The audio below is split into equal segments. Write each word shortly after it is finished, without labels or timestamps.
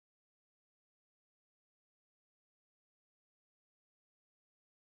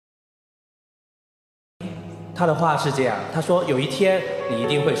他的话是这样，他说有一天你一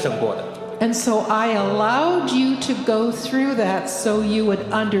定会胜过的。And so I allowed you to go through that so you would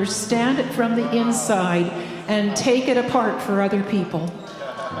understand it from the inside and take it apart for other people.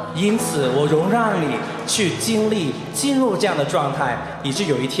 因此我容让你去经历进入这样的状态，以致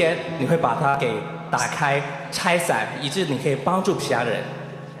有一天你会把它给打开拆散，以致你可以帮助其他人。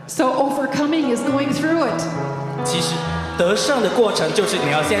 So overcoming is going through it. 其实得胜的过程就是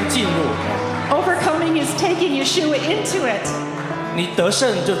你要先进入， Overcoming is taking Yeshua into it 你得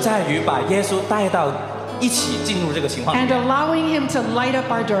胜就在于把耶稣带到一起进入这个情况里 and 面， allowing him to light up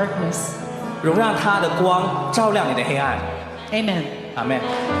our darkness. 容让他的光照亮你的黑暗。 Amen. 阿们。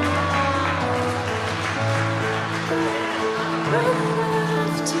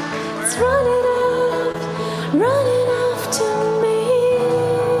 It's running after me,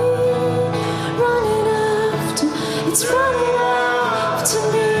 it's running after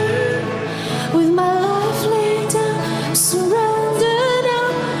me. With my life laid down, surrendered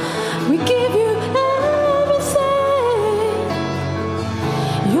now, we give you everything.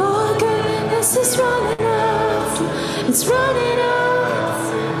 Your goodness is running after, it's running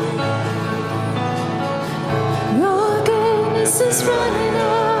after me. Your goodness is running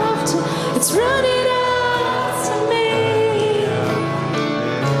after, it's running after me.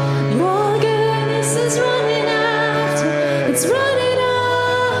 Your goodness is running after, it's running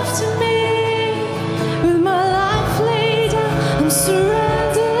after me. With my life laid down, I'm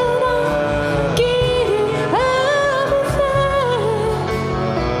surrendered, I'll give you everything.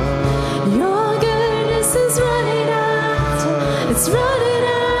 Your goodness is running after, it's running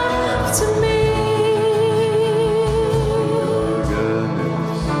after me.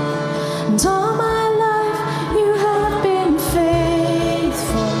 And all my life you have been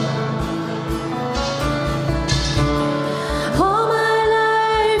faithful. All my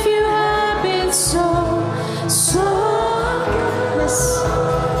life you have been so, so good.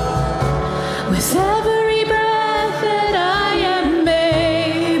 With every breath that I am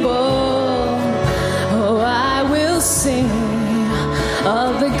able, oh, I will sing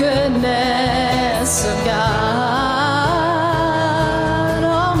of the goodness of God.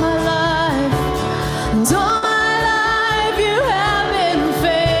 All my life, and all my life you have been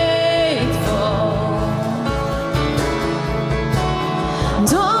faithful. And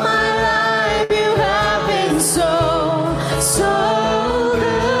all my life you have been so, so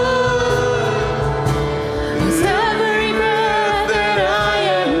good. With every breath that I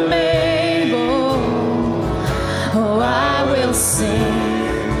am able, oh, I will sing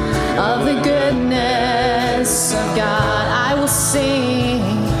of the goodness of God. I will sing,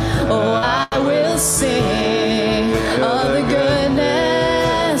 oh, I will sing of the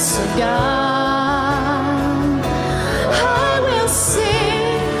goodness of God. I will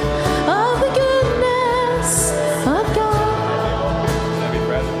sing of the goodness of God.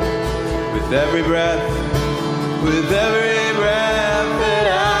 With every breath, with every breath that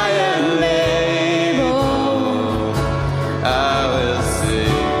I am able, I will sing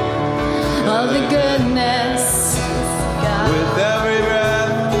Of the goodness of God. with every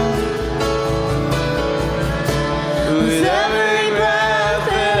breath, with every breath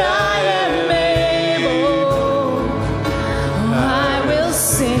that I am able, I will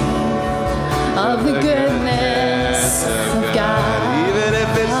sing of the goodness of God. even if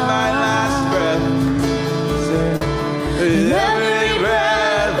it's my last breath.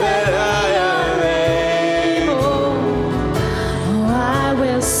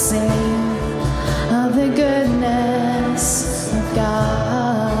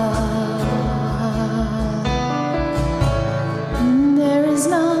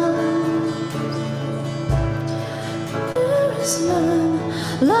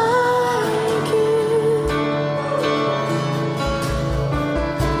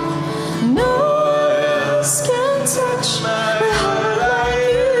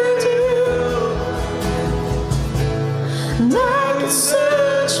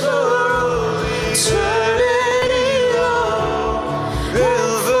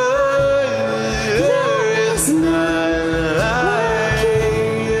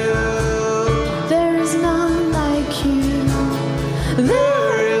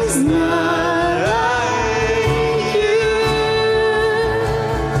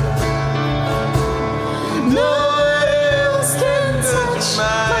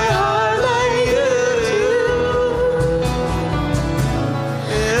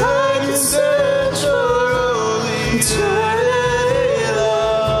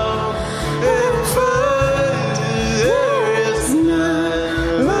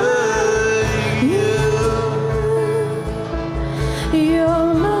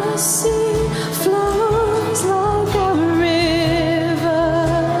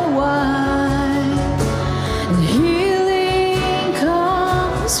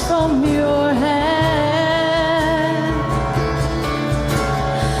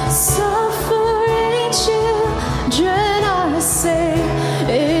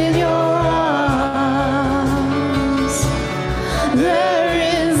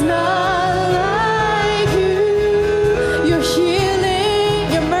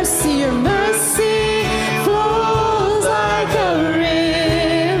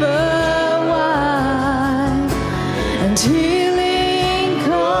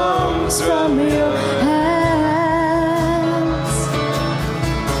 from your hands.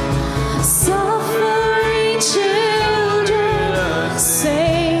 Suffering children,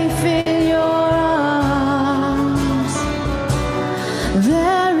 safe in your arms.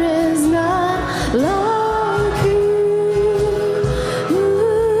 There is none like you.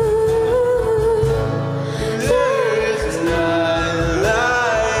 There is None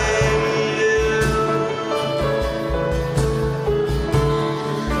like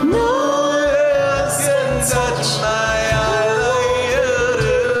no you. Can touch my eye like you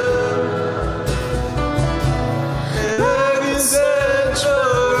do. And I can search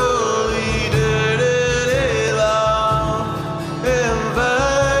for all eternity long and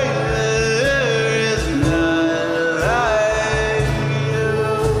find there is none like you.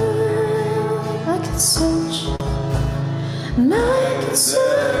 I can search, and I can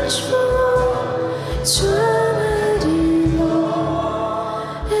search for eternity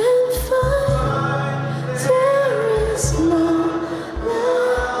long and find there is none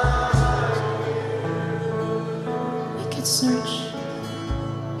like you.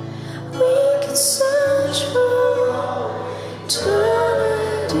 We can search for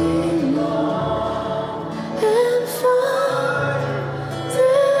eternity long and find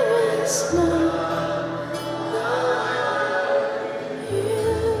there is none like you.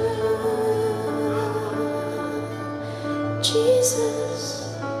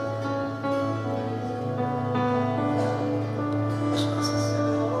 Jesus.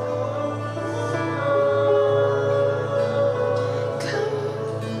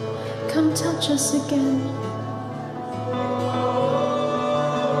 Come touch us again.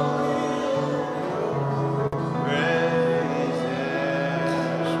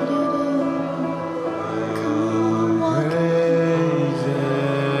 Come walk.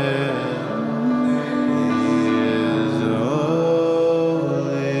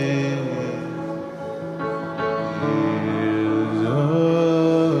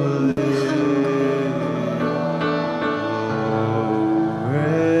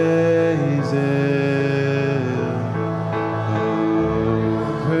 Praise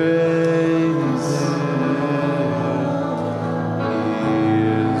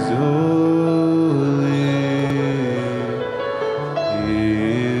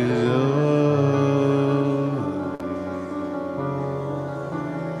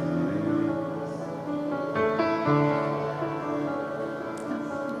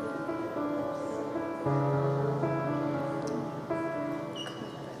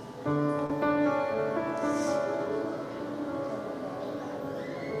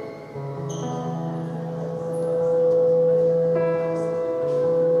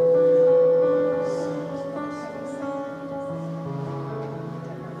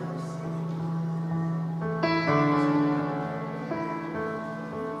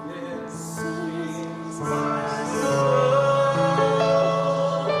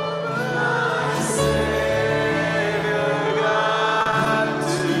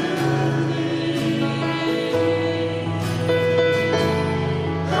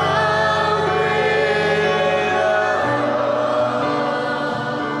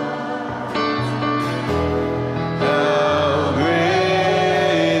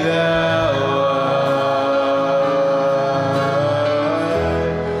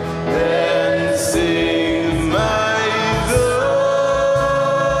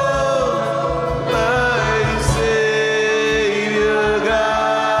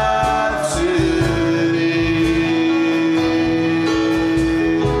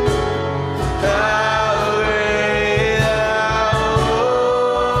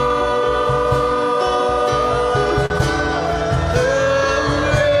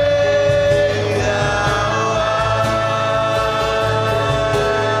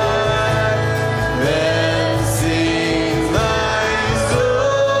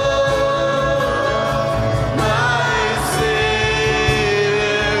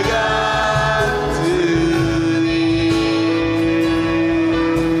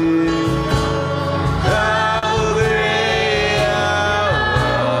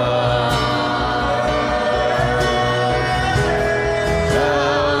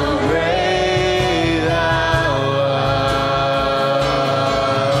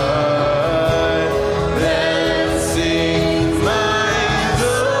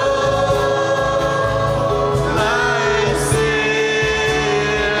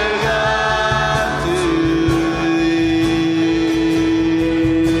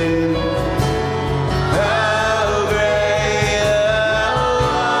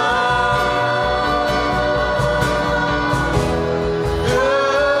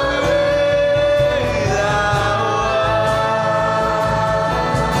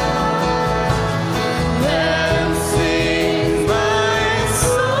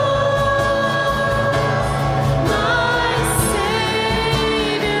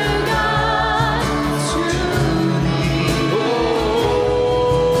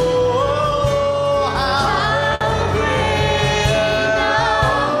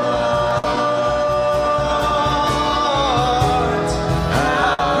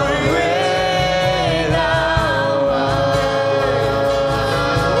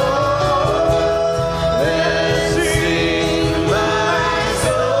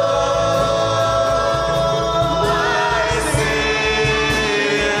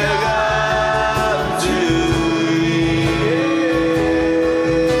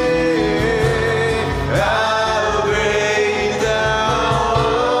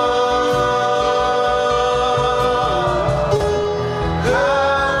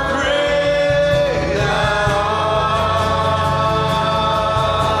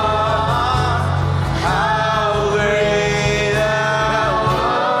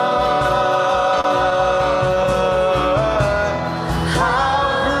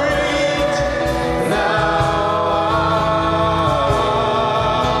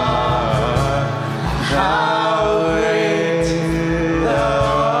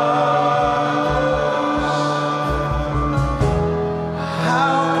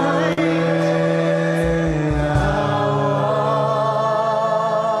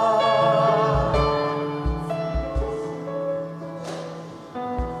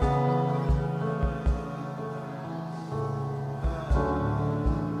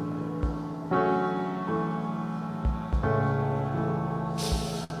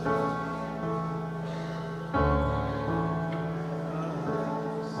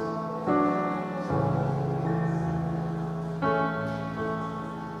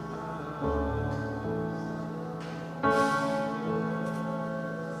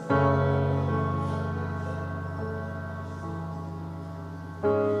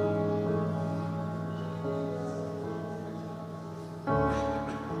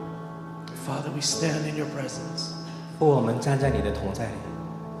we stand in your presence. 父，我们站在你的同在里，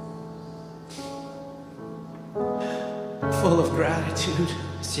 Full of gratitude,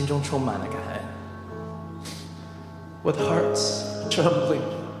 心中充满了感恩， with hearts trembling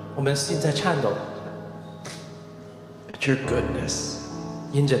我们心在颤抖， at your goodness,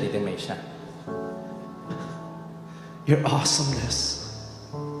 因着你的美善， your awesomeness,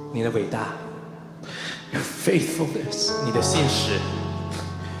 你的伟大， your faithfulness, 你的信实，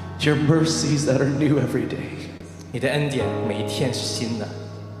 your mercies that are new every day. 你的恩典每一天是新的。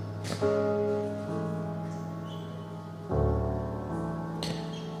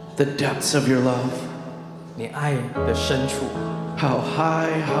 The depths of your love, 你爱的深处 how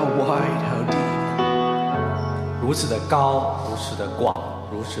high, how wide, how deep. 如此的高，如此的广，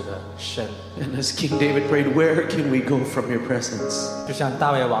如此的深。 And as King David prayed, where can we go from your presence? 就像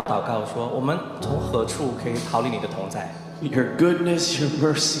大卫王祷告说：“我们从何处可以逃离你的同在？ Your goodness, your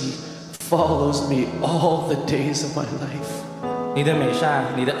mercy follows me all the days of my life. 你的美善，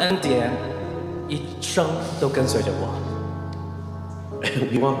你的恩典，一生都跟随着我。 And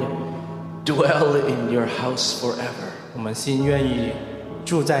we want to dwell in your house forever, 我们心愿意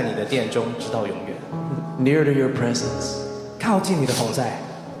住在你的殿中，直到永远， near to your presence. 靠近你的同在。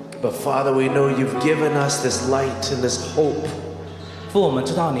 But Father, we know you've given us this light and this hope. 父，我们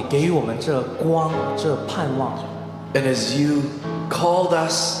知道你给予我们这光，这盼望。 And as you called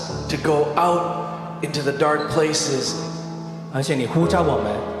us to go out into the dark places, 而且你呼召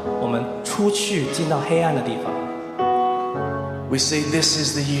我们出去进到黑暗的地方， we say this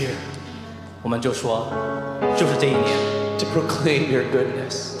is the year 我们就说，就是这一年， to proclaim your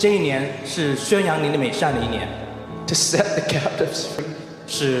goodness, 这一年是宣扬你的美善的一年， to set the captives free.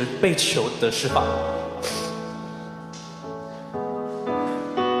 是被囚的释放。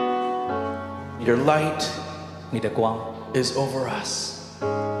 Your light 你的光 is over us.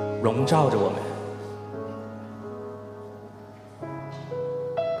 笼罩着我们。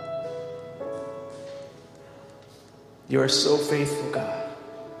 You are so faithful, God.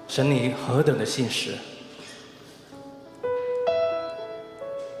 神，你何等的信实！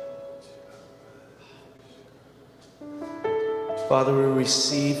 Father, we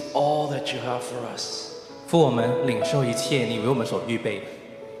receive all that you have for us. 父，我们领受一切你为我们所预备的，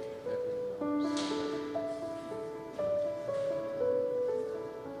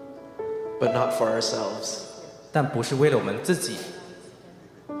 But not for ourselves. 但不是为了我们自己。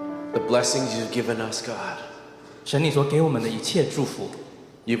 The blessings you've given us, God. 神，你所给我们的一切祝福，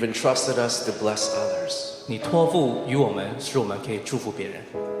 You've entrusted us to bless others. 你托付于我们，使我们可以祝福别人。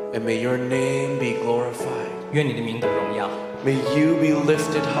 And may your name be glorified. 愿你的名得荣耀， May you be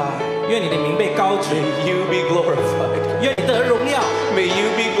lifted high. 愿你的名被高举， May you be glorified. 愿你得荣耀， May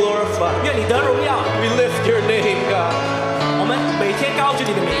you be glorified. 愿你得荣耀。 We lift your name, God. 我们每天高举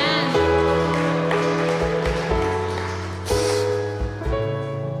你的名。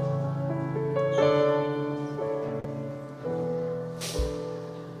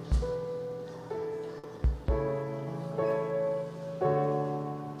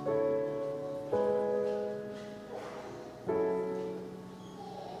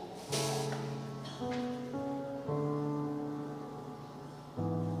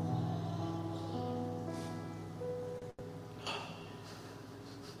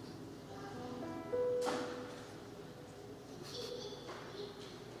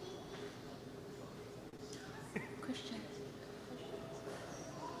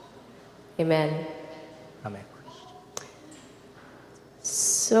 Amen. 阿门。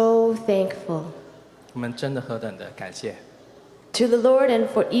 So thankful 我们真的何等的感谢， to the Lord and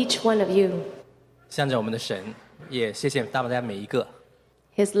for each one of you. 向着我们的神，也谢谢大家每一个。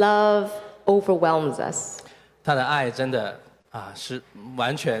 His love overwhelms us. 他的爱真的是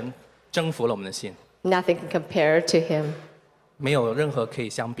完全征服了我们的心， Nothing can compare to him. 没有任何可以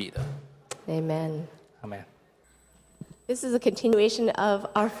相比的。 Amen. 阿门。 This is a continuation of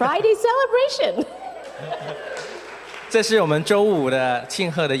our Friday celebration. 这是我们周五的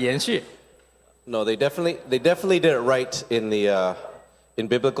庆贺的延续。 No, they definitely did it right in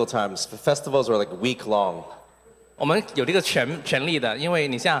biblical times. The festivals were like week long. 我们有这个权利的，因为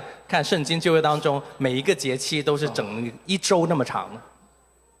你像看圣经旧约当中，每一个节期都是整一周那么长。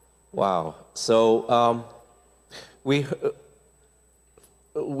 Wow. So we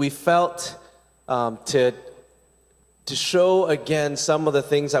felt to show again some of the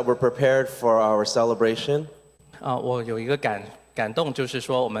things that were prepared for our celebration. 我有一个感动，就是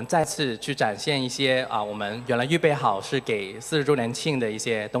说我们再次去展现一些我们原来预备好是给40周年庆的一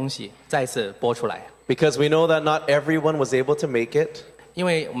些东西，再次播出来。 Because we know that not everyone was able to make it. 因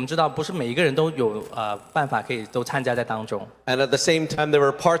为我们知道不是每一个人都有办法可以都参加在当中。 And at the same time, there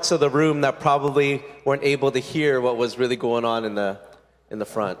were parts of the room that probably weren't able to hear what was really going on in the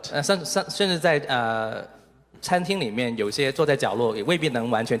front. 甚至在餐厅里面，有些坐在角落也未必能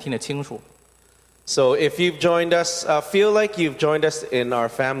完全听得清楚。 So if you've joined us, feel like you've joined us in our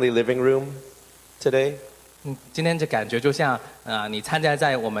family living room today. 今天这感觉就像你参加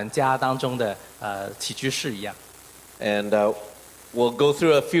在我们家当中的起居室一样。 And we'll go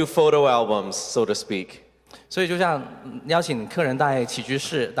through a few photo albums, so to speak. 所以就像邀请客人在起居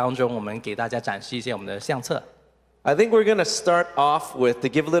室当中，我们给大家展示一些我们的相册。 I think we're going to start off with, to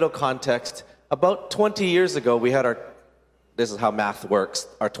give a little context, about 20 years ago, we had this is how math works,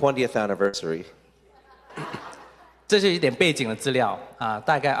 our 20th anniversary. 这是一点背景的资料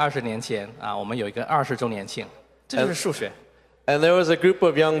大概20年前我们有一个20周年庆，这就是数学。 And there was a group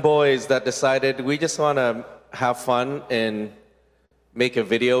of young boys that decided we just want to have fun and make a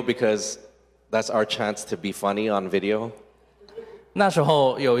video because that's our chance to be funny on video. 那时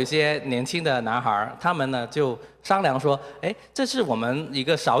候有一些年轻的男孩，他们呢就商量说，哎，这是我们一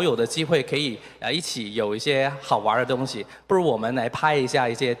个少有的机会，可以一起有一些好玩的东西，不如我们来拍一下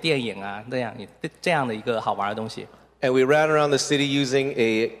一些电影这样的一个好玩的东西。 And we ran around the city using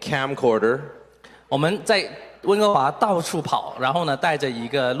a camcorder. 我们在温哥华到处跑，然后呢带着一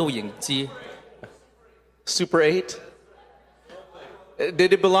个录影机。 Super 8?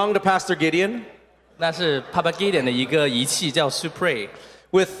 Did it belong to Pastor Gideon? 那是 Papa Gideon 的一个仪器叫 Supre。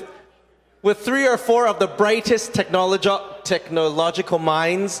 With 3 or 4 of the brightest technological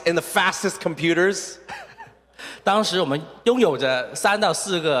minds and the fastest computers. 当时我们拥有着3到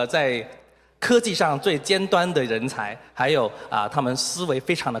4个在科技上最尖端的人才，还有他们思维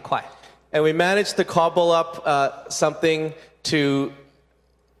非常的快。 And we managed to cobble up something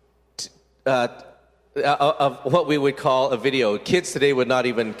of what we would call a video. Kids today would not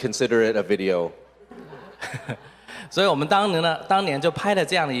even consider it a video. 所以我们当年就拍了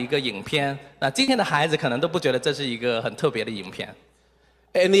这样的一个影片。那今天的孩子可能都不觉得这是一个很特别的影片。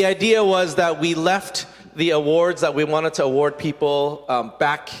 And the idea was that we left the awards that we wanted to award people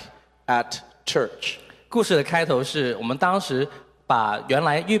back at church. 故事的开头是我们当时把原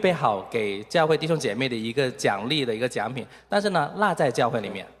来预备好给教会弟兄姐妹的一个奖励的一个奖品，但是呢落在教会里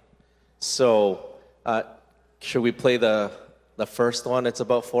面。 So, should we play the first one? It's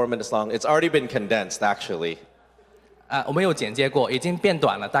about 4 minutes long. It's already been condensed, actually. 我们有剪接过，已经变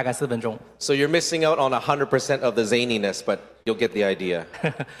短了，大概4分钟。 So you're missing out on 100% of the zaniness, but you'll get the idea.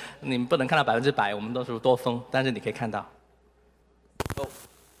 你们不能看到100%，我们都是多疯，但是你可以看到。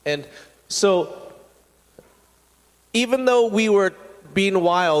 And so, even though we were being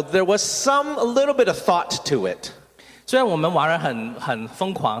wild, there was a little bit of thought to it. 虽然我们玩得很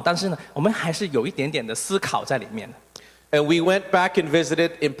疯狂，但是呢，我们还是有一点点的思考在里面。 And we went back and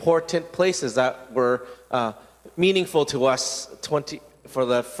visited important places that were meaningful to us for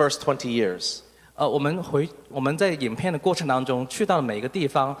the first 20 years. 我们在影片的过程当中去到了每一个地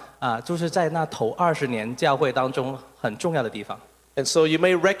方就是在那头20年教会当中很重要的地方。 And so you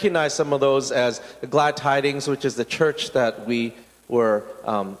may recognize some of those as Glad Tidings, which is the church that we were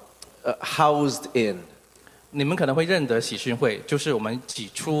housed in. 你们可能会认得喜讯会，就是我们起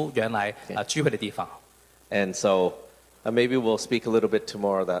初原来聚会的地方。 And so maybe we'll speak a little bit to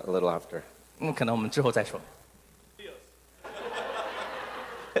more of that a little after. 可能我们之后再说。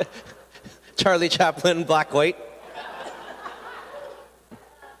 Charlie Chaplin, black, white.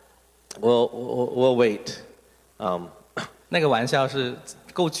 We'll wait. 那个玩笑是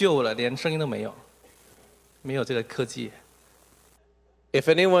够旧了，连声音都没有，没有这个科技。 If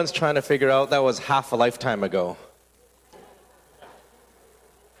anyone's trying to figure out, that was half a lifetime ago.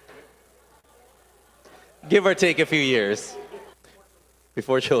 Give or take a few years.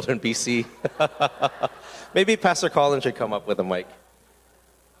 Before children BC. Maybe Pastor Colin should come up with a mic.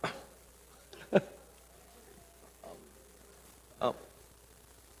 Okay.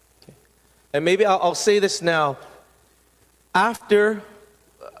 And maybe I'll say this now. After,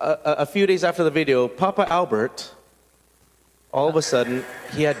 a few days after the video, Papa Albert, all of a sudden,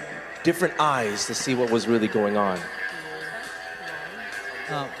 he had different eyes to see what was really going on.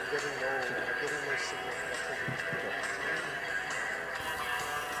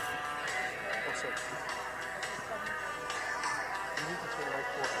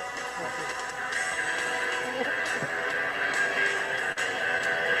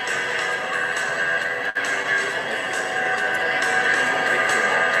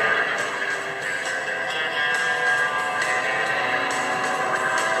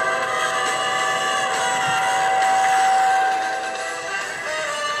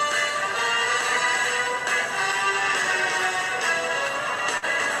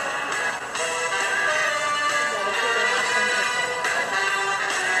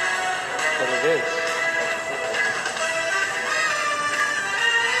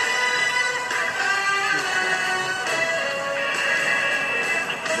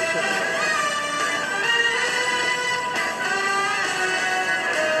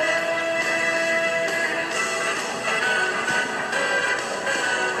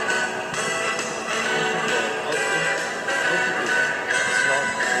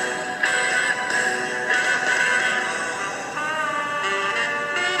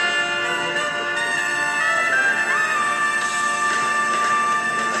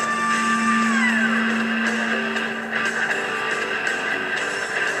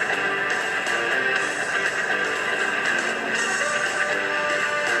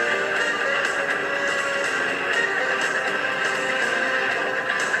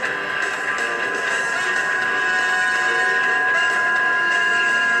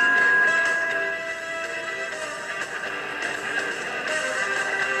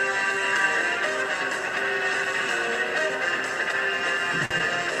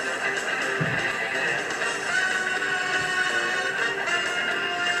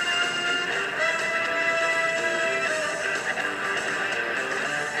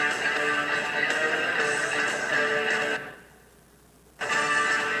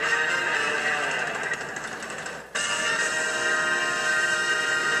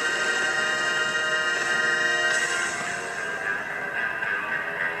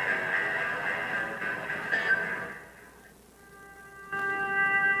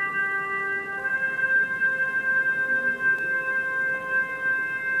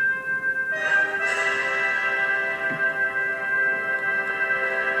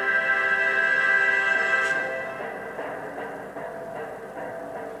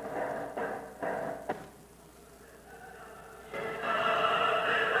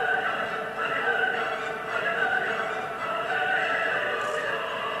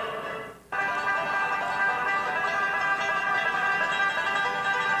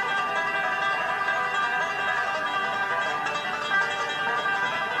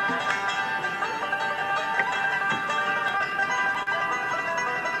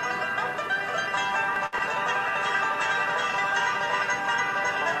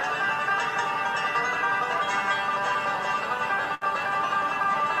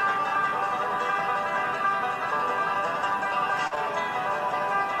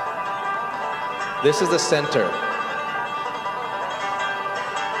 This is the center.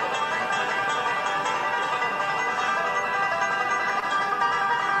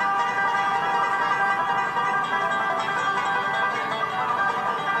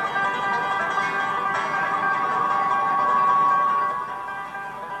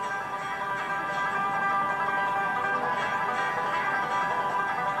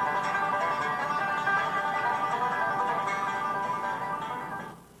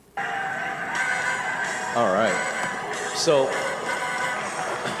 All right. So,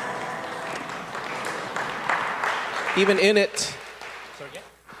 even in it,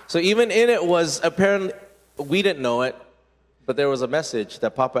 was apparently, we didn't know it, but there was a message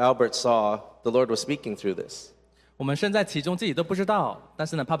that Papa Albert saw the Lord was speaking through this. 我们身在其中，自己都不知道，但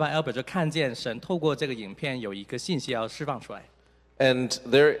是呢，Papa Albert 就看见神透过这个影片有一个信息要释放出来， And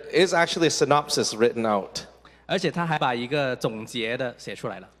there is actually a synopsis written out. 而且他还把一个总结的写出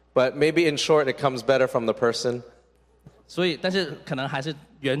来了。 But maybe in short, it comes better from the person. 所以，但是可能还是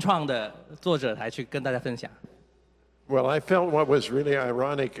原创的作者来去跟大家分享。 Well, I felt what was really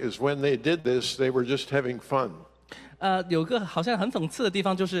ironic is when they did this, they were just having fun. 有个好像很讽刺的地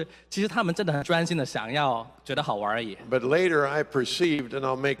方，就是其实他们真的很专心的想要觉得好玩而已。 But later I perceived, and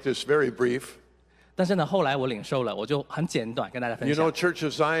I'll make this very brief, 但是呢，后来我领受了，我就很简短跟大家分 you 享。 know, Church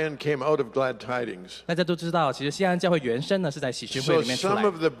of Zion came out of Glad Tidings. 大家都知道，其实西安教会原生呢是在喜讯会 So 里面出 some 来。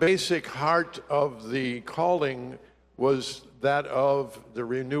 of the basic heart of the calling was that of the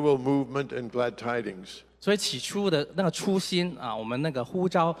renewal movement and Glad Tidings. 所以起初的那个初心啊，我们那个呼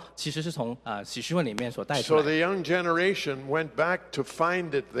召其实是从喜讯会里面所带出 So 来 the 的。 young generation went back to find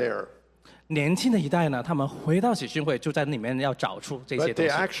it there, 年轻的一代呢，他们回到喜讯会，就在里面要找出这些 but 东 they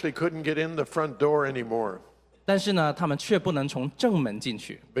西。 actually couldn't get in the front door anymore 但是呢，他们却不能从正门进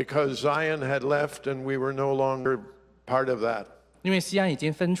去， because Zion had left and we were no longer part of that. 因为西安已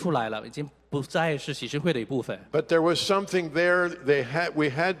经分出来了，已经不再是喜讯会的一部分。 But there was something there we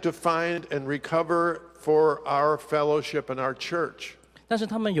had to find and recover for our fellowship and our church. 但是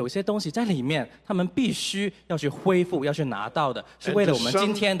他们有些东西在里面，他们必须要去恢复，要去拿到的，是 And 为了 to 我们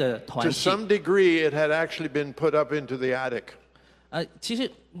今天的 to 团体。 some degree, it had actually been put up into the attic. 其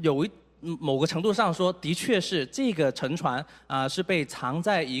实某个程度上说，的确是这个沉船是被藏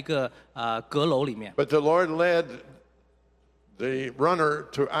在一个阁楼里面。 But the Lord led the runner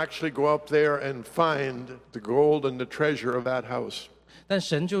to actually go up there and find the gold and the treasure of that house. 但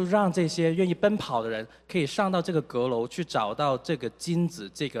神就让这些愿意奔跑的人，可以上到这个阁楼去找到这个金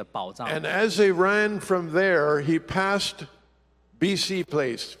子、这个宝藏。 And as they ran from there, he passed BC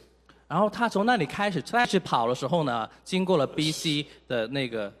Place. 然后他从那里开始再去跑的时候呢，经过了 BC 的那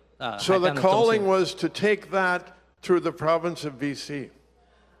个海 So 岸 the 的中 calling 心。 was to take that through the province of BC.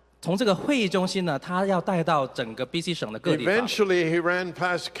 从这个会议中心呢，他要带到整个 BC 省的各地方。 Eventually, he ran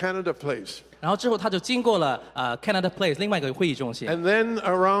past Canada Place. 然后之后他就经过了Canada Place 另外一个会议中心。 And then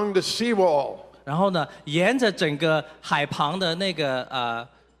around the seawall. 然后呢，沿着整个海旁的那个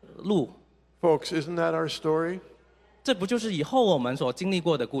路， Folks, isn't that our story? 这不就是以后我们所经历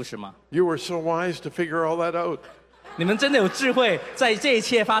过的故事吗？ You were so wise to figure all that out. 你们真的有智慧，在这一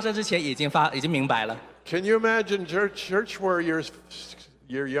切发生之前已经明白了。 Can you imagine church where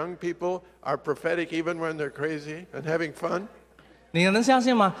your young people are prophetic even when they're crazy and having fun? 你能相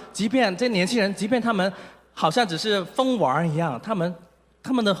信吗？即便这年轻人，即便他们好像只是疯玩一样，他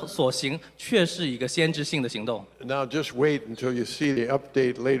们的所行却是一个先知性的行动。 Now just wait until you see the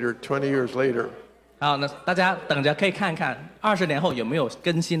update later, 20 years later. 好，那大家等着可以看看20年后有没有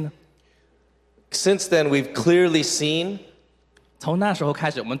更新呢？ Since then, we've clearly seen 从那时候开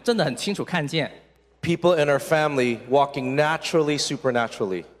始，我们真的很清楚看见， people in our family walking naturally,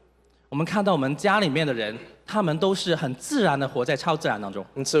 supernaturally. 我们看到我们家里面的人，他们都是很自然的活在超自然当中。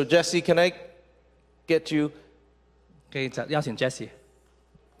 And so, Jesse, can I get you? 可以邀请 Jessie。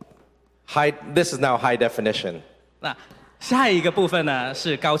 This is now high definition. 那下一个部分呢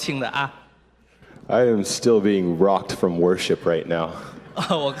是高清的啊。 I am still being rocked from worship right now.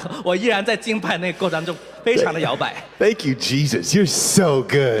 我依然在敬拜那个过程中非常的摇摆。 Thank you, Jesus. You're so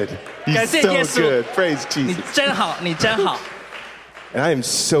good. You're 感谢耶 so 稣。 good. Praise 你 Jesus. 真好，你真好。 And I am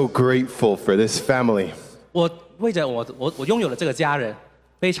so grateful for this family. 我为着我拥有了这个家人，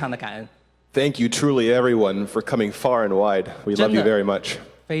非常的感恩。 Thank you, truly, everyone, for coming far and wide. We love you 真的。 very much.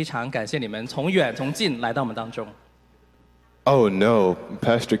 非常感谢你们从远从近来到我们当中。 Oh no,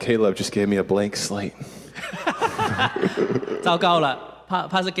 Pastor Caleb just gave me a blank slate. 糟糕了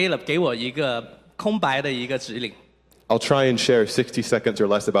，Pastor Caleb 给我一个空白的一个指令。 I'll try and share 60 seconds or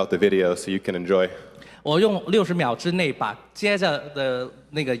less about the video so you can enjoy. 我用60秒之内把接着的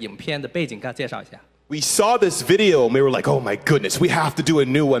那个影片的背景给他介绍一下。We saw this video and we were like, oh my goodness, we have to do a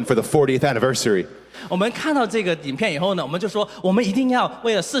new one for the 40th anniversary. 我们看到这个影片以后呢，我们就说我们一定要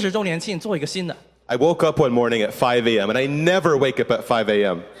为了40周年庆做一个新的。I woke up one morning at 5 a.m. and I never wake up at 5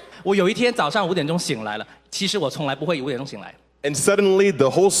 a.m. 我有一天早上5点钟醒来了，其实我从来不会5点钟醒来。And suddenly the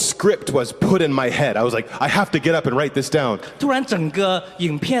whole script was put in my head. I was like, I have to get up and write this down. 突然整个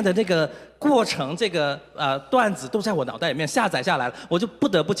影片的那个过程，这个段子都在我脑袋里面下载下来了，我就不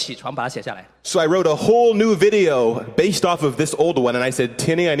得不起床把它写下来。So I wrote a whole new video based off of this old one and I said,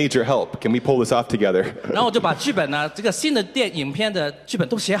 Tinny, I need your help. Can we pull this off together? 然后我就把剧本呢，这个新的影片的剧本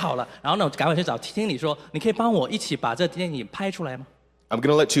都写好了，然后呢，我就赶快去找听理说，你可以帮我一起把这电影拍出来吗？ I'm going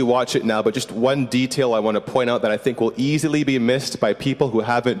to let you watch it now, but just one detail I want to point out that I think will easily be missed by people who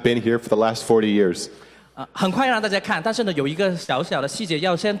haven't been here for the last 40 years. 很快让大家看，但是呢，有一个小小的细节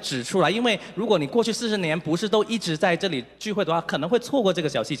要先指出来，因为如果你过去40年不是都一直在这里聚会的话，可能会错过这个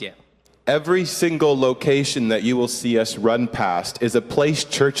小细节。 Every single location that you will see us run past is a place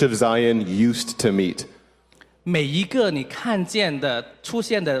Church of Zion used to meet. 每一个你看见的出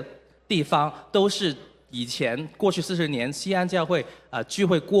现的地方，都是以前过去40年西安教会聚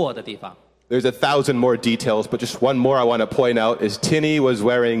会过的地方。 There's 1,000 more details, but just one more I want to point out is Tinny was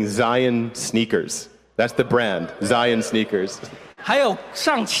wearing Zion sneakers. That's the brand, Zion sneakers. 还有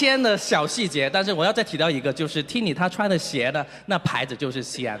上千的小细节，但是我要再提到一个，就是听你他穿的鞋呢，那牌子就是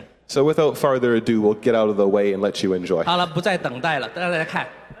西安。 So without further ado, we'll get out of the way and let you enjoy. 好了，不再等待了，大家看。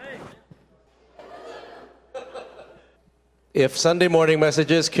 If Sunday morning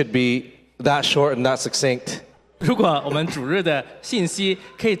messages could be that short and that succinct, 如果我们主日的信息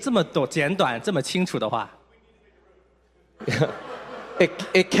可以这么简短、这么清楚的话，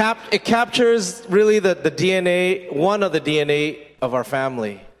 it captures really the DNA, one of the DNA of our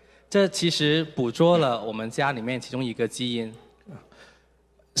family. 这其实捕捉了我们家里面其中一个基因。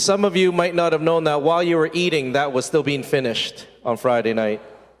 Some of you might not have known that while you were eating, that was still being finished on Friday night.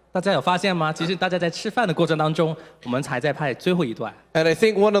 大家有发现吗？其实大家在吃饭的过程当中，我们才在拍最后一段。 And I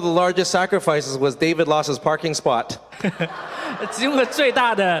think one of the largest sacrifices was David lost his parking spot. 其中的最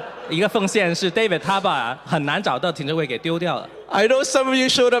大的一个奉献是 David 他把很难找到停车位给丢掉了。 I know some of you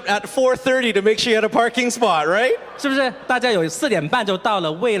showed up at 4:30 to make sure you had a parking spot, right? 是不是？大家有4点半就到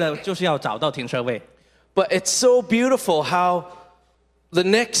了，为了就是要找到停车位。 But it's so beautiful how the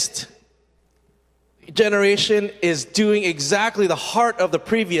next generation is doing exactly the heart of the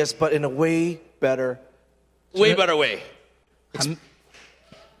previous, but in a way better way.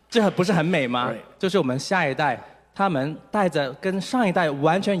 这不是很美吗？就是我们下一代，他们带着跟上一代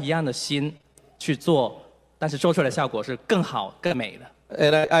完全一样的心去做，但是做出来的效果是更好、更美的。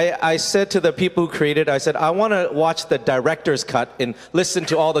 And I said to the people who created, I said, I want to watch the director's cut and listen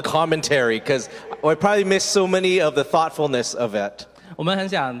to all the commentary because I probably missed so many of the thoughtfulness of it. 我们很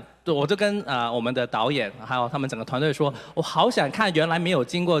想，我就跟我们的导演还有他们整个团队说，我好想看原来没有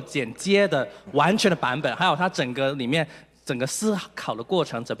经过剪接的完全的版本，还有它整个里面整个思考的过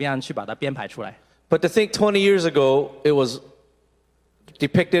程，怎么样去把它编排出来。 But to think 20 years ago, it was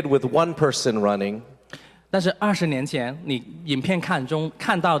depicted with one person running. 但是20年前，你影片看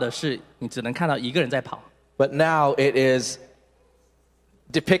到的是，你只能看到一个人在跑。 But now it is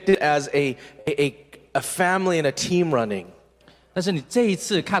depicted as a family and a team running. 但是你这一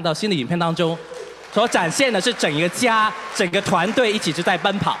次看到新的影片当中，所展现的是整个家、整个团队一起就在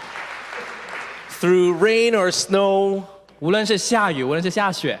奔跑。 Through rain or snow. 无论是下雨，无论是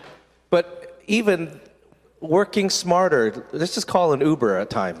下雪。 But even working smarter, let's just call an Uber at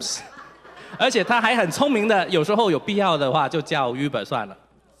times. 而且他还很聪明的，有时候有必要的话就叫 Uber 算了。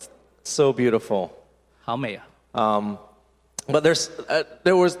 So beautiful. 好美啊！ But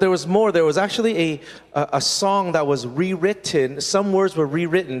there was more. There was actually a song that was rewritten. Some words were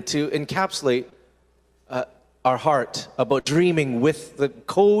rewritten to encapsulate our heart about co-dreaming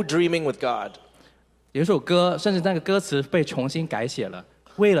with God. 有一首歌，甚至那个歌词被重新改写了，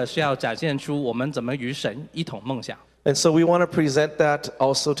为了是要展现出我们怎么与神一同梦想。 And so we want to present that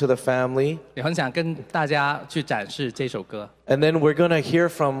also to the family. 也很想跟大家去展示这首歌。 And then we're going to hear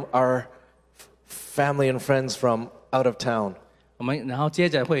from our family and friends from out of town. 我们然后接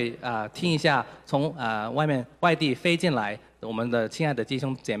着会听一下从外地飞进来我们的亲爱的弟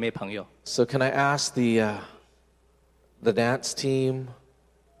兄姐妹朋友。 So can I ask the dance team?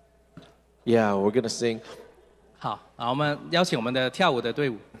 Yeah, we're going to sing. 好，我们邀请我们的跳舞的队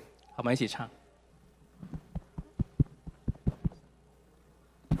伍，我们一起唱。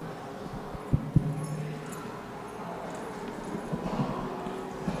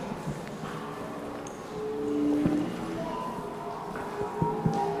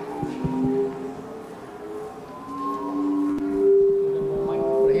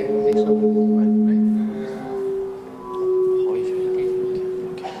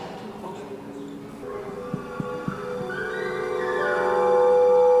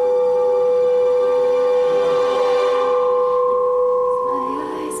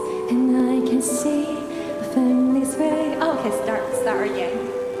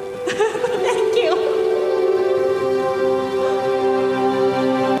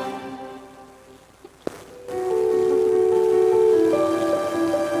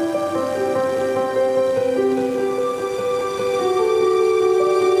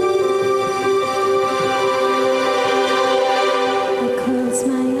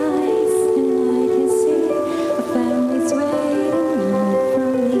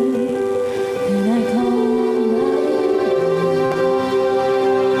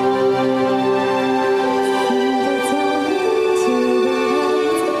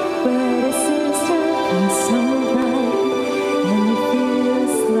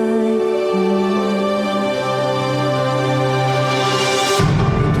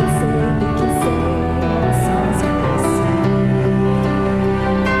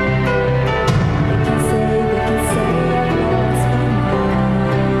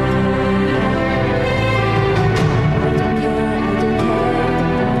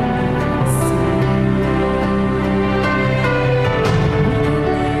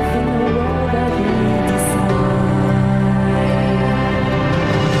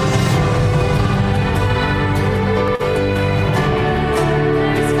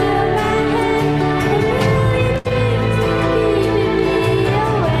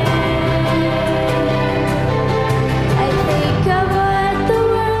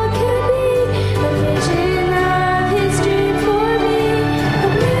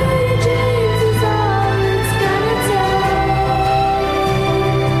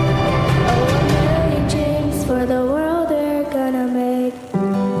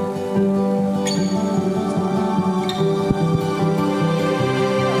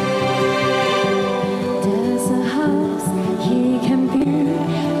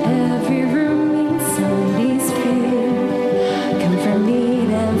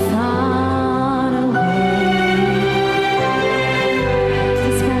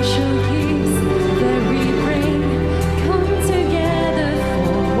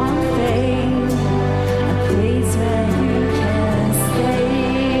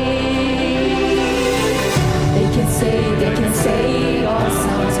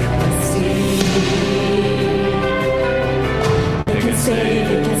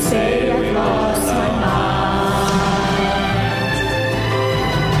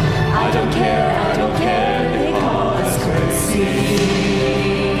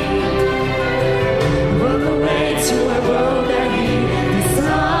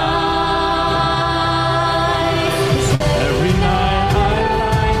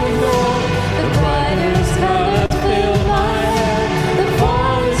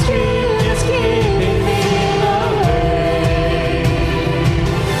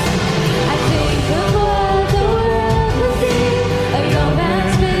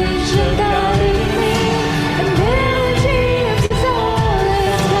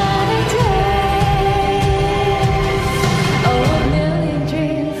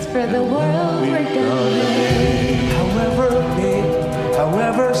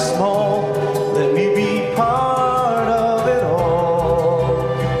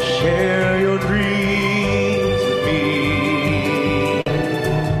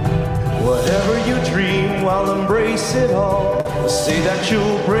face it all. Say that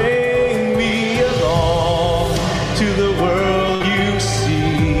you'll bring me along to the world you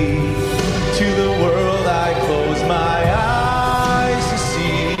see, to the world I close my eyes to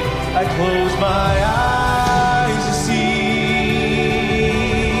see. I close my eyes to see.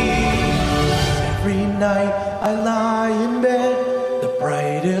 Every night I lie in bed, the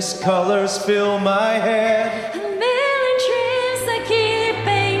brightest colors fill my head. A million dreams that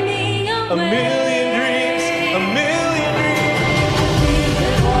keeping me awake. A million dreams, a million dreams.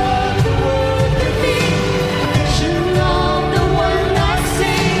 Even what the world could be. Vision of the one I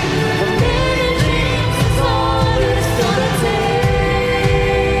see. A million dreams is all it's gonna take.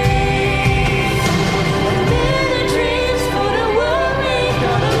 A million dreams for the world we're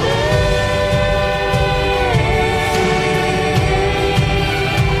gonna make.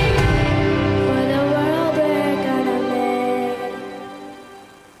 For the world we're gonna make.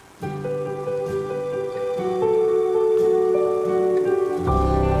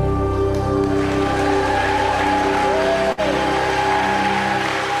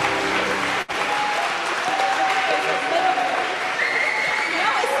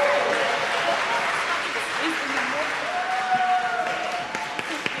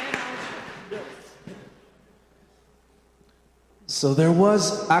 So there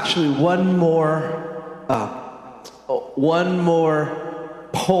was actually one more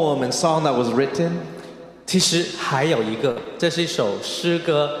poem and song that was written. 其实还有一个，这是一首诗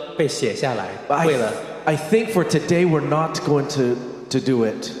歌被写下来， But 为了， I think for today we're not going to do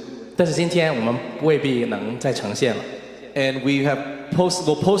it. 但是今天我们未必能再呈现了。 And we'll post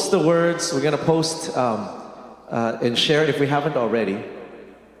the words. We're going to post and share it if we haven't already.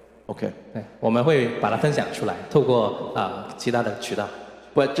 Okay. 对，我们会把它分享出来，透过其他的渠道。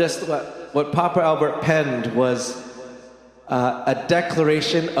 But just what Papa Albert penned was a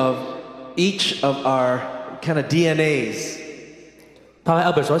declaration of each of our kind of DNAs. 帕派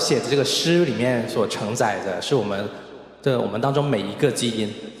Albert 所写的这个诗里面所承载的是我们当中每一个基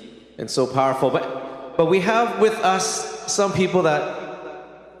因。 And so powerful. But we have with us some people that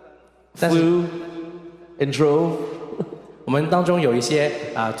flew and drove. 我们当中有一些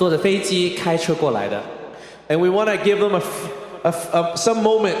坐着飞机开车过来的， And we want to give them some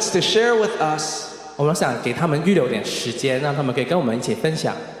moments to share with us 我们想给他们预留点时间，让他们可以跟我们一起分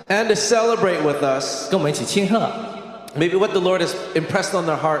享， and to celebrate with us 跟我们一起庆贺 maybe what the Lord has impressed on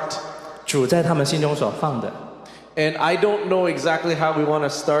their heart. 主在他们心中所放的。 And I don't know exactly how we want to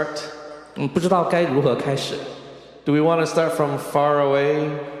start. 不知道该如何开始。 Do we want to start from far away?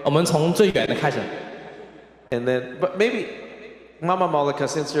 我们从最远的开始。 And then, but maybe Mama Malika,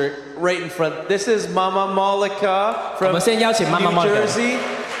 since you're right in front. This is Mama Malika 我 from 们先邀请妈妈 New 莫尔 Jersey.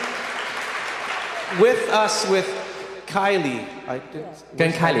 With us, with Kylie.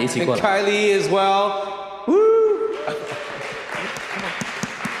 跟凯里一起 And 过来。 Kylie as well. Woo!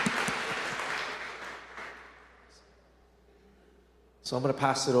 So I'm going to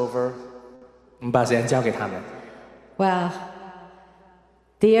pass it over. 我们把时间交给他们。 Well,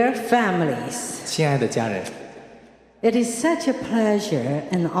 dear families, 亲爱的家人， it is such a pleasure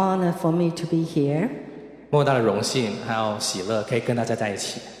and honor for me to be here. 莫大的荣幸还有喜乐，可以跟大家在一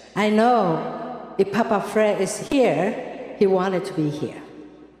起。 I know if Papa Fred is here, he wanted to be here.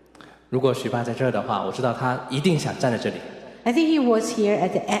 如果许爸在这儿的话，我知道他一定想站在这里。 I think he was here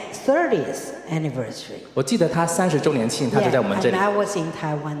at the 30th anniversary. 我记得他30周年庆，他就在我们这 and 里。 I was in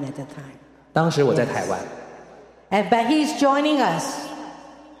Taiwan at the time. 当时我在台湾， But he's joining us.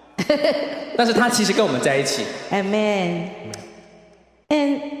 但是他其实跟我们在一起。 Amen.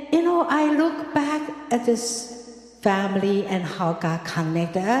 And you know, I look back at this family and how God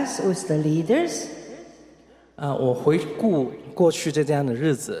connected us with the leaders. 我回顾过去这样的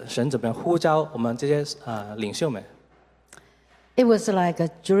日子，神怎么样呼召我们这些领袖们？ It was like a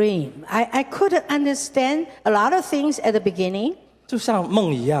dream. I couldn't understand a lot of things at the beginning. 就像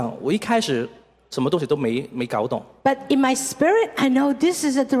梦一样，我一开始什么东西都没搞懂， But in my spirit, I know this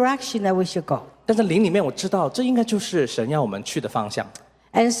is the direction that we should go. 但是灵里面我知道，这应该就是神要我们去的方向。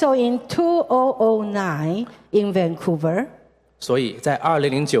 And so in 2009 in Vancouver, 所以在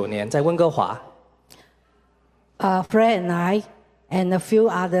2009年，在温哥华， Fred and I and a few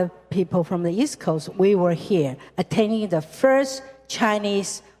other people from the East Coast, we were here attending the first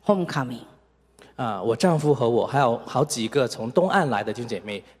Chinese homecoming. 我丈夫和我还有好几个从东岸来的弟兄姐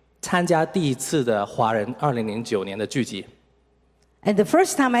妹，参加第一次的华人2009年的聚集。 And the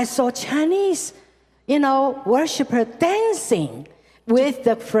first time I saw Chinese, worshiper dancing with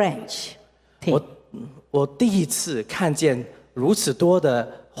the French team. 我第一次看见如此多的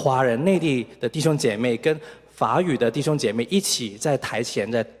华人内地的弟兄姐妹跟法语的弟兄姐妹一起在台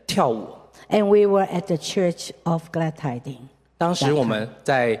前在跳舞。And we were at the Church of Glad Tidings. 当时我们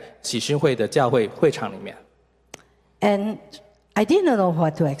在喜讯会的教会会场里面， And I didn't know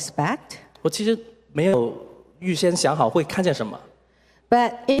what to expect. 我其实没有预先想好会看见什么。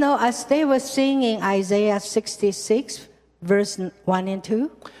 But, as they were singing Isaiah 66, verse 1 and 2,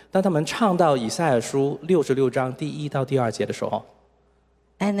 当他们唱到以赛亚书66章第1到第2节的时候，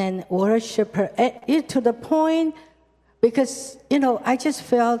 and then worshiper, to the point, because, I just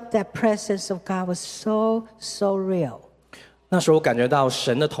felt that presence of God was so, so real. 那时候我感觉到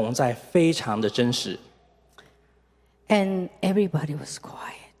神的同在非常的真实， And everybody was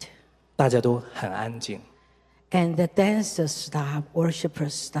quiet. 大家都很安静， And the dancers stopped,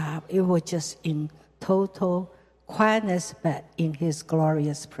 worshipers stopped. It was just in total quietness, but in His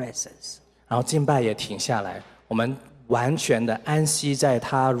glorious presence. 然后敬拜也停下来，我们完全的安息在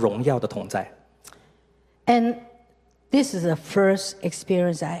他荣耀的同在。 And this is the first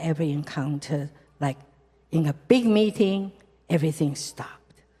experience I ever encountered, like in a big meeting, everything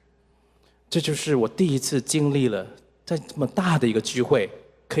stopped. 这就是我第一次经历了在这么大的一个聚会，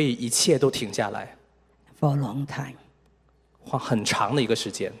可以一切都停下来， For a long time. 花很长的一个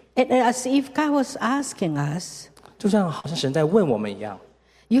时间， And as if God was asking us, 就像好像神在问我们一样。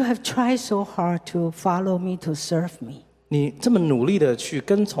 You have tried so hard to follow me, to serve me, 你这么努力的去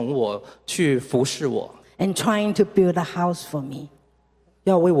跟从我，去服侍我， and trying to build a house for me.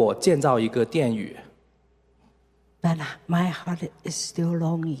 要为我建造一个殿宇， But my heart is still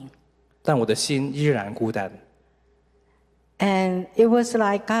longing. 但我的心依然孤单。 And it was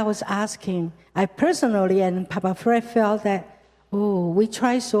like God was asking, I personally and Papa Fred felt that, we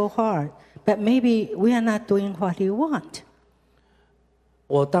try so hard, but maybe we are not doing what you want.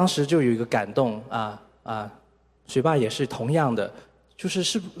 我当时就有一个感动水爸也是同样的，就是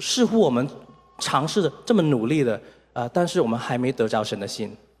似乎我们尝试的这么努力的但是我们还没得着神的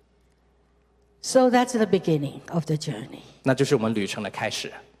心， So that's the beginning of the journey. 那就是我们旅程的开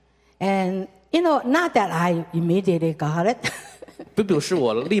始。 And, not that I immediately got it. 不表示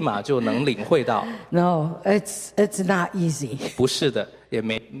我立马就能领会到， No, it's not easy. 不是的，也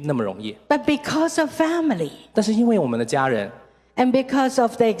没那么容易。 But because of family, 但是因为我们的家人， and because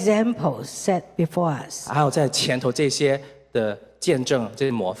of the examples set before us, 还有在前头这些的见证、这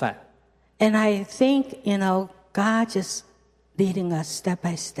些模范， and I think, God just leading us step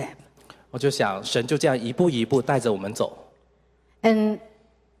by step. 我就想神就这样一步一步带着我们走。 And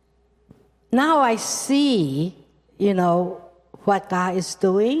now I see, what God is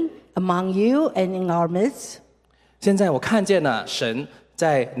doing among you and in our midst. 现在我看见了神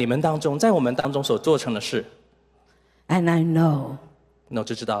在你们当中，在我们当中所做成的事， And I know 那我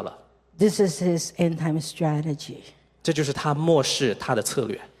就知道了， this is His end time strategy. 这就是他漠视他的策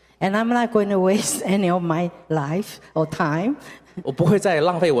略。 And I'm not going to waste any of my life or time. 我不会再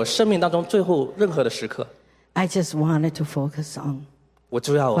浪费我生命当中最后任何的时刻， I just wanted to focus on 我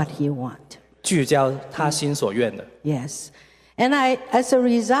就要 what He wants. 聚焦他心所愿的。 Yes. And as a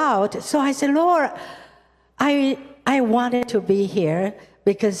result, so I said, Lord, I wanted to be here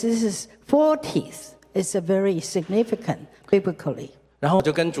because this is 40th. It's a very significant biblically. 然后我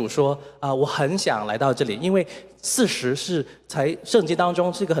就跟主说我很想来到这里，因为40是才圣经当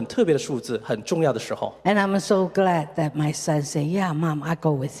中是一个很特别的数字，很重要的时候。 And I'm so glad that my son said, yeah, Mom, I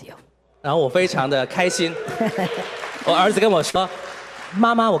go with you. 然后我非常的开心，我儿子跟我说：“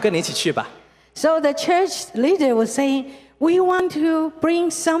妈妈，我跟你一起去吧。” So the church leader was saying, we want to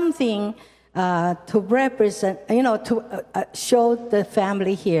bring something to represent, to show the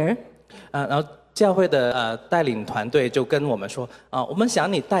family here. 然后教会的带领团队就跟我们说我们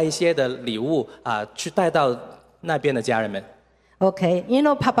想你带一些的礼物去带到那边的家人们。 Okay,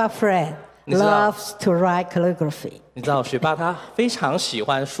 Papa Fred 你知道- loves to write calligraphy. 你知道学霸他非常喜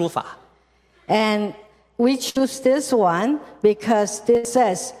欢书法， And we choose this one because this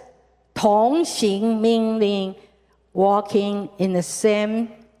says, 同行命令, walking in the same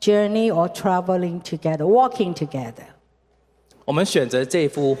journey or traveling together, walking together. 我们选择这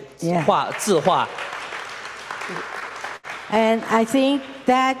幅 Yeah. 字画， And I think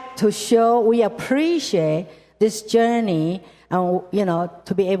that to show we appreciate this journey and,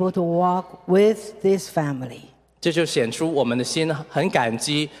 to be able to walk with this family. 这就显出我们的心很感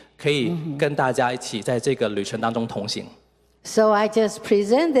激，可以跟大家一起在这个旅程当中同行。 So I just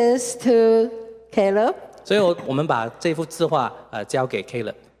present this to Caleb. 所以我们把这幅字画交给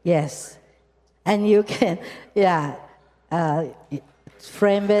Caleb。 Yes. And you can,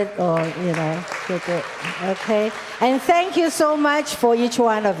 frame it or, put it. Okay. And thank you so much for each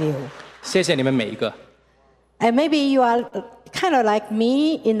one of you. 谢谢你们每一个。 And maybe you are kind of like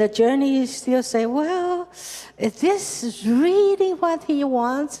me in the journey, you still say, well, is this really what he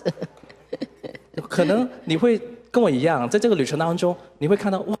wants? 可能你会跟我一样，在这个旅程当中，你会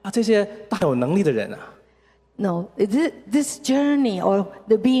看到哇，这些大有能力的人啊。No, this journey or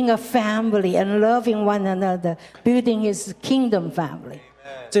the being a family and loving one another, building His kingdom family.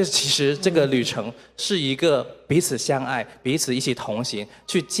 这其实这个旅程是一个彼此相爱、彼此一起同行，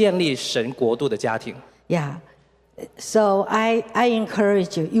去建立神国度的家庭。Yeah. So I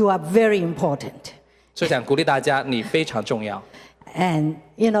encourage you. You are very important. 所以想鼓励大家，你非常重要。And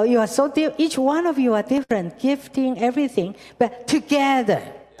you know, you are so each one of you are different, gifting, everything, but together.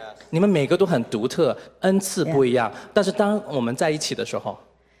 你们每个都很独特，恩赐不一样，但是当我们在一起的时候，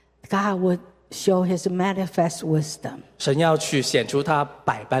 God would show His manifest wisdom 神要去显出他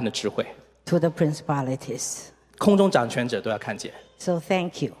百般的智慧， to the principalities. 空中掌权者都要看见。 So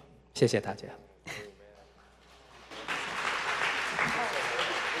thank you. 谢谢大家。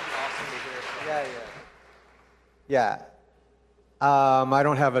 Yeah. I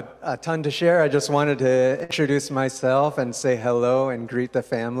don't have a ton to share. I just wanted to introduce myself and say hello and greet the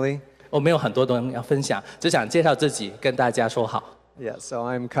family. 我没有很多东西要分享，只想介绍自己，跟大家说好。 Yeah, so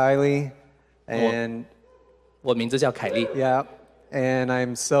I'm Kylie, and 我名字叫凯莉。 yeah, and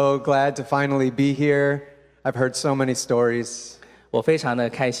I'm so glad to finally be here. I've heard so many stories, 我非常的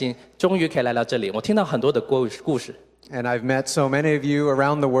开心，终于可以来到这里。我听到很多的故事， and I've met so many of you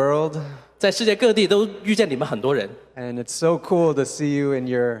around the world, 在世界各地都遇见你们很多人。 and it's so cool to see you in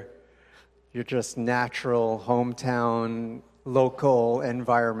your just natural hometown, local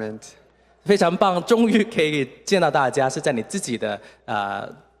environment. 非常棒，终于可以见到大家是在你自己的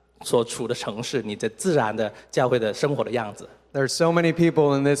所处的城市，你的自然的教会的生活的样子。 There's so many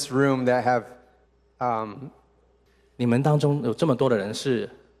people in this room that have 你们当中有这么多的人是，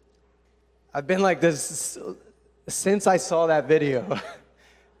 I've been like this since I saw that video,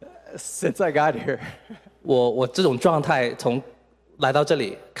 since I got here. 我这种状态从来到这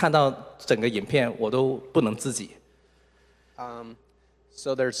里看到整个影片，我都不能自己。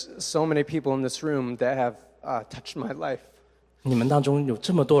 So there's so many people in this room that have touched my life. 你们当中有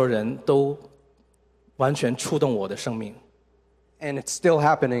这么多人都完全触动我的生命， And it's still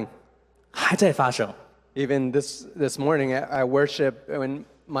happening. 还在发生。 Even this morning at worship, when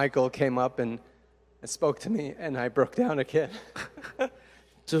Michael came up and spoke to me, and I broke down again.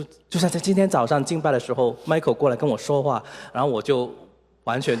 就像在今天早上敬拜的时候 ，Michael 过来跟我说话，然后我就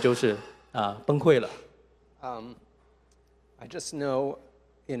完全就是崩溃了。 I just know,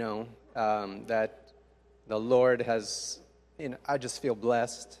 that the Lord has, I just feel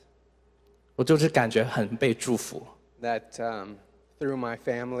blessed 我就是感觉很被祝福， that through my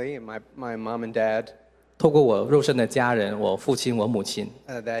family, my mom and dad, 透过我肉身的家人，我父亲、我母亲，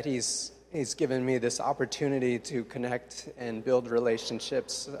 that He's given me this opportunity to connect and build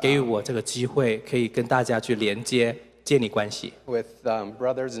relationships 给予我这个机会，可以跟大家去连接、建立关系。 with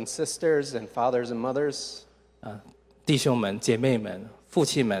brothers and sisters and fathers and mothers. 弟兄们、姐妹们、父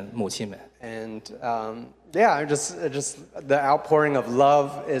亲们、母亲们， And yeah, just the outpouring of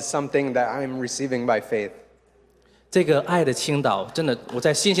love is something that I'm receiving by faith. 这个爱的倾倒，真的我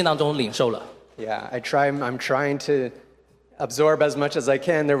在信心当中领受了。 Yeah, I'm trying to absorb as much as I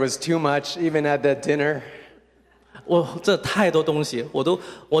can. There was too much, even at the dinner. 这太多东西，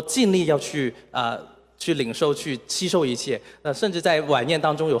我尽力要去去领受、去吸收一切。甚至在晚宴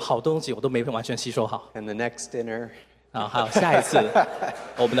当中有好东西我都没完全吸收好。 And the next dinner. 还有下一次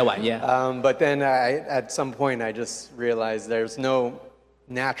我们的晚宴。 But then at some point I just realized there's no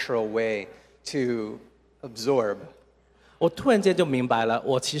natural way to absorb. 我突然间就明白了，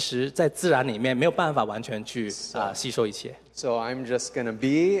我其实在自然里面没有办法完全去吸收一切。 So I'm just gonna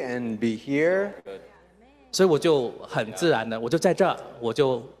be and be here. 所以我就很自然的，我就在这儿，我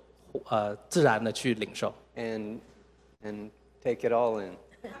就自然的去领受。 And take it all in.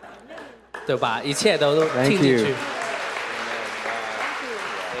 对吧？一切都听进去。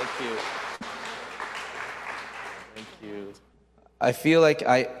 I feel like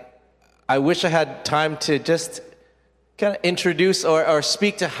I wish I had time to just kind of introduce or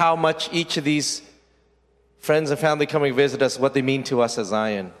speak to how much each of these friends and family coming visit us, what they mean to us as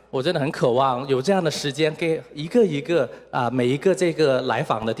Zion. 我真的很渴望有这样的时间，给一个每一个这个来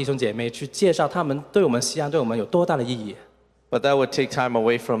访的弟兄姐妹去介绍他们对我们西安、对我们有多大的意义。 But that would take time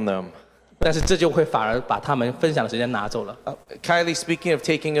away from them. 但是这就会反而把他们分享的时间拿走了。Kylie, speaking of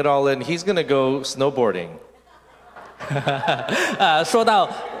taking it all in, he's gonna go snowboarding. 说到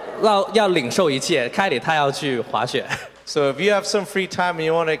要领受一切，凯里他要去滑雪。So if you have some free time and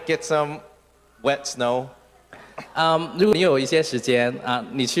you want to get some wet snow, 如果你有一些时间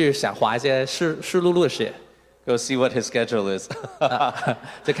你去想滑一些湿漉漉的雪 go see what his schedule is.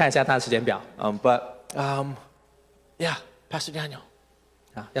 就看一下他的时间表。But yeah, Pastor Daniel.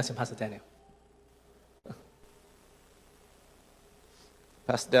 要请 Pastor Daniel。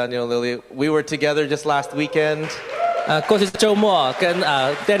Pastor Daniel and Lily, we were together just last weekend. 过去周末跟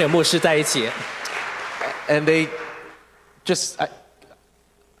Daniel 牧师在一起。And they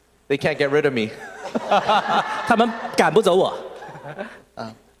can't get rid of me. 他们赶不走我。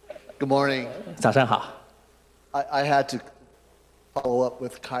Good morning. 早上好。I had to follow up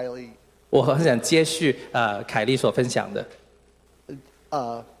with Kylie. 我很想接续凯莉所分享的。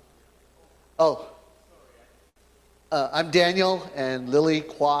I'm Daniel and Lily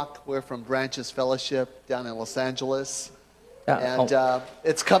Kwok. We're from Branches Fellowship down in Los Angeles. And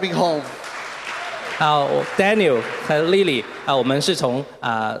it's coming home. 好 ，Daniel 和 Lily 我们是从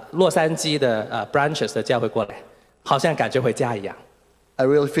洛杉矶的Branches 的教会过来，好像感觉回家一样。I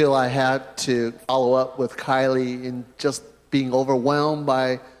really feel I had to follow up with Kylie in just being overwhelmed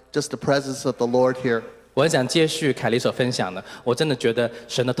by just the presence of the Lord here. 我很想接续凯莉所分享的，我真的觉得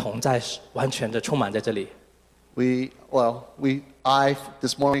神的同在是完全的充满在这里。I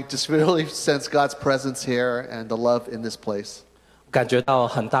this morning just really sense God's presence here and the love in this place. 感觉到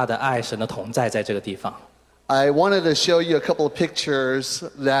很大的爱，神的同在在这个地方。I wanted to show you a couple of pictures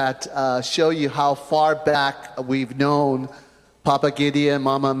that show you how far back we've known Papa Gideon,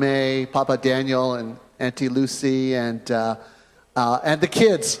 Mama May, Papa Daniel, and Auntie Lucy, and the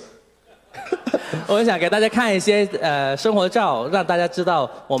kids. 我很想给大家看一些生活照，让大家知道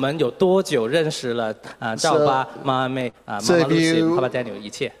我们有多久认识了赵爸、妈妈妹、妈妈 Lucy、Papa Daniel 一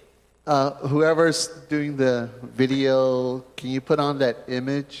切。Whoever's doing the video, can you put on that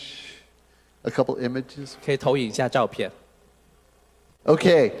image? A couple images. 可以投影一下照片。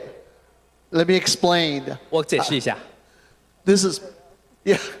Okay, let me explain. 我解释一下。This is,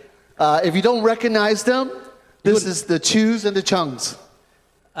 if you don't recognize them, this is the Chus and the Chungs.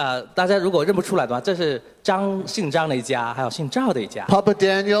 大家如果认不出来的话，这是姓张的一家，还有姓赵的一家。Papa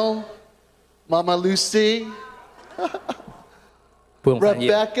Daniel, Mama Lucy,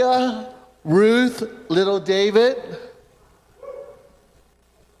 Rebecca, Ruth, little David.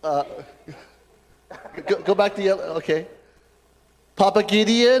 Go back to the other, okay. Papa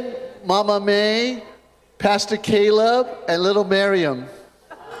Gideon, Mama May, Pastor Caleb, and little Miriam.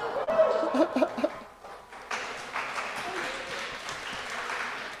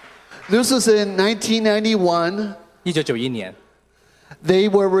 This was in 1991. 1991年。They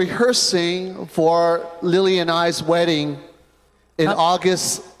were rehearsing for Lily and I's wedding in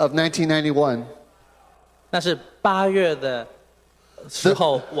August of 1991. 那是8月的时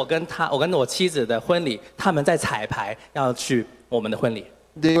候，我跟我妻子的婚礼，他们在彩排要去我们的婚礼。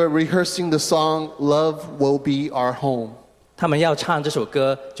They were rehearsing the song "Love Will Be Our Home." 他们要唱这首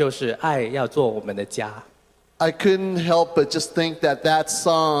歌，就是爱要做我们的家。I couldn't help but just think that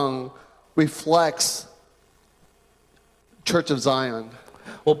song reflects Church of Zion.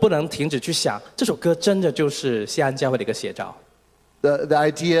 我不能停止去想，这首歌真的就是西安教会的一个写照。The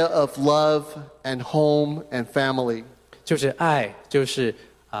idea of love and home and family. 就是爱，就是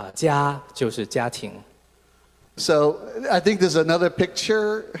家，就是家庭。So I think there's another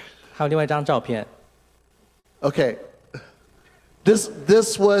picture. 还有另外一张照片。Okay, this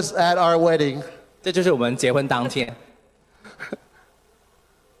was at our wedding. 这就是我们结婚当天。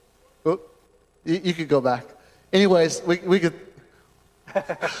You could go back. Anyways, we could.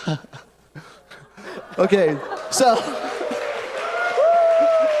 Okay, so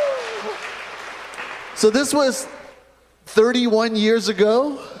this was 31 years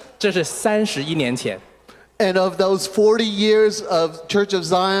ago. 这是31年前。And of those 40 years of Church of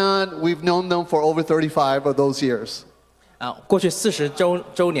Zion, we've known them for over 35 of those years. 过去40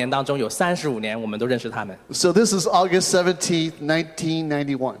周年当中有35年，我们都认识他们。So this is August 17th,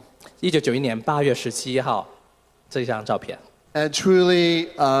 1991. 1991年8月17号，这张照片。And truly,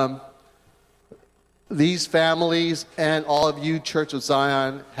 these families and all of you, Church of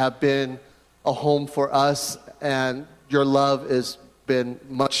Zion, have been a home for us, and your love has been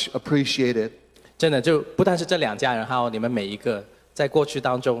much appreciated. 真的就不但是这两家人，还有你们每一个，在过去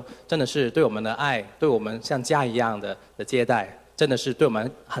当中，真的是对我们的爱，对我们像家一样的接待，真的是对我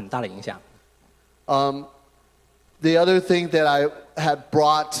们很大的影响。The other thing that I had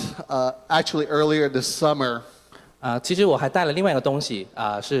brought actually earlier this summer. 其实我还带了另外一个东西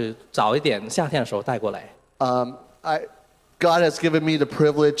是早一点夏天的时候带过来。God has given me the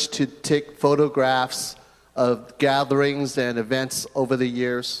privilege to take photographs of gatherings and events over the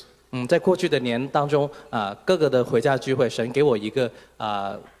years. 在过去的年当中，各个的回家聚会，神给我一个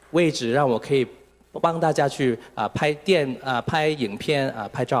位置，让我可以帮大家去拍影片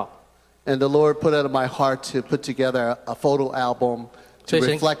拍照。And the Lord put it in my heart to put together a photo album to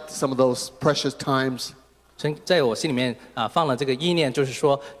reflect some of those precious times. 神在我心里面放了这个意念，就是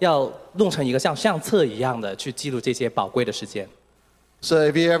说要弄成一个像相册一样的去记录这些宝贵的时间。So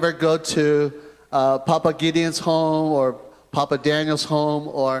if you ever go to Papa Gideon's home or Papa Daniel's home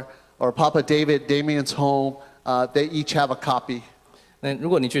or Papa Damien's home, they each have a copy. 那如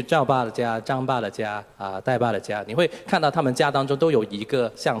果你去赵爸的家、张爸的家、戴爸的家，你会看到他们家当中都有一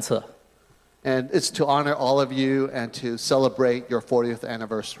个相册。And it's to honor all of you and to celebrate your 40th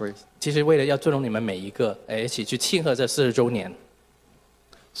anniversary. 其实为了要尊荣你们每一个，一起去庆贺这40周年。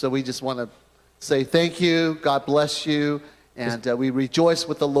So we just want to say thank you, God bless you, and we rejoice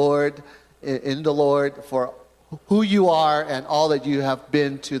with the Lord, in the Lord, for who you are and all that you have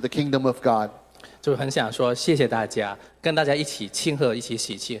been to the kingdom of God. 就很想说谢谢大家，跟大家一起庆贺，一起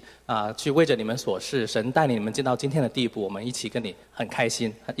喜庆去为着你们所事，神带领你们进到今天的地步，我们一起跟你很开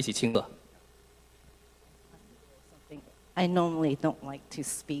心，一起庆贺。I normally don't like to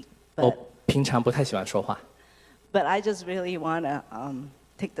speak, 我平常不太喜欢说话。But I just really want to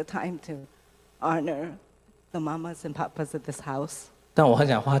take the time to honor the mamas and papas of this house. 但我很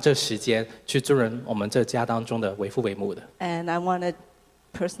想花这时间去尊荣我们这家当中的为父为母的。And I want to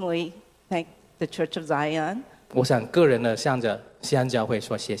personally thank the Church of Zion. 我想个人的向着西安教会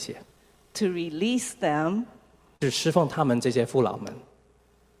说谢谢。To release them. 是侍奉他们这些父老们。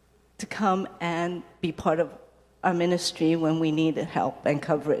To come and be part of our ministry when we need help and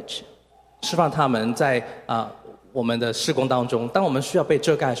coverage. 释放他们在我们的事工当中，当我们需要被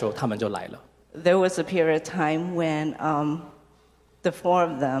遮盖的时候，他们就来了。There was a period of time when the four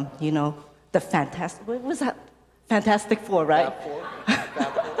of them, you know, the fantastic, what was that? Fantastic Four, right?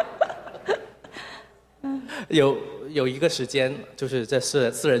 有一个时间，就是这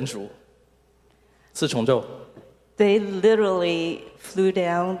四人组，四重奏。They literally flew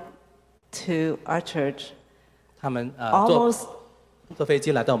down to our church. 他们almost 坐飞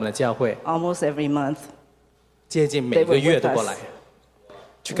机来到我们的教会。Almost every month. 接近每个月都过来，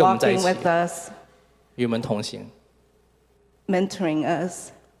去跟我们在一起， walking with us, 与我们同行。mentoring us.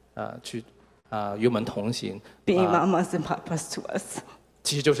 去与我们同行。Being mamas and papas to us.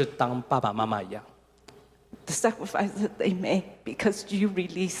 其实就是当爸爸妈妈一样。The sacrifice that they make because you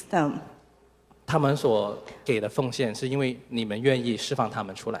release them. 他们所给的奉献，是因为你们愿意释放他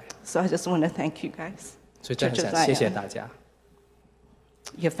们出来。So I just want to thank you guys. 所以真的很想谢谢大家。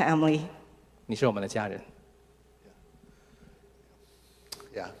Your family. 你是我们的家人。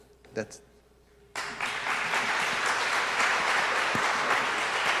Yeah, that's.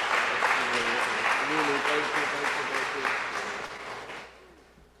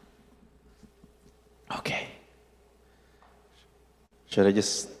 Okay. Should I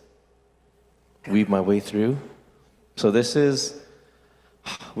just weave my way through? So this is,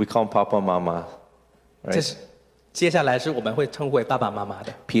 we call them Papa and Mama, right? 接下来是我们会称呼为爸爸妈妈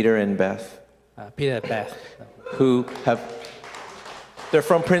的。Peter and Beth. Peter and Beth. Who have, they're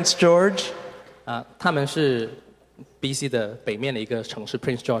from Prince George. 他们是 BC 的北面的一个城市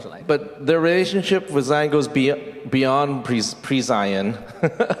Prince George 来的。But their relationship with Zion goes beyond pre-Zion.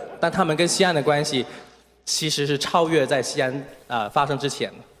 但他们跟西安的关系其实是超越在西安发生之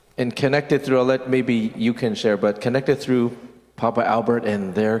前。And connected through, I'll let maybe you can share, but connected through Papa Albert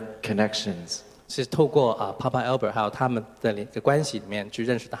and their connections. 是透过Papa Albert 还有他们的一个关系里面去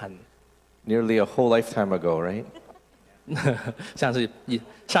认识他们。Nearly a whole lifetime ago, right? 像是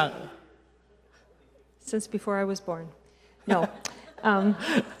上。Since before I was born. No.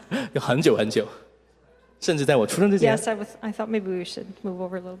 有很久很久，甚至在我出生之前。Yes, I thought maybe we should move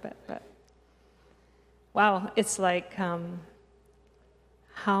over a little bit, but wow, it's like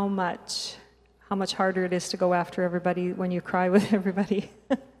how much harder it is to go after everybody when you cry with everybody.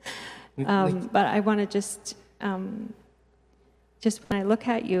 But I want to just when I look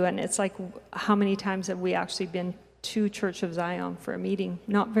at you, and it's like how many times have we actually been to Church of Zion for a meeting?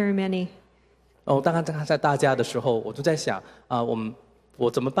 Not very many. 当然在大家的时候，我就在想我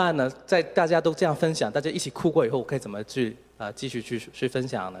怎么办呢？在大家都这样分享，大家一起哭过以后，我可以怎么去继续去分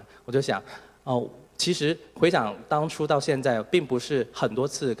享呢？我就想其实回想当初到现在，并不是很多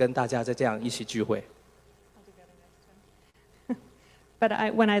次跟大家在这样一起聚会。But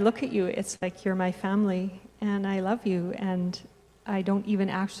when I look at you, it's like you're my family, and I love you, and I don't even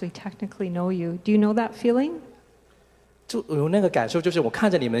actually technically know you. Do you know that feeling? 就有那个感受，就是我看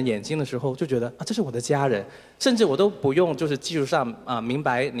着你们眼睛的时候，就觉得这是我的家人，甚至我都不用就是技术上明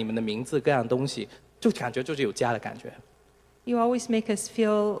白你们的名字各样东西，就感觉就是有家的感觉。You always make us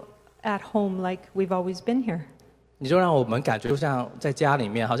feel at home like we've always been here. 你就让我们感觉就像在家里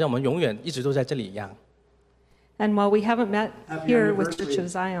面，好像我们永远一直都在这里一样。And while we haven't met here with Church of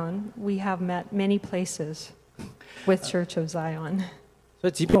Zion, we have met many places with Church of Zion. 所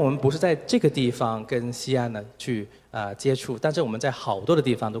以，即便我们不是在这个地方跟西安呢去接触，但是我们在好多的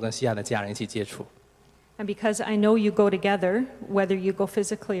地方都跟西安的家人一起接触。And because I know you go together, whether you go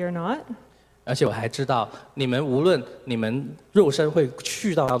physically or not, 而且我还知道，你们无论你们肉身会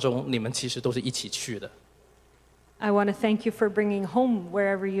去到当中，你们其实都是一起去的。 I want to thank you for bringing home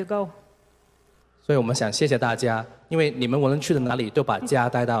wherever you go. 所以我们想谢谢大家，因为你们无论去到哪里，都把家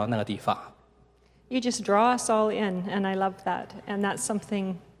带到那个地方。 You just draw us all in, and I love that. And that's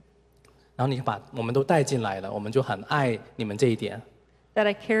something 然后你把我们都带进来了，我们就很爱你们这一点。 that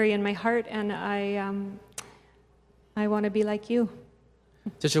I carry in my heart, and I want to be like you.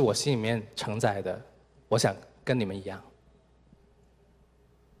 这是我心里面承载的，我想跟你们一样。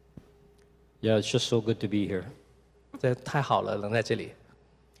 Yeah, it's just so good to be here. 这太好了，能在这里。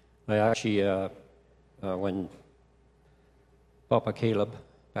 I actually, when Papa Caleb,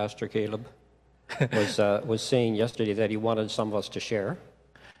 Pastor Caleb, was saying yesterday that he wanted some of us to share.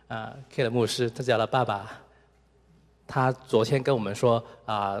 K 的牧师他叫了爸爸，他昨天跟我们说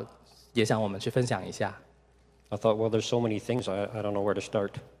也想我们去分享一下。 I thought, well, there's so many things, I don't know where to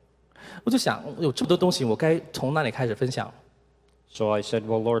start. 我就想有这么多东西，我该从哪里开始分享？ So I said,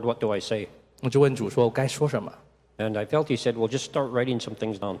 well, Lord, what do I say? 我就问主说，我该说什么？ And I felt he said, well, just start writing some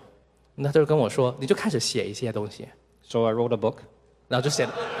things down. 那他就跟我说，你就开始写一些东西。 So I wrote a book. 然后就写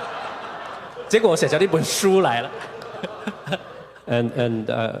了，结果我写成一本书来了。And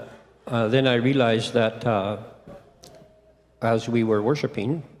then I realized that as we were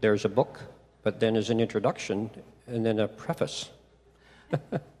worshiping, there's a book, but then there's an introduction and then a preface.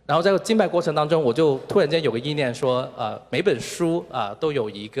 然后在敬拜过程当中，我就突然间有个意念说，每本书都有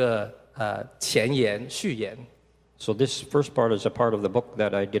一个前言、序言。 So this first part is a part of the book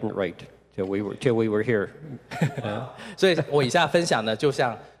that I didn't write till we were here. 所以我以下分享的就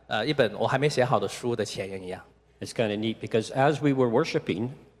像一本我还没写好的书的前言一样。 It's kind of neat because as we were worshiping,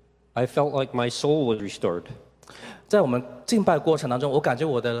 I felt like my soul was restored. 在我们敬拜过程当中，我感觉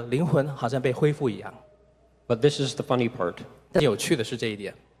我的灵魂好像被恢复一样。 But this is the funny part. 但有趣的是这一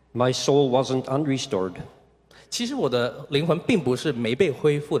点， My soul wasn't unrestored. 其实我的灵魂并不是没被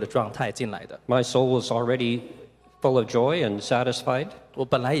恢复的状态进来的。 My soul was already full of joy and satisfied. 我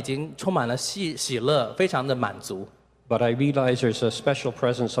本来已经充满了喜乐，非常的满足。 But I realize there's a special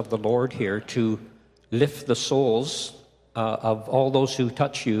presence of the Lord here to lift the souls of all those who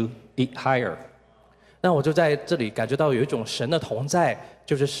touch you higher. 那我就在这里感觉到有一种神的同在，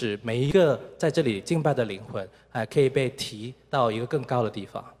就是使每一个在这里敬拜的灵魂，可以被提到一个更高的地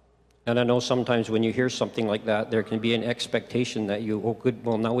方。 And I know sometimes when you hear something like that, there can be an expectation that oh good,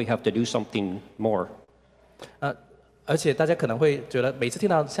 well now we have to do something more. 而且大家可能会觉得，每次听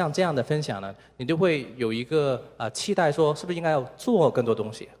到像这样的分享呢，你就会有一个期待，说是不是应该要做更多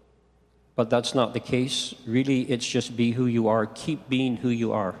东西？ But that's not the case. Really, it's just be who you are. Keep being who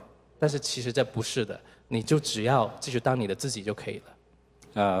you are. 但是其实这不是的，你就只要继续当你的自己就可以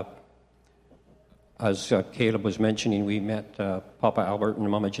了。As Caleb was mentioning, we met Papa Albert and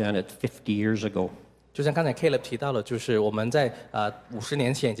Mama Janet 50 years ago. 就像刚才 Caleb 提到了，就是我们在50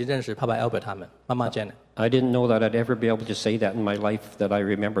年前已经认识 Papa Albert 他们，妈妈 Janet。 I didn't know that I'd ever be able to say that in my life that I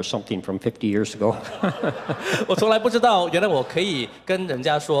remember something from 50 years ago. 我从来不知道，原来我可以跟人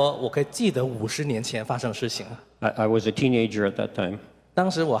家说，我可以记得50年前发生的事情。 I was a teenager at that time.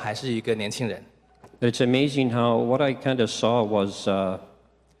 当时我还是一个年轻人。 It's amazing how what I kind of saw was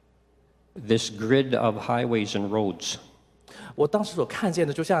this grid of highways and roads. 我当时所看见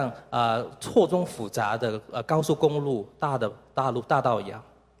的，就像错综复杂的高速公路、大道一样。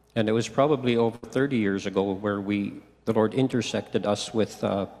 And it was probably over 30 years ago where the Lord intersected us with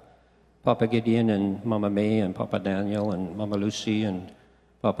Papa Gideon and Mama May and Papa Daniel and Mama Lucy and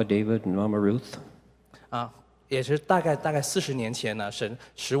Papa David and Mama Ruth. 也是大概40年前呢，神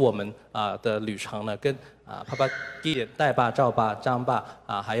使我们的旅程呢，跟Papa Gideon、戴爸、赵爸、张爸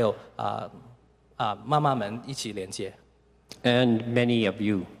还有妈妈们一起连接。 And many of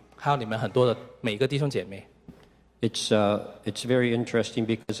you. 还有你们很多的每个弟兄姐妹。 It's very interesting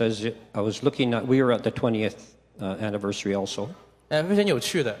because as I was looking at, we were at the 20th anniversary also. 非常有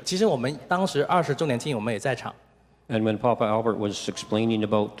趣的，其实我们当时20周年庆，我们也在场。 And when Papa Albert was explaining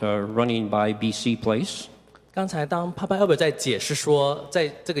about running by BC Place. 刚才当 Papa Albert 在解释说，在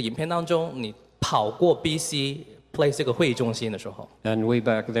这个影片当中，你跑过 BC Place 这个会议中心的时候。 And way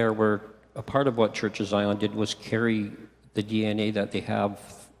back there, where a part of what Church of Zion did was carry the DNA that they have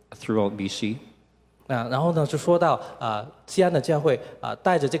throughout BC. 然后呢，就说到西安的教会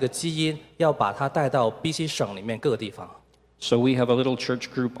带着这个基因，要把它带到 BC 省里面各个地方。 So we have a little church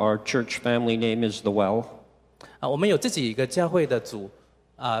group. Our church family name is the Well. 我们有自己一个教会的组，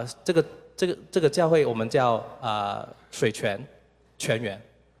这个教会我们叫水泉源。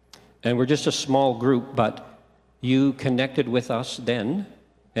 And we're just a small group, but you connected with us then,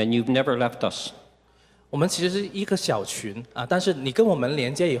 and you've never left us. 我们其实是一个小群啊，但是你跟我们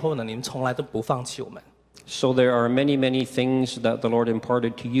连接以后呢，你们从来都不放弃我们。So there are many, many things that the Lord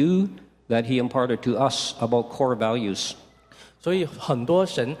imparted to you that He imparted to us about core values. 所以很多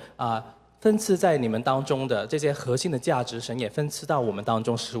神分赐在你们当中的这些核心的价值，神也分赐到我们当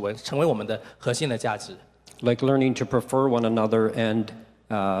中，成为我们的核心的价值。Like learning to prefer one another and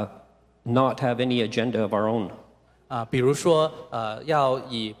not have any agenda of our own. 比如说要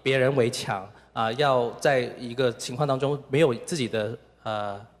以别人为强要在一个情况当中没有自己的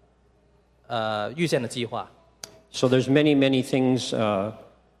预先的计划。So there's many, many things,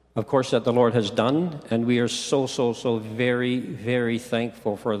 of course, that the Lord has done, and we are so very, very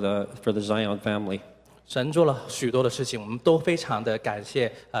thankful for the Zion family. 神做了许多的事情，我们都非常的感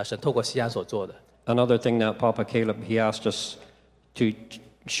谢神透过西安所做的。Another thing that Papa Caleb, he asked us to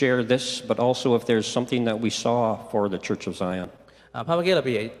share this, but also if there's something that we saw for the Church of Zion. Papa Caleb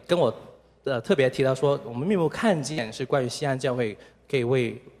也跟我特别提到说，我们并没有看见是关于西安教会可以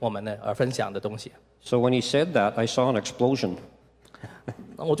为我们呢而分享的东西。So when he said that, I saw an explosion.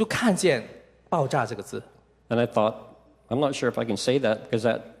 我就看见爆炸这个字。And I thought, I'm not sure if I can say that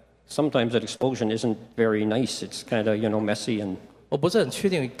because sometimes that explosion isn't very nice. It's kind of, messy and. 我不是很确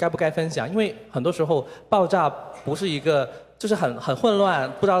定该不该分享，因为很多时候爆炸不是一个就是很混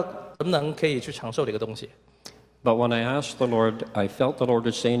乱，不知道能不能可以去承受的一个东西。But when I asked the Lord, I felt the Lord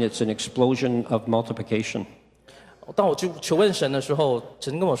was saying it's an explosion of multiplication. 当我就求问神的时候，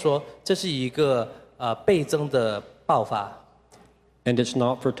神跟我说，这是一个倍增的爆发。And it's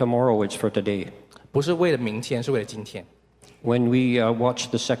not for tomorrow; it's for today. 不是为了明天，是为了今天。When we watched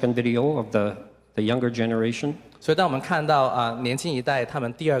the second video of the younger generation. 所以当我们看到年轻一代他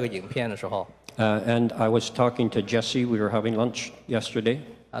们第二个影片的时候。And I was talking to Jesse. We were having lunch yesterday.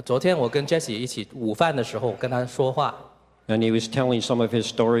 昨天我跟 Jesse 一起午饭的时候跟他说话。And he was telling some of his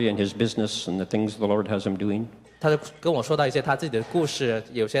story and his business and the things the Lord has him doing. 他就跟我说到一些他自己的故事，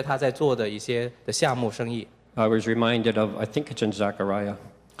有些他在做的一些的项目生意。I was reminded of, I think it's in Zechariah.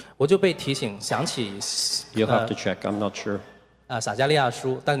 我就被提醒想起。You'll have to check. I'm not sure. 撒迦利亚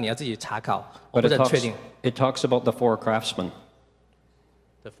书，但你要自己查考，我不是很确定。It talks about the four craftsmen.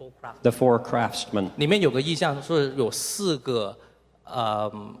 The four craftsmen. 里面有个意象是有4个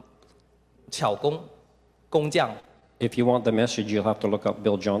巧工匠。If you want the message, you'll have to look up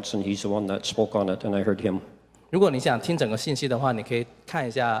Bill Johnson. He's the one that spoke on it, and I heard him. 如果你想听整个信息的话，你可以看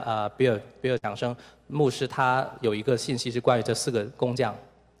一下比尔强生牧师，他有一个信息是关于这4个工匠。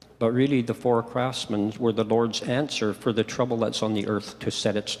But really, the four craftsmen were the Lord's answer for the trouble that's on the earth to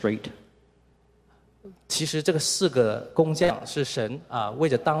set it straight. 其实这个4个工匠是神为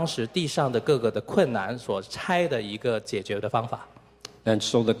着当时地上的各个的困难所拆的一个解决的方法。And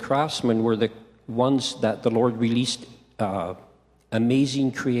so the craftsmen were the ones that the Lord released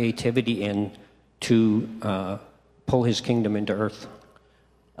amazing creativity in to pull His kingdom into earth.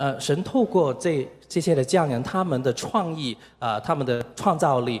 神透过这些的匠人，他们的创意他们的创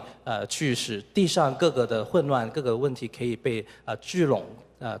造力去使地上各个的混乱、各个问题可以被聚拢，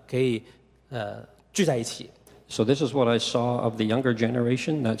可以聚在一起。So this is what I saw of the younger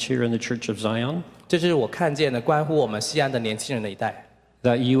generation that's here in the Church of Zion. 这是我看见的关乎我们西安的年轻人的一代。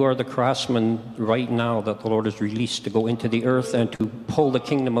That you are the craftsmen right now that the Lord has released to go into the earth and to pull the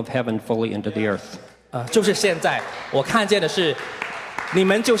kingdom of heaven fully into the earth. 就是现在，我看见的是，你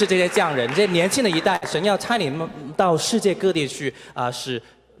们就是这些匠人，这些年轻的一代，神要差你们到世界各地去使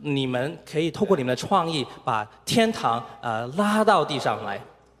你们可以透过你们的创意，把天堂拉到地上来。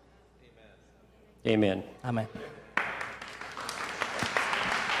Amen. Amen.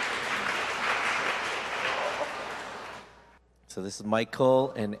 So this is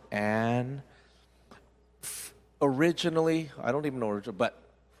Michael and Anne. Originally, I don't even know original, but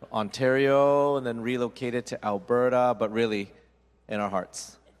Ontario, and then relocated to Alberta, but really in our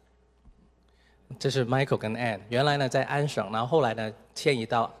hearts. 这是 Michael 跟 Anne， 原来呢在安省，然后后来呢迁移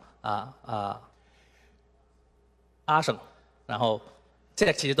到阿省，然后现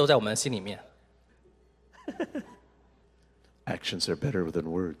在其实都在我们的心里面。Actions are better than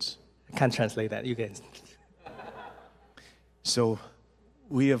words. I can't translate that. You can. So,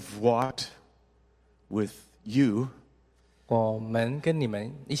 we have walked with you 我们跟你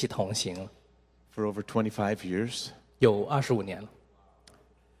们一起同行 for over 25 years. 有25年了。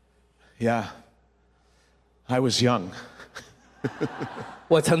Yeah, I was young.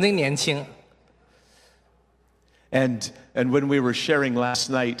 我曾经年轻。And when we were sharing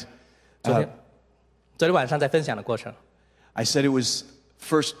last night, 昨天晚上在分享的过程 I said it was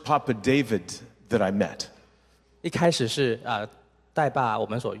first Papa David that I met. 一开始是代爸我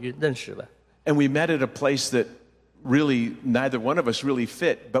们所认识的。And we met at a place that really, neither one of us really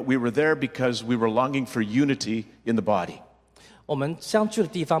fit, but we were there because we were longing for unity in the body. 我们相聚的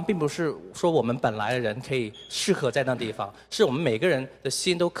地方，并不是说我们本来的人可以适合在那地方，是我们每个人的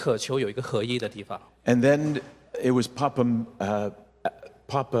心都渴求有一个合一的地方。And then it was Papa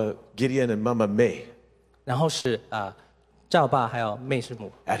Gideon and Mama May 然后是赵爸还有妹师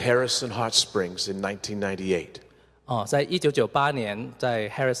母 at Harrison Hot Springs in 1998. 在1998年在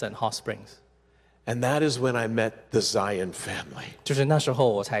Harrison Hot Springs， And that is when I met the Zion family. 就是那时候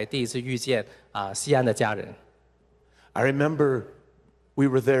我才第一次遇见西安的家人。I remember we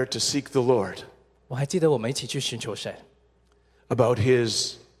were there to seek the Lord 我还记得我们一起去寻求神， about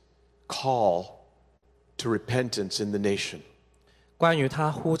his call to repentance in the nation. 关于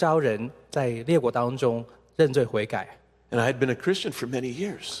他呼召人在列国当中认罪悔改。 And I had been a Christian for many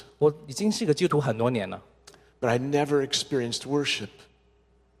years, 我已经是一个基督徒很多年了， but I never experienced worship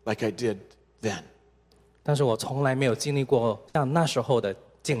like I did then. 但是我从来没有经历过像那时候的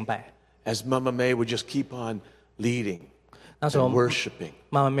敬拜。 As Mama May would just keep on leading 那时候 and worshiping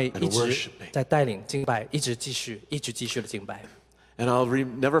妈妈妹一 and 直 worshiping. 在带领敬拜，一直继续的敬拜。 And I'll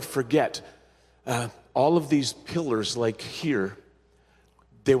never forget all of these pillars, like here,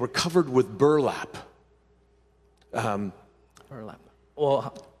 they were covered with burlap.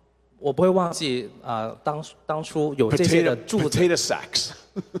 我不会忘记当初有这些的柱子 potato sacks.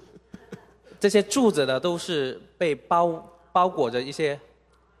 这些柱子呢都是被包裹着一些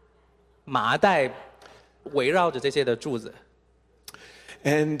麻袋围绕着这些的柱子。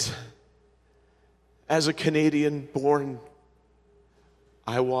 And as a Canadian born,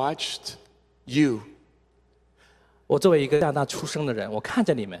 I watched you 我作为一个加拿大出生的人，我看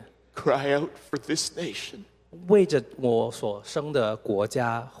着你们 cry out for this nation. 为着我所生的国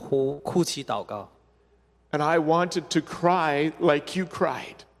家哭泣祷告。 And I wanted to cry like you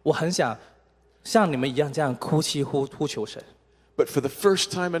cried. 我很想像你们一样这样哭泣呼求神。 But for the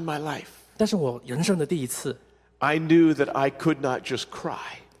first time in my life, 但是我人生的第一次， I knew that I could not just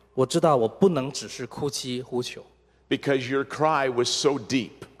cry 我知道我不能只是哭泣呼求， because your cry was so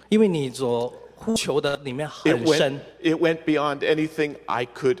deep. 因为你所呼求的里面 It 很深 it went beyond anything I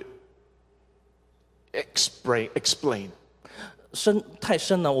could explain. 太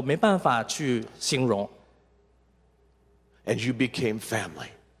深了，我没办法去形容。 And you became family.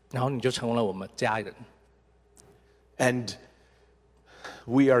 然后你就成为了我们家人。 And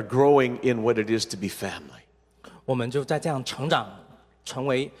we are growing in what it is to be family. 我们就在这样成长，成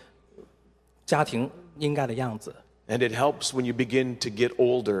为家庭应该的样子。 And it helps when you begin to get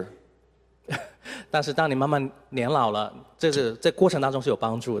older 但是当你慢慢年老了，这过程当中是有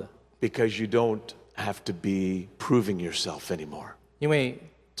帮助的， because you don't have to be proving yourself anymore. 因为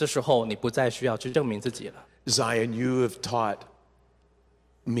这时候你不再需要去证明自己了。 Zion, you have taught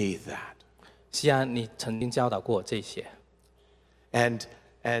me that. 西安，你曾经教导过我这些。 And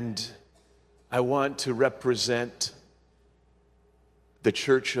I want to represent the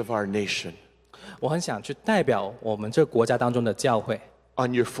church of our nation 我很想去代表我们这个国家当中的教会，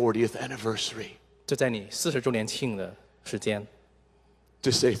 on your 40th anniversary 就在你40周年庆的时间，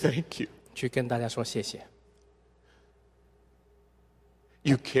 to say thank you. 去跟大家说谢谢。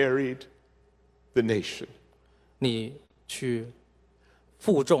 You carried the nation. 你去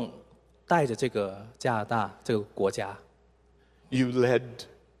负重带着这个加拿大这个国家， You led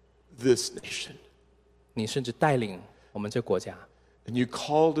this nation. 你甚至带领我们这个国家， And you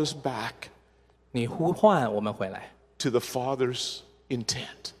called us back 你呼唤我们回来， to the Father's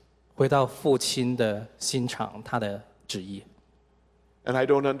intent. 回到父亲的心肠，他的旨意。 And I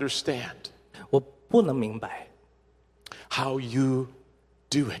don't understand 我不能明白 how you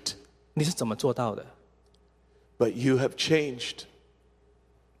do it. 你是怎么做到的， But you have changed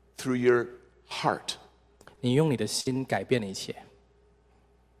through your heart 你用你的心改变了一切，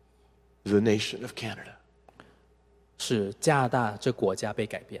 the nation of Canada. 使加拿大这国家被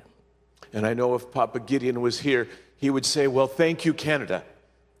改变。 And I know if Papa Gideon was here, he would say, well, thank you, Canada.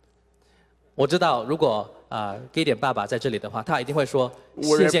 我知道，如果给点爸爸在这里的话，他一定会说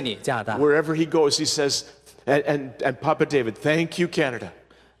谢谢你加拿大。 Wherever he goes, he says, and Papa David, thank you, Canada.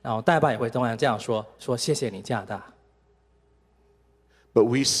 然后大爸也会同样这样说谢谢你加拿大。 But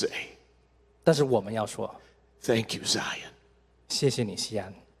we say, 但是我们要说 thank you, Zion. 谢谢你西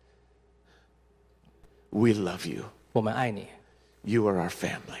安， We love you. 我们爱你， You are our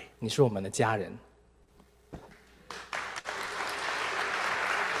family. 你是我们的家人。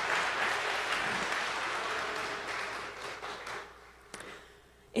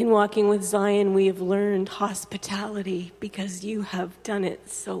 In walking with Zion, we have learned hospitality because you have done it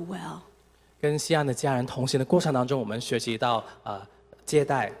so well. 跟西安的家人同行的过程当中，我们学习到接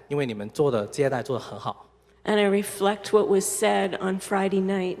待，因为你们做的接待做得很好。And I reflect what was said on Friday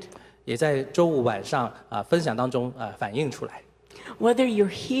night. 也在周五晚上分享当中反映出来。 Whether you're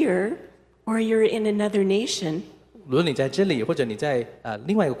here or you're in another nation, 无论你在这里或者你在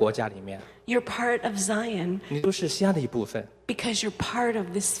另外一个国家里面， you're part of Zion 你都是西安的一部分， because you're part of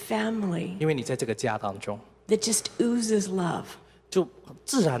this family 因为你在这个家当中， that just oozes love. 就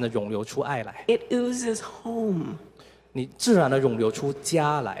自然的涌流出爱来， It oozes home. 你自然的涌流出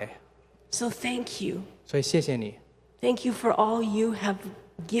家来。 So thank you. 所以谢谢你， Thank you for all you have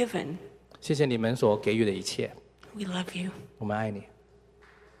given. 谢谢你们所给予的一切， We love you. 我们爱你。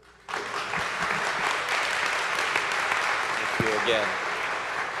 Thank you again.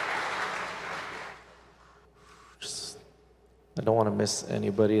 I don't want to miss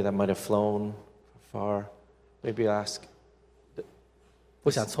anybody that might have flown far. Maybe ask. 不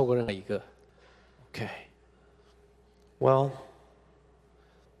想错过任何一个。 Okay. Well,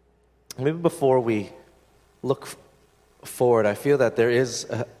 maybe before we look forward, I feel that there is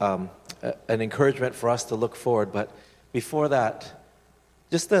an encouragement for us to look forward. But before that,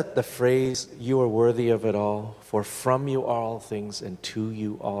 just the phrase, you are worthy of it all, for from you are all things, and to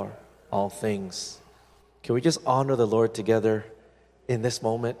you are all things. Can we just honor the Lord together in this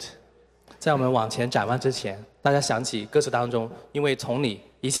moment? 在我们往前展望之前，大家想起歌词当中，因为从你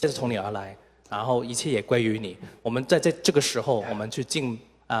一切是从你而来，然后一切也归于你。我们在这个时候，我们去敬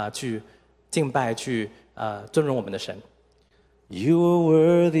拜，去尊荣我们的神。 You are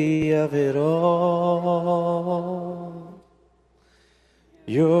worthy of it all.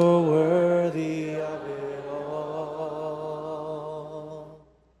 You're worthy of it all.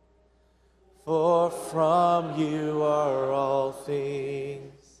 For from you are all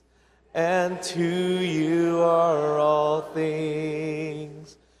things, and to you are all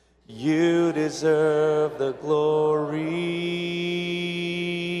things. You deserve the glory.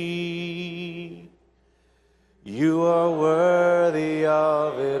 You are worthy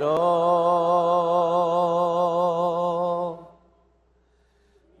of it all.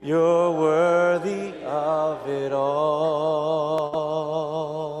 You're worthy of it all.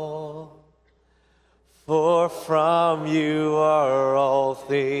 For from you are all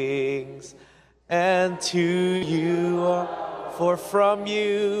things, and to you are, for from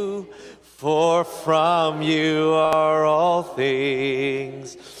you are all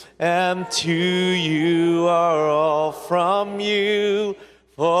things, and to you are all from you,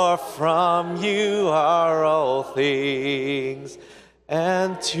 for from you are all things,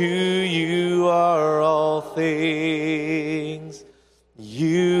 and to you are all things.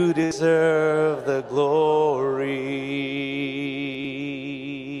 You deserve the glory.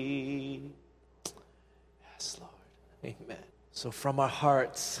 Yes, Lord. Amen. So from our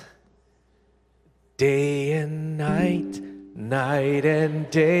hearts, day and night, night and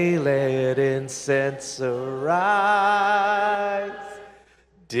day, let incense arise.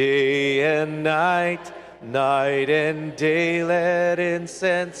 Day and night, night and day, let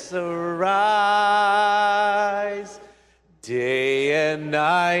incense arise. Day and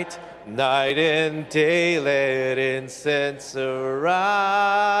night, night and day, let incense arise.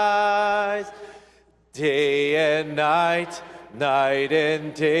 Day and night, night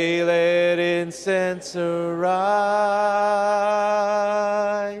and day, let incense arise.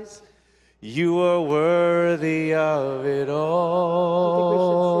 You are worthy of it all.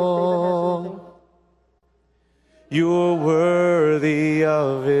 You are worthy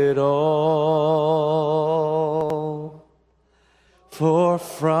of it all. For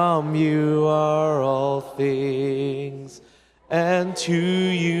from you are all things, and to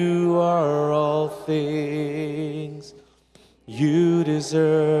you are all things. You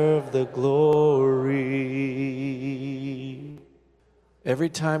deserve the glory. Every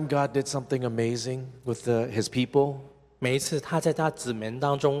time God did something amazing with his people, 每一次他在他子民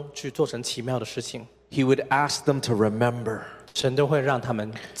当中去做成奇妙的事情， he would ask them to remember. 神都会让他们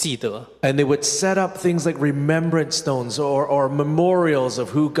记得。 And they would set up things like remembrance stones or memorials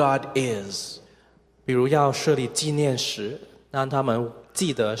of who God is. 比如要设立纪念石，让他们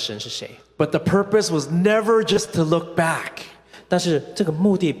记得神是谁。 But the purpose was never just to look back. 但是这个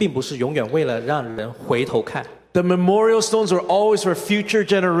目的并不是永远为了让人回头看。 The memorial stones were always for future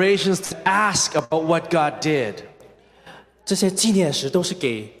generations to ask about what God did. 这些纪念石都是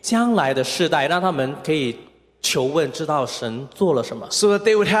给将来的世代，让他们可以求问，知道神做了什么。 So that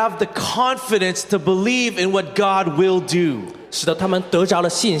they would have the confidence to believe in what God will do. 使得他们得着了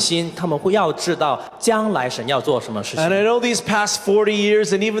信心，他们会要知道将来神要做什么事情。 And I know these past 40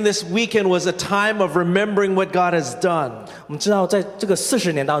 years and even this weekend was a time of remembering what God has done. 我们知道，在这个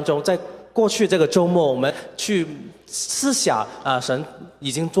40年当中，在过去这个周末，我们去思想神已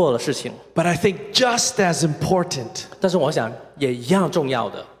经做的事情。 But I think just as important 但是我想也一样重要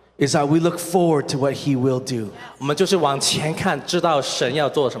的 is that we look forward to what He will do. 我们就是往前看，知道神要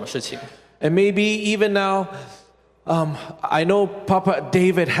做什么事情。 And maybe even now, I know Papa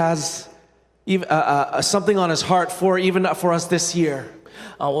David has something on his heart for us this year.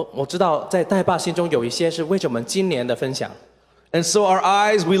 我知道在代爸心中有一些是为着我们今年的分享。 And so our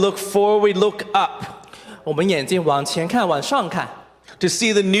eyes, we look forward, we look up. 我们眼睛往前看，往上看。 To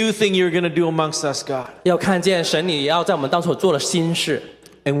see the new thing you're going to do amongst us, God. 要看见神你要在我们当中做的新事。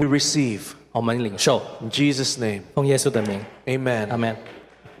 And we receive. 我们领受。 In Jesus' name. 奉耶稣的名。 Amen. Amen.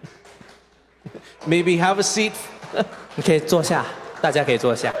 Maybe have a seat. 你可以坐下，大家可以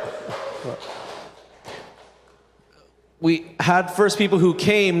坐下。 We had first people who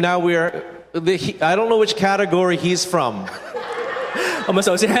came. Now I don't know which category he's from. 我们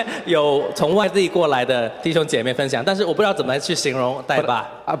首先有从外地过来的弟兄姐妹分享，但是我不知道怎么去形容代爸。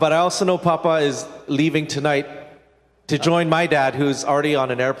 But I also know Papa is leaving tonight to join my dad, who's already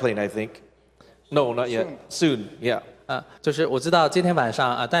on an airplane, I think. No, not yet. Soon, yeah. 就是我知道今天晚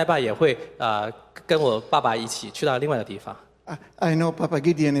上代爸也会跟我爸爸一起去到另外的地方。 I know Papa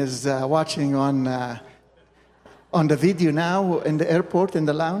Gideon is watching on the video now in the airport in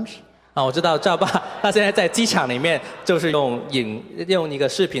the lounge. 我知道赵爸他现在在机场里面，就是用一个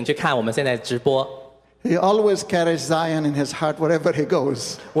视频去看我们现在直播。 He always carries Zion in his heart wherever he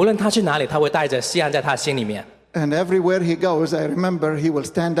goes. 无论他去哪里，他会带着西安在他心里面。 And everywhere he goes, I remember he will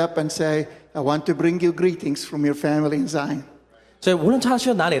stand up and say, "I want to bring you greetings from your family in Zion." 所以无论他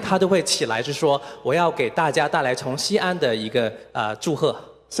去哪里，他都会起来就说：“我要给大家带来从西安的一个祝贺。”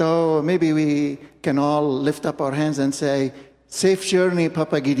 So maybe we can all lift up our hands and say, "Safe journey,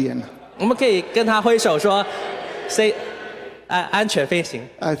 Papa Gideon." 我们可以跟他挥手说 ：“安全飞行。”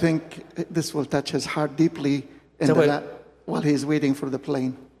 I think this will touch his heart deeply while he's waiting for the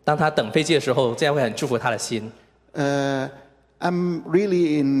plane. 当他等飞机的时候，这样会很祝福他的心。 I'm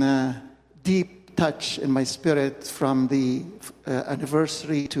really in deep touch in my spirit from the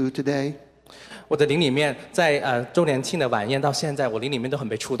anniversary to today. 我的灵里面，在周年庆的晚宴到现在，我灵里面都很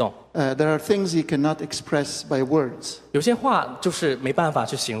被触动。 There are things you cannot express by words. 有些话就是没办法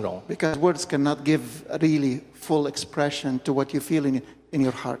去形容。 Because words cannot give really full expression to what you feel in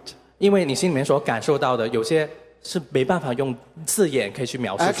your heart. 因为你心里面所感受到的，有些是没办法用字眼可以去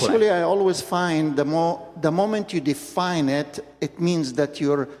描述出来。 Actually, I always find the moment you define it, it means that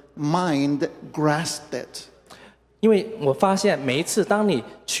your mind grasped it. 因为我发现每一次当你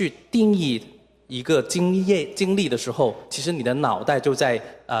去定义一个经历的时候，其实你的脑袋就在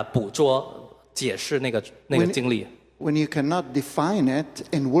捕捉、解释那个经历。 When you cannot define it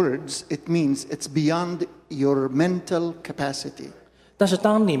in words, it means it's beyond your mental capacity. 但是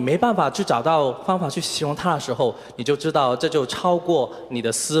当你没办法去找到方法去形容它的时候，你就知道这就超过你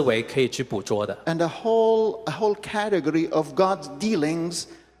的思维可以去捕捉的。 And a whole category of God's dealings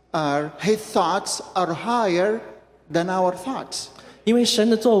are His thoughts are higher than our thoughts. 因为神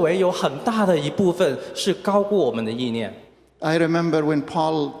的作为有很大的一部分是高过我们的意念。 I remember when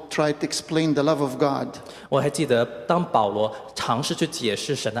Paul tried to explain the love of God. 我还记得当保罗尝试去解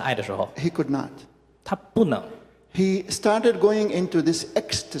释神的爱的时候， He could not. 他不能。 He started going into this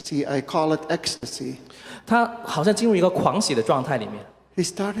ecstasy. I call it ecstasy. 他好像进入一个狂喜的状态里面。 He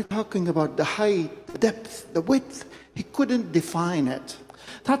started talking about the height, the depth, the width. He couldn't define it.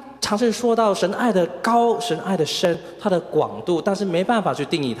 他尝试说到神爱的高，神爱的深，它的广度，但是没办法去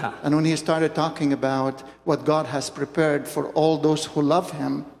定义它。 And when he started talking about what God has prepared for all those who love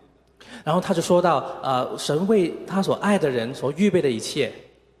Him, 然后他就说到，神为他所爱的人所预备的一切，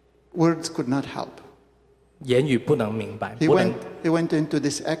 words could not help. 言语不能明白。 He 不能 went into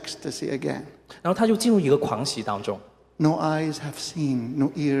this ecstasy again. 然后他就进入一个狂喜当中。 No eyes have seen,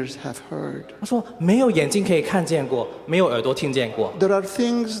 no ears have heard. 他说，没有眼睛可以看见过，没有耳朵听见过。 There are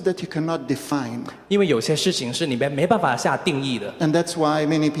things that you cannot define. 因为有些事情是你们没办法下定义的。 And that's why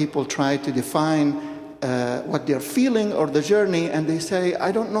many people try to define what they're feeling or the journey, and they say,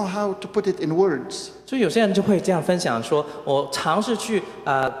 I don't know how to put it in words. 所以有些人就会这样分享说，我尝试去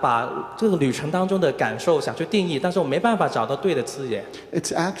把这个旅程当中的感受想去定义，但是我没办法找到对的字眼。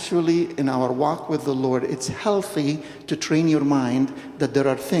 It's actually in our walk with the Lord, it's healthy to train your mind that there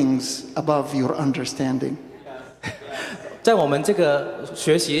are things above your understanding. 在我们这个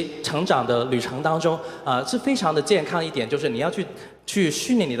学习成长的旅程当中，是非常的健康一点，就是你要去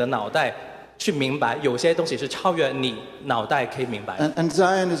训练你的脑袋。 去明白有些东西是超越你脑袋可以明白。 And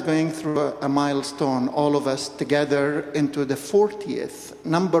Zion is going through a milestone, all of us together into the 40th.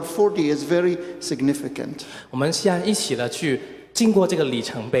 Number 40 is very significant. 我们现在一起的去经过这个里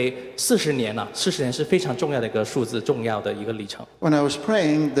程碑40年了，40年是非常重要的一个数字，重要的一个里程。 When I was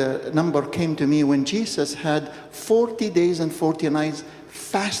praying, the number came to me when Jesus had 40 days and 40 nights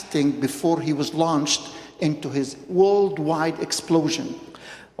fasting before he was launched into his worldwide explosion.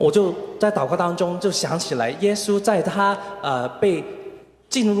 我就在祷告当中就想起来，耶稣在他被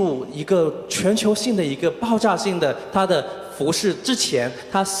进入一个全球性的一个爆炸性的他的服事之前，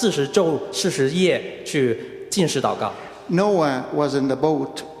他40昼40夜去禁食祷告。 Noah was in the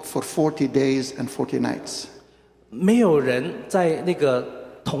boat for 40 days and 40 nights. 没有人在那个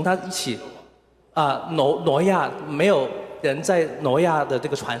同他一起挪亚，没有人在挪亚的这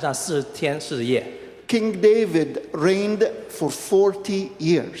个船上40天40夜。 King David reigned for 40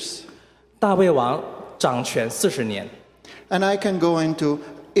 years. 大卫王掌权40年。 And I can go into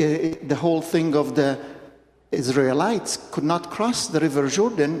the whole thing of the Israelites could not cross the river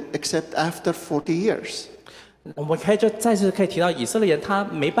Jordan except after 40 years. 我们再次可以提到以色列人，他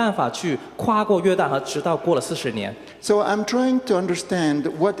没办法去跨过约旦河，直到过了40年。 So I'm trying to understand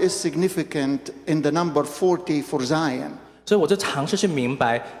what is significant in the number 40 for Zion. 所以我就尝试去明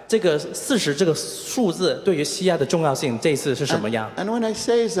白这个40这个数字对于西亚的重要性，这一次是什么样。 And when I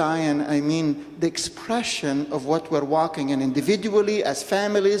say Zion, I mean the expression of what we're walking in individually, as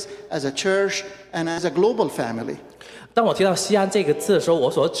families, as a church, and as a global family. 当我提到西安这个字的时候，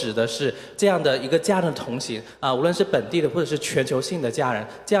我所指的是这样的一个家人同行无论是本地的或者是全球性的家人，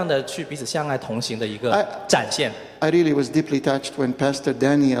这样的去彼此相爱同行的一个展现。 I really was deeply touched when Pastor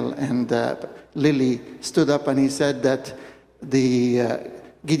Daniel and Lily stood up and he said that the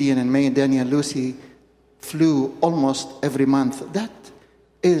Gideon and May, Daniel and Lucy flew almost every month. That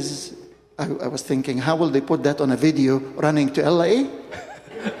is, I was thinking, how will they put that on a video running to LA?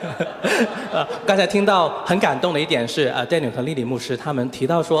 刚才听到很感动的一点是Daniel 和莉莉牧师他们提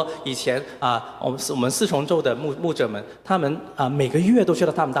到说，以前我们四重奏的牧者们，他们每个月都去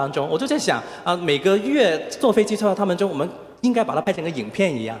到他们当中。我就在想每个月坐飞机去到他们中，我们应该把它拍成个影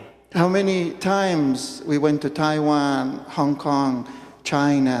片一样。 How many times we went to Taiwan, Hong Kong,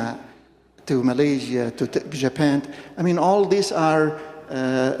 China, to Malaysia, to Japan? I mean, all these are,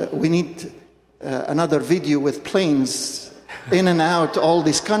 we need another video with planes in and out all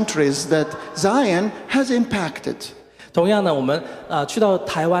these countries that Zion has impacted. 同样呢，我们去到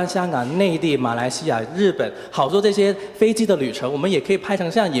台湾、香港、内地、马来西亚、日本，好多这些飞机的旅程，我们也可以拍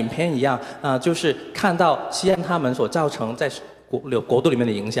成像影片一样就是看到西安他们所造成在国度里面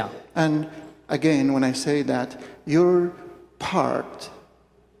的影响。 And again, when I say that, your part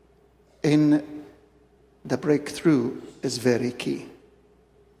in the breakthrough is very key.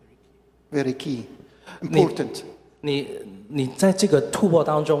 Very key. Important. 你在这个突破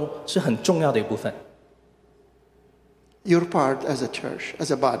当中是很重要的一部分。 Your part as a church,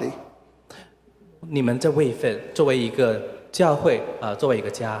 as a body. 你们这位份作为一个教会作为一个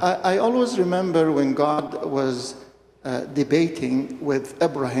家。 I always remember when God was debating with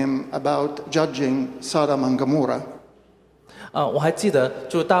Abraham about judging Sodom and Gomorrah. 我还记得，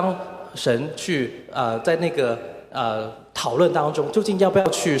就当神去在那个讨论当中，究竟要不要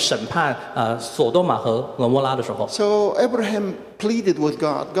去审判索多玛和蛾摩拉的时候。 So Abraham pleaded with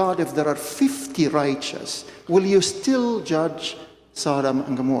God, God, if there are 50 righteous, will you still judge Sodom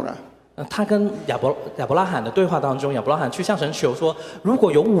and Gomorrah? 他跟亚伯拉罕的对话当中，亚伯拉罕去向神求说，如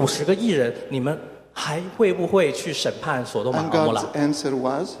果有50个义人，你们还会不会去审判索多玛 And 和蛾摩拉？ God's answer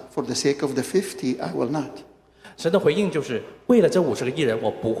was, for the sake of the 50, I will not. 神的回应就是，为了这50个义人，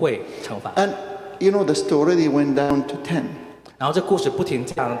我不会惩罚。 And you know the story, they went down to 10. 然后这故事不停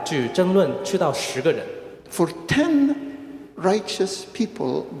这样去争论，去到10个人。 For 10 righteous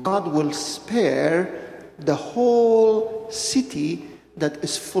people, God will spare the whole city that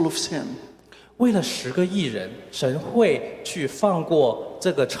is full of sin. 为了10个义人，神会去放过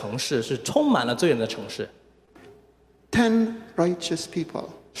这个城市，是充满了罪人的城市。 10 righteous people.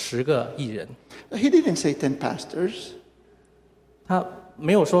 10个义人。 He didn't say 10 pastors. 他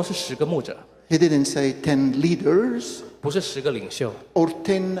没有说是10个牧者。 He didn't say 10 leaders. 不是10个领袖。 Or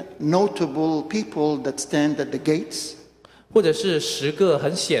 10 notable people that stand at the gates. 或者是10个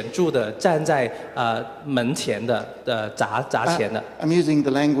很显著的站在门前的闸前的。 I'm using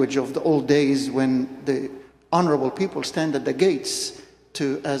the language of the old days when the honorable people stand at the gates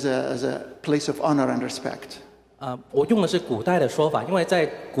as a place of honor and respect. 我用的是古代的说法，因为在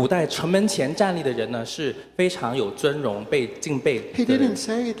古代城门前站立的人呢是非常有尊荣、被敬佩的人。 He didn't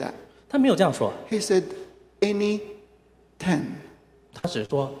say that. 他没有这样说。 He said any 10. 他只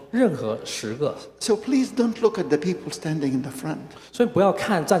说任何10个。 So please don't look at the people standing in the front. 所以不要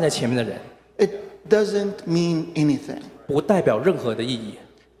看站在前面的人。 It doesn't mean anything. 不代表任何的意义。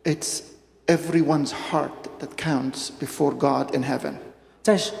 It's everyone's heart that counts before God in heaven.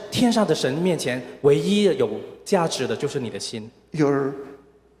 在天上的神面前，唯一有价值的就是你的心。 Your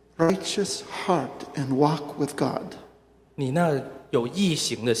righteous heart and walk with God. 你那有义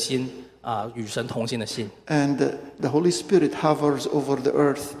行的心与神同行的心。 And the Holy Spirit hovers over the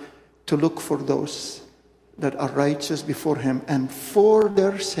earth to look for those that are righteous before Him, and for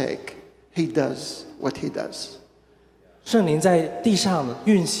their sake, He does what He does. 圣灵在地上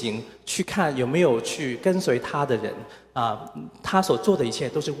运行，去看有没有去跟随他的人他所做的一切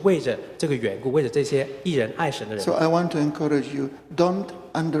都是为着这个缘故，为着这些义人爱神的人。 So I want to encourage you, don't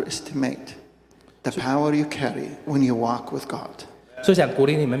underestimate the power you carry when you walk with God. 所以想鼓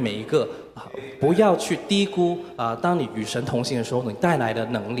励你们每一个不要去低估当你与神同行的时候，你带来的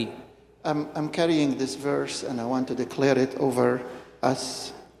能力。 I'm carrying this verse and I want to declare it over us.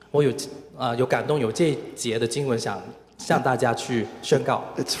 我有感动，有这一节的经文想向大家去宣告。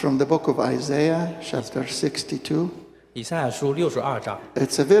 It's from the book of Isaiah, chapter 62. 以赛亚书62章。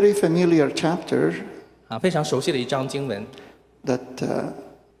 It's a very familiar chapter. 非常熟悉的一章经文。 That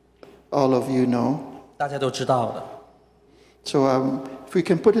all of you know. 大家都知道的。 So if we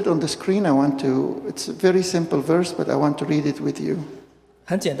can put it on the screen, I want to. It's a very simple verse, but I want to read it with you.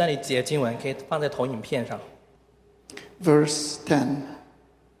 很简单的一节经文，可以放在投影片上。 Verse 10.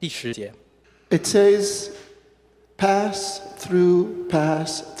 第10节。 It says, pass through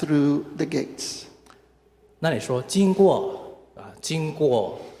the gates. 那里说经过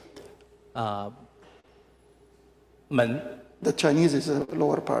门。 The Chinese is the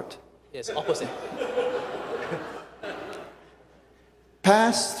lower part. Yes, opposite.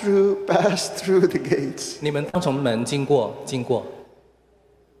 Pass through the gates. 你们当从门经过。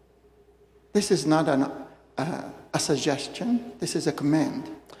 This is not a suggestion. This is a command.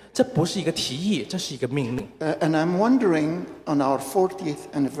 这不是一个提议，这是一个命令。 And I'm wondering on our 40th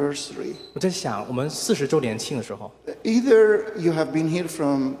anniversary. 我在想，我们40周年庆的时候 Either you have been here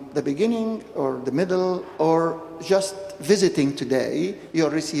from the beginning or the middle, or just visiting today, you're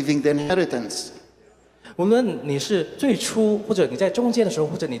receiving the inheritance. 无论你是最初，或者你在中间的时候，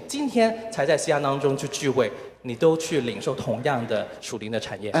或者你今天才在西安当中去聚会，你都去领受同样的属灵的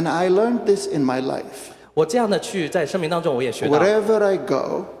产业。 And I learned this in my life. 我这样的去在生命当中，我也学到。 Wherever I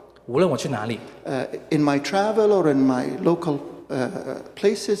go, 无论我去哪里 in my travel or in my local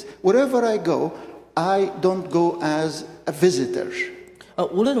places, wherever I go, I don't go as a visitor.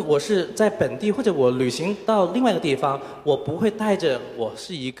 无论我是在本地，或者我旅行到另外一个地方，我不会带着我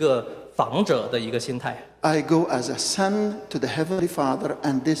是一个访者的一个心态。 I go as a son to the Heavenly Father,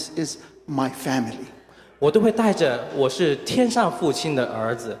 and this is my family. 我都会带着我是天上父亲的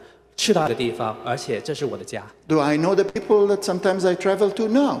儿子去到一个地方，而且这是我的家。 Do I know the people that sometimes I travel to?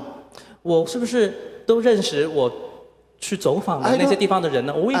 No. 我是不是都认识我去走访的那些地方的人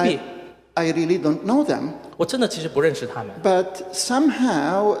呢？我未必。 I really don't know them. 我真的其实不认识他们。 But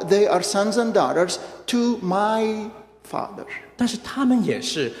somehow they are sons and daughters to my father. 但是他们也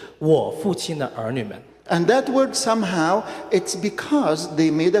是我父亲的儿女们。 And that word somehow, it's because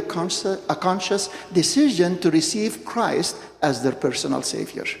they made a conscious decision to receive Christ as their personal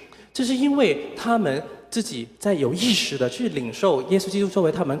Savior. 这是因为他们自己在有意识的去领受耶稣基督作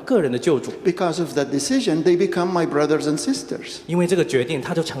为他们个人的救主。 Because of that decision, they become my brothers and sisters. 因为这个决定，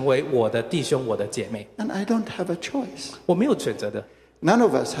他就成为我的弟兄，我的姐妹。 And I don't have a choice. 我没有选择的。 None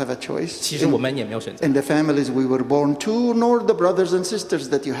of us have a choice. 其实我们也没有选择。 In the families we were born to, nor the brothers and sisters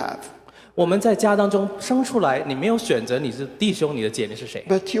that you have. 我们在家当中生出来，你没有选择你是弟兄，你的姐妹是谁。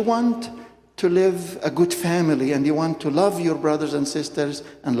 But you want to live a good family, and you want to love your brothers and sisters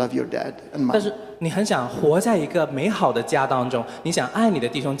and love your dad and mom. 但是你很想活在一个美好的家当中，你想爱你的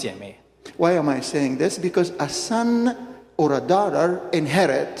弟兄姐妹。 Why am I saying this? Because a son or a daughter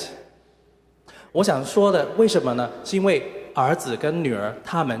inherit. 我想说的为什么呢？是因为儿子跟女儿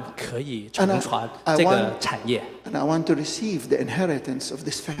他们可以承传这个产业。 And I want to receive the inheritance of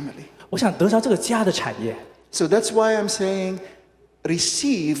this family. 我想得着这个家的产业。 So that's why I'm saying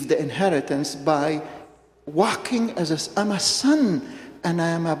receive the inheritance by walking as I'm a son and I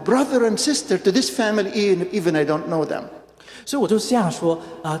am a brother and sister to this family, even I don't know them. 所以我就这样说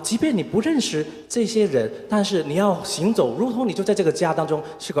即便你不认识这些人，但是你要行走，如同你就在这个家当中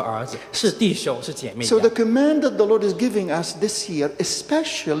是个儿子，是弟兄，是姐妹一 So 样。 the command that the Lord is giving us this year,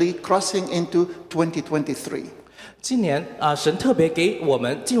 especially crossing into 2023. 今年神特别给我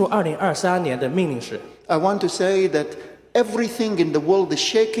们进入2023年的命令是 I want to say that everything in the world is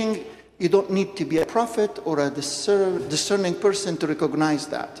shaking. You don't need to be a prophet or a discerning person to recognize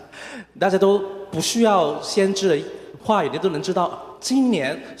that. 大家都不需要先知的话语，你都能知道，今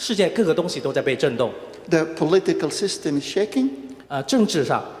年世界各个东西都在被震动。 The political system is shaking. 政治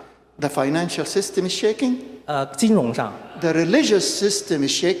上 The financial system is shaking. 金融上， The religious system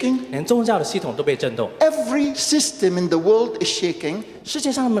is shaking. 连宗教的系统都被震动， Every system in the world is shaking 世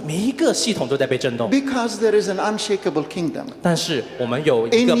界上每一个系统都在被震动。 because there is an unshakable kingdom 但是我们有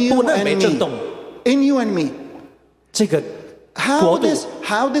一个 in you 不能被 and 震动 me. In you and me. 这个 How 国度，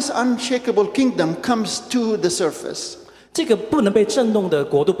 this unshakable kingdom comes to the surface. 这个不能被震动的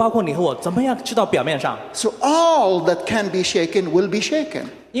国度，包括你和我，怎么样去到表面上？ So all that can be shaken will be shaken.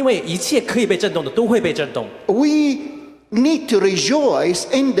 因为一切可以被震动的都会被震动。 We need to rejoice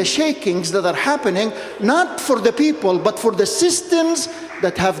in the shakings that are happening, not for the people, but for the systems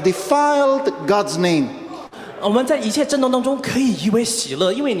that have defiled God's name. 我们在一切震动当中可以以为喜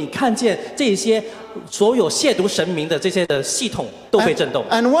乐，因为你看见这些所有亵渎神明的这些的系统都被震动。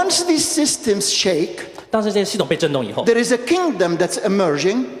 And once these systems shake, 当这些系统被震动以后， there is a kingdom that's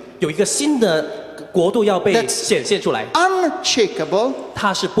emerging 有一个新的国度要被显现出来， unshakable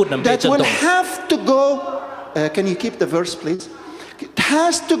它是不能被 that 震 will 动。 have to go, can you keep the verse please? It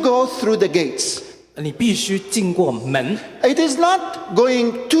has to go through the gates. 你必须经过门， It is not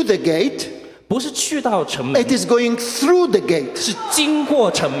going to the gate, 不是去到城门， it is going through the gate. 是经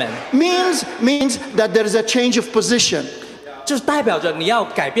过城门， Means that there is a change of position. 就是代表着你要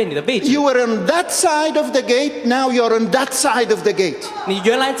改变你的位置。 You were on that side of the gate, now you're on that side of the gate. 你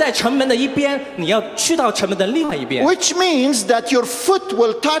原来在城门的一边，你要去到城门的另外一边。 Which means that your foot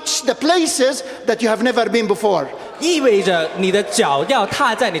will touch the places that you have never been before. 意味着你的脚要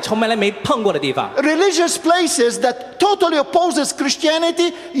踏在你从来没碰过的地方。 Religious places that totally opposes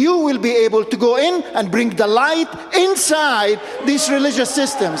Christianity, you will be able to go in and bring the light inside these religious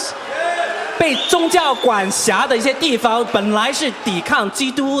systems. 被宗教管辖的一些地方，本来是抵抗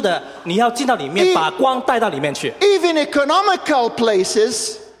基督的，你要进到里面，把光带到里面去。 Even economical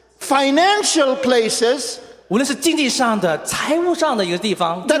places, financial places, 无论是经济上的、财务上的一个地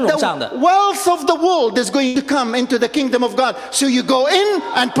方、金 that 融上的， the wealth of the world is going to come into the kingdom of God. So you go in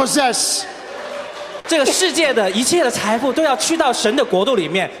and possess. 这个世界的一切的财富都要去到神的国度里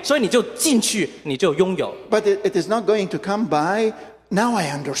面，所以你就进去，你就拥有。 But it is not going to come by, now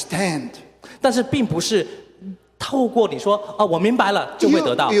I understand. 但是并不是透过你说啊，我明白了就会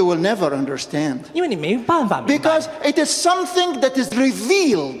得到， You will never understand. 因为你没办法明白， Because it is something that is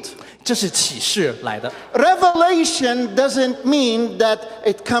revealed. 这是启示来的。 Revelation doesn't mean that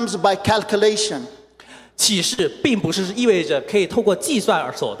it comes by calculation. 启示并不是意味着可以透过计算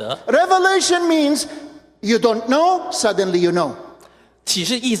而所得。 Revelation means you don't know, suddenly you know. 启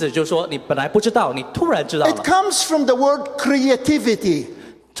示意思就是说，你本来不知道，你突然知道 It 了。 comes from the word creativity.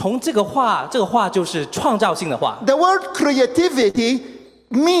 从这个话就是创造性的话。 The word creativity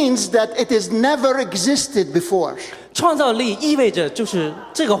means that it has never existed before. 创造力意味着就是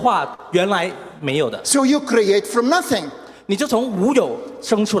这个话原来没有的， So you create from nothing. 你就从无有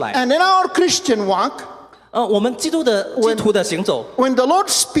生出来。 And in our Christian walk, 我们基督徒的行走， when the Lord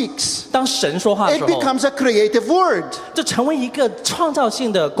speaks, 当神说话的 it 时候， becomes a creative word. 就成为一个创造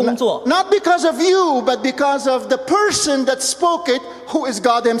性的工作。 Not because of you, but because of the person that spoke it, who is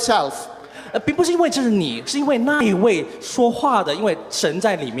God Himself. 并不是因为这是你，是因为那一位说话的，因为神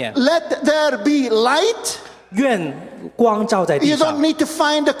在里面。 Let there be light. 愿光照在地 You 上。 don't need to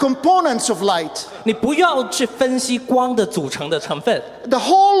find the components of light. 你不要去分析光的组成的成分， The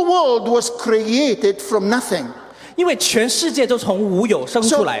whole world was created from nothing. 因为全世界都从无有生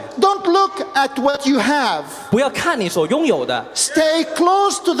So 出来。 don't look at what you have. 不要看你所拥有的， Stay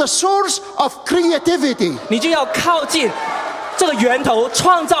close to the source of creativity. 你就要靠近这个源头，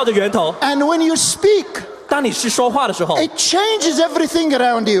创造的源头。 And when you speak, 当你去说话的时候， it changes everything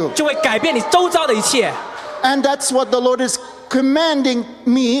around you. 就会改变你周遭的一切。 And that's what the Lord is commanding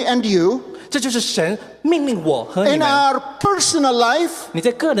me and you. 这就是神命令我和你 In 们， our personal life, 你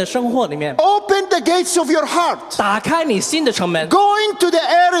在个人的生活里面， open the gates of your heart. 打开你心的城门， Go into the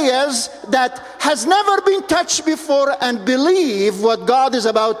areas that has never been touched before and believe what God is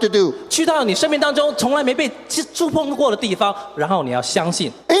about to do. 去到你生命当中从来没被触碰过的地方，然后你要相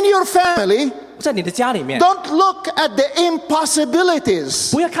信， In your family, 在你的家里面， don't look at the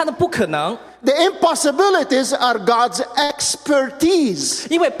impossibilities. 不要看到不可能， The impossibilities are God's expertise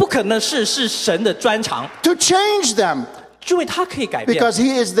因为不可能的事是神的专长， to change them 因为他可以改变， because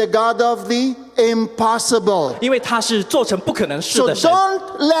He is the God of the impossible. 因为他是做成不可能事 So 的神。 don't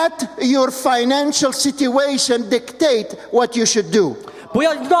let your financial situation dictate what you should do. 不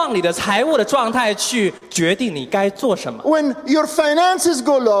要让你的财务的状态去决定你该做什么， When your finances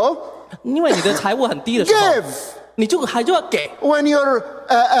go low, 因为你的财务很低的时候 give. 你就要给。 When your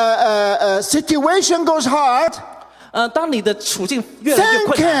situation goes hard, 当你的处境越来越 thank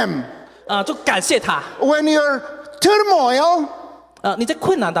困难， Him. 就感谢他。 When your turmoil, 你在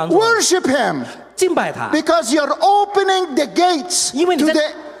困难当中 Worship Him 敬拜他， because you're opening the gates 因为你在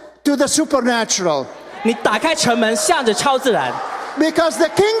to the supernatural. 你打开城门向着超自然， Because the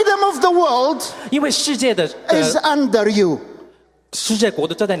kingdom of the world 因为世界的 is under you. 世界国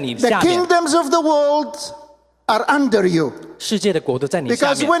度就在你 The 下面， kingdoms of the world are under you. 世界的国度在你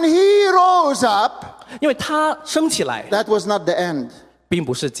下 Because 面， when He rose up, 因为他升起来， that was not the end. 并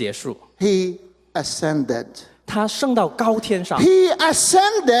不是结束， He ascended. 他升到高天上， He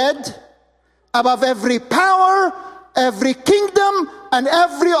ascended above every power, every kingdom, and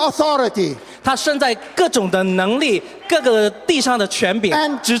every authority. 他升在各种的能力、各个地上的权柄、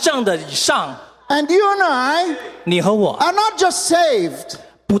执政的以上。 And you and I 你和我 are not just saved.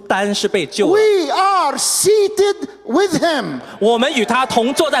 不单是被救了， We are seated with Him. 我们与他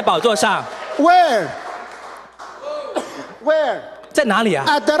同坐在宝座上。 Where? Where? 在哪里啊？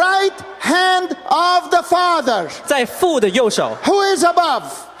 At the right hand of the Father. 在父的右手。 Who is above?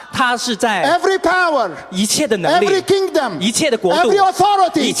 他是在 every power, 一切的能力、 every kingdom, 一切的国度、 every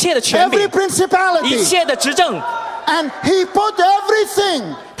authority, 一切的权柄、 every principality, 一切的执政。 And He put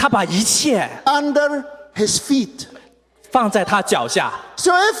everything 他把一切 under His feet. 放在他脚下。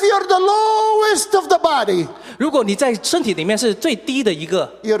 So if you're the lowest of the body, 如果你在身体里面是最低的一个，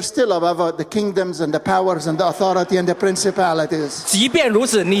 you're still above the kingdoms and the powers and the authority and the principalities. 即便如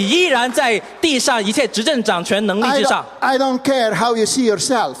此，你依然在地上一切执政掌权能力之上。 I don't care how you see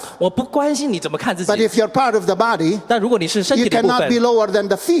yourself. 我不关心你怎么看自己。 But if you're part of the body, 但如果你是身 you 体的一部 cannot 分， be lower than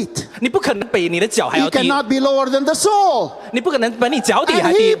the feet. 你不可能比你的脚还 You 要低。 cannot be lower than the soul. 你不可能比你脚底 And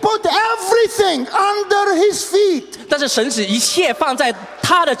还 He 低。 put everything under His feet. 但是神使一切放在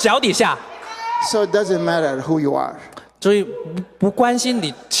他的脚底下， So it doesn't matter who you are. 所以不关心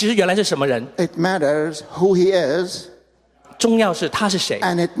你其实原来是什么人， It matters who He is. 重要是他是谁。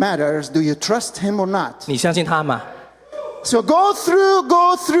 And it matters, do you trust Him or not? 你相信他吗？ So go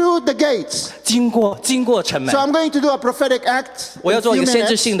through the gates. 经过城门 So。I'm going to do a prophetic act. 我 in 要 a 做一 few 个先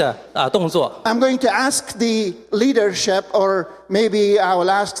知 minutes. 性的动作。 I'm going to ask the leadership, or maybe I will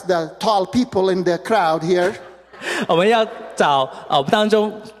ask the tall people in the crowd here. 我们要找我们当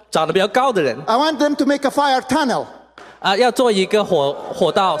中长得比较高的人 I want them to make a fire tunnel, 要做一个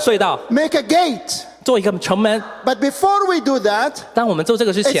火道隧道， make a gate. 做一个城门。 But before we do that, 当我们做这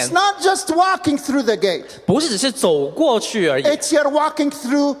个之前 it's，not just walking through the gate. 不是只是走过去而已， It's you're walking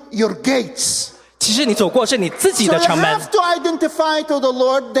through your gates. 其实你走过是你自己 So 的 you 城门。 have to identify to the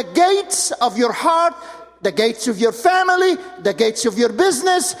Lord the gates of your heart, the gates of your family, the gates of your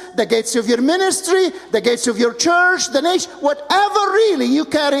business, the gates of your ministry, the gates of your church, the nation, whatever really you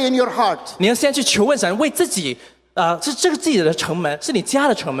carry in your heart. 你要先去求问神，为自己是这个自己的城门，是你家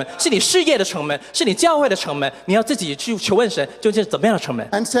的城门，是你事业的城门，是你教会的城门。你要自己去求问神，究竟是怎么样的城门。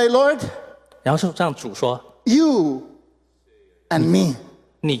 And say, Lord, 然后是让主说， you and me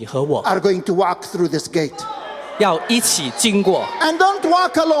你和我 are going to walk through this gate. 要一起经过， And don't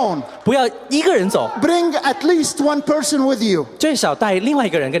walk alone. 不要一个人走， Bring at least one person with you. 最少带另外一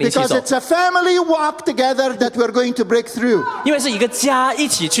个人跟你一起 Because 走， it's a family walk together that we're going to break through. 因为是一个家一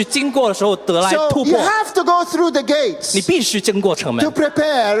起去经过的时候得来 So 突 you 破。 have to go through the gates 你必须经过城 to 门，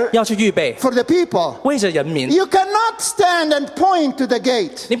 prepare 要去预备， for the people. 为着人民。 You cannot stand and point to the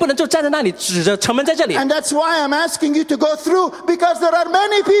gate. 你不能就站在那里指着城门在这里。 And that's why I'm asking you to go through, because there are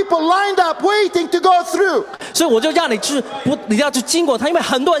many people lined up waiting to go through. 所以我就让你去你要去经过它，因为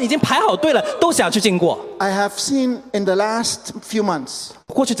很多人已经排好队了，都想去经过。 I have seen in the last few months,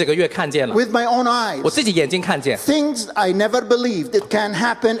 过去几个月看见了， with my own eyes, 我自己眼睛看见， things I never believed it can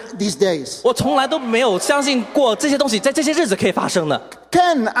happen these days. 我从来都没有相信过这些东西在这些日子可以发生的。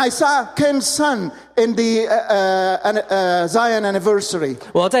 I saw Ken's son in the Zion anniversary.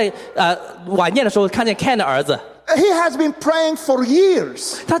 我在晚宴的时候看见 Ken 的儿子， He has been praying for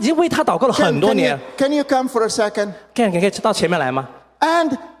years. 他已经为他祷告了很多年。 Can you come for a second? Ken 可以到前面来吗？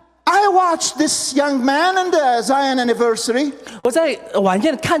 And I watched this young man in the Zion anniversary. 我在晚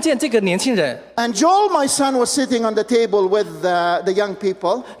宴看见这个年轻人 And Joel, my son, was sitting on the table with the young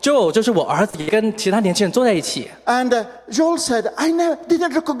people. ，Joe 就是我儿子，也跟其他年轻人坐在一起。And Joel said, I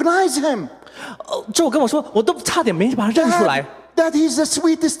didn't recognize him. Joe 跟我说，我都差点没把他认出来。 That he's the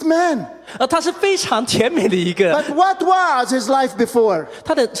sweetest man. 他是非常甜美的一个。 But what was his life before?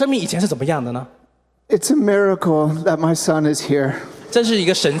 他的生命以前是怎么样的呢？ It's a miracle that my son is here. 真是一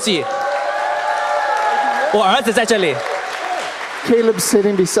个神迹。我儿子在这里。 Caleb's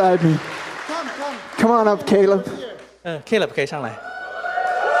sitting beside me. Come on up, Caleb. Caleb 可以上来。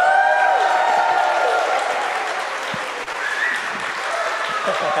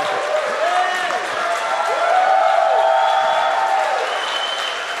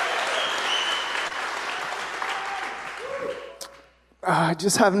I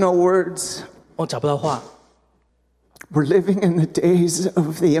just have no words. 我找不到话。 We're living in the days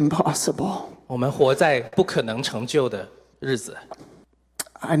of the impossible. 我们活在不可能成就的日子。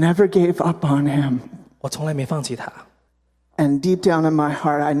 I never gave up on him. 我从来没放弃他。 And deep down in my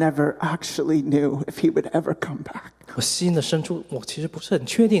heart, I never actually knew if he would ever come back. 我心的深处，我其实不是很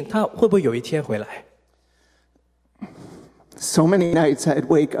确定他会不会有一天回来。 So many nights I'd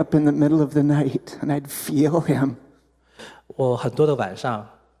wake up in the middle of the night and I'd feel him. 我很多的晚上，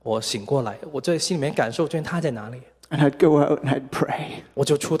我醒过来，我在心里面感受，究竟他在哪里？ And I'd go out and I'd pray. 我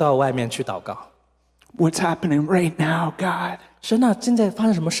就出到外面去祷告。 What's happening right now, God? 神啊，现在发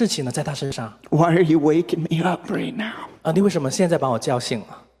生什么事情呢？在他身上。 Why are you waking me up right now? 啊，你为什么现在把我叫醒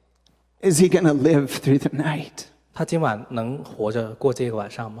了？ Is he going to live through the night? 他今晚能活着过这个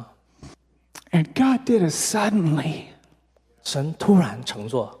晚上吗？ And God did it suddenly. 神突然乘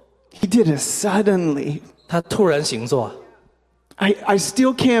坐。 He did it suddenly. 他突然行作。 I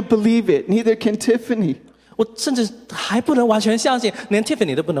still can't believe it. Neither can Tiffany. 我甚至还不能完全相信，连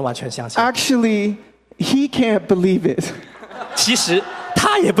Tiffany 都不能完全相信。 Actually, he can't believe it. 其实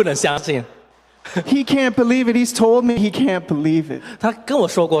他也不能相信。 He can't believe it. He's told me he can't believe it. 他跟我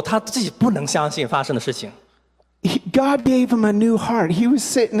说过，他自己不能相信发生的事情。 God gave him a new heart. He was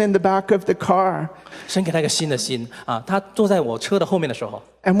sitting in the back of the car. 神给他一个新的心啊！他坐在我车的后面的时候，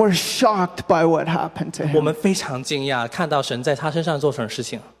 And we're shocked by what happened to 我 him. 们非常惊讶，看到神在他身上做什么事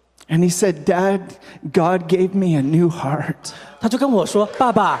情。 And he said, Dad, God gave me a new heart. 他就跟我说：“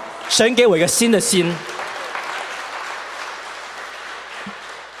爸爸，神给我一个新的心。”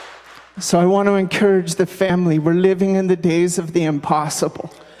 So I want to encourage the family. We're living in the days of the impossible.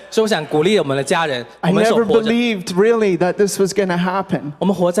 所以我想鼓励我们的家人，我 I 们所 never 活着， believed really that this was going to happen. 我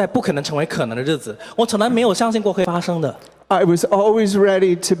们活在不可能成为可能的日子。我从来没有相信过会发生的。 I was always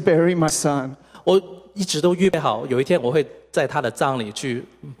ready to bury my son. 我一直都预备好，有一天我会在他的葬礼去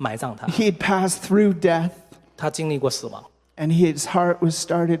埋葬他。 He had passed through death. 他经历过死亡， And his heart was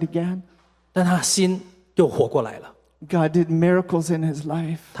started again. 但他心又活过来了。 God did miracles in his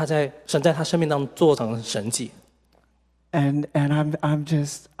life. 神在他生命当中做成神迹。 And I'm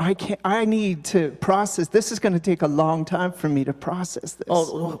just I need to process. This is going to take a long time for me to process this.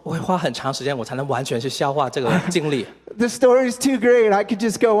 我会花很长时间，我才能完全去消化这个经历。 The story's too great. I could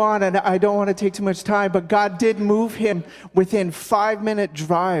just go on, and I don't want to take too much time. But God did move him within 5-minute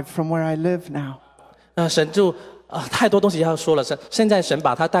drive from where I live now. 神就太多东西要说了。现在神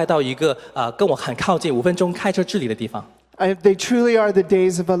把他带到一个跟我很靠近，5分钟开车治理的地方。 They truly are the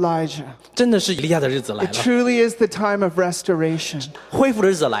days of Elijah. 真的是以利亚的日子来 It 了， truly is the time of restoration. 恢复的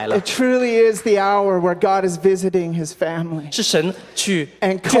日子来了 It，truly is the hour where God is visiting his family 是神去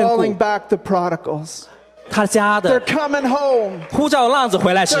and 眷 calling 顾 back the prodigals. 他家 They're 的 coming home. 呼召浪子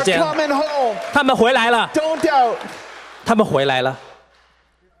回来时 They're 间， coming home. 他们回来了， Don't doubt. 他们回来了。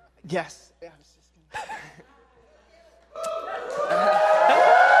 Yes.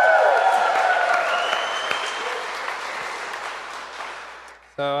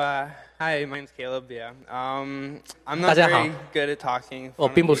 So, hi, my name's Caleb. Yeah, I'm 大 not 家好 very good at talking. 我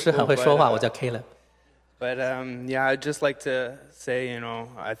in front 并 of 不是很 people, 会说话， but, 我叫 Caleb。 But yeah, I'd just like to say,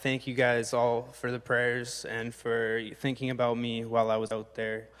 I thank you guys all for the prayers and for thinking about me while I was out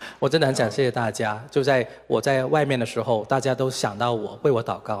there. 我真的很想谢谢大家，就在我在外面的时候，大家都想到我，为我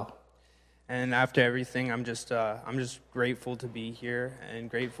祷告。 And after everything, I'm just grateful to be here and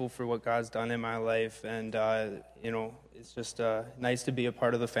grateful for what God's done in my life. And it's just nice to be a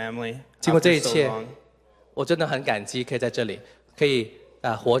part of the family 经过这 after 一 so 切 long. 我真的很感激，可以在这里，可以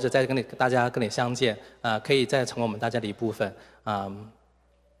活着，再跟大家跟你相见，可以再成为我们大家的一部分。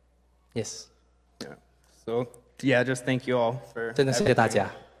Yes， So yeah, just thank you all for. 真的谢谢大家。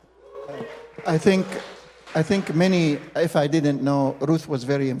 I think many, if I didn't know, Ruth was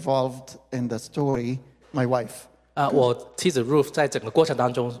very involved in the story, my wife. 我妻子 Ruth 在整个过程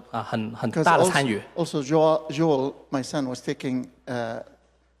当中很 Because 大的参与。 also Joel, my son, was taking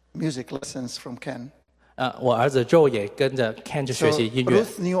music lessons from Ken. 我儿子 Joe 也跟着 Ken 去 So 学习音乐。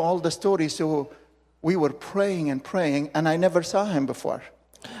 Ruth knew all the stories, so we were praying and praying, and I never saw him before.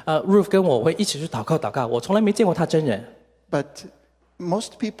 Ruth 跟我会一起去祷告，我从来没见过他真人。 But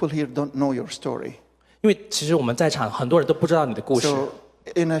most people here don't know your story. 因为其实我们在场很多人都不知道你的故事。 So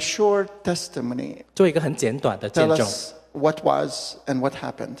in a short testimony, 做一个很简短的见 tell 证， us what was and what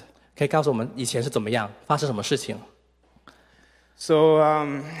happened. 可以告诉我们以前是怎么样，发生什么事情。 So,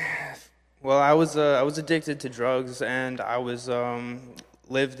 well, I was addicted to drugs, and I was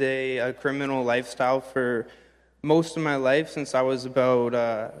lived a criminal lifestyle for most of my life. Since I was about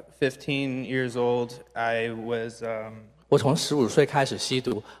 15 years old, I was. 我从15岁开始吸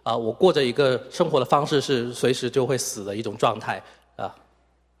毒，我过着一个生活的方式是随时就会死的一种状态，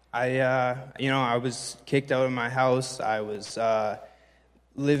 I was kicked out of my house. I was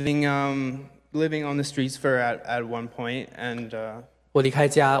living on the streets at one point, and 我离开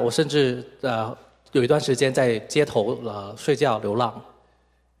家，我甚至有一段时间在街头睡觉流浪。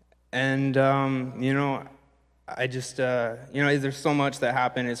And I just there's so much that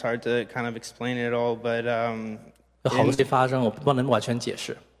happened. It's hard to kind of explain it all, but 有好多事发生，我不能完全解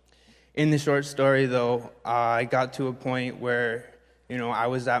释。In the short story, though, I got to a point where I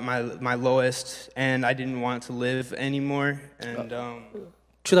was at my lowest, and I didn't want to live anymore. And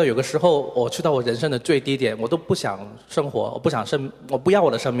去到有个时候，我去到我人生的最低点，我都不想生活，我不要我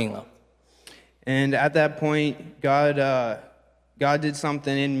的生命了。And at that point, God did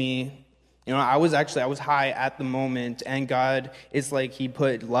something in me. I was high at the moment, and God, it's like He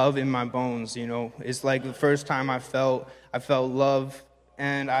put love in my bones. It's like the first time I felt love,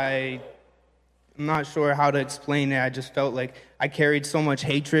 and I'm not sure how to explain it. I just felt like I carried so much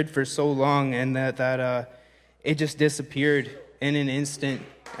hatred for so long, and that it just disappeared in an instant,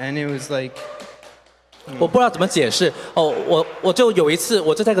 and it was like. 我不知道怎么解释我就有一次，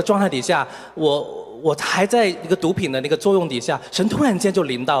我就在一个状态底下，我还在一个毒品的那个作用底下，神突然间就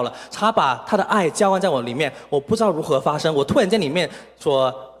临到了，他把他的爱浇灌在我里面，我不知道如何发生，我突然间里面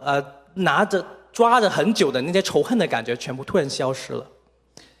所抓着很久的那些仇恨的感觉，全部突然消失了。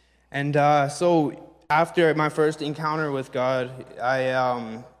And so after my first encounter with God,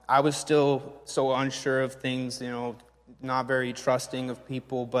 I was still so unsure of things, not very trusting of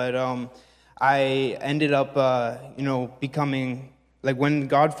people, but I ended up, becoming, like when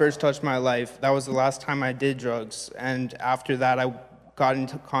God first touched my life, that was the last time I did drugs. And after that, I got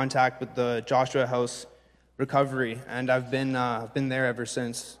into contact with the Joshua House Recovery, and I've been there ever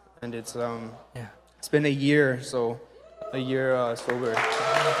since. And it's been a year sober.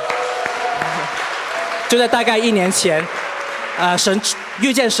 就在大概1年前。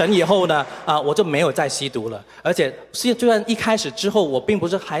遇见神以后呢，我就没有再吸毒了。而且就算一开始之后，我并不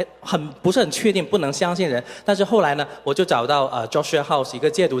是不是很确定，不能相信人。但是后来呢，我就找到Joshua House 一个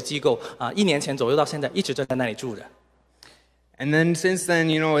戒毒机构，1年前左右到现在一直就在那里住着。And then since then,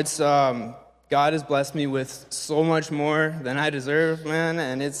 it's God has blessed me with so much more than I deserve, man.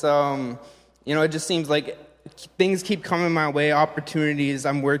 And it's it just seems like things keep coming my way, opportunities.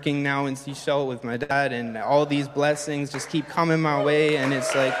 I'm working now in Seychelles with my dad, and all these blessings just keep coming my way, and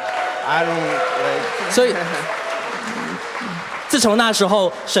it's like, I don't, like... 所以自从那时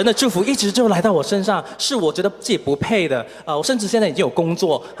候，神的祝福一直就来到我身上，是我觉得自己不配的。我甚至现在已经有工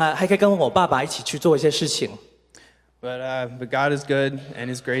作，还可以跟我爸爸一起去做一些事情。But God is good, and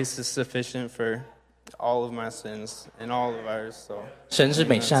His grace is sufficient for all of my sins and all of ours. So 神是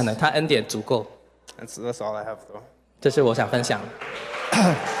美善的，他恩典足够。That's all I have, though. 这是我想分享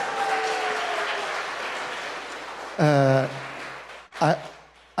的。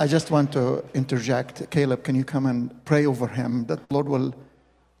I just want to interject. Caleb, can you come and pray over him that the Lord will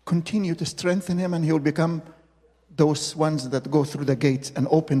continue to strengthen him and he will become those ones that go through the gates and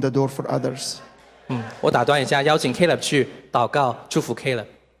open the door for others. 我打断一下，邀请 Caleb 去祷告，祝福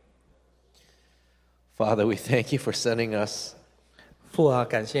Caleb。Father, we thank you for sending us 父啊，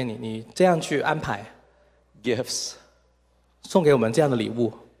感谢你，你这样去安排 gifts, 送给我们这样的礼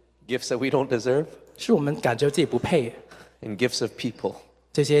物， gifts that we don't deserve, 是我们感觉自己不配， and gifts of people.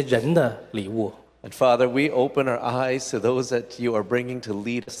 这些人的礼物。And Father, we open our eyes to those that you are bringing to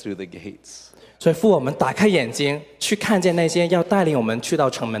lead us through the gates. 所以父，我们打开眼睛，去看见那些要带领我们去到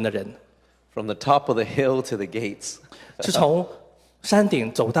城门的人。From the top of the hill to the gates. 是从山顶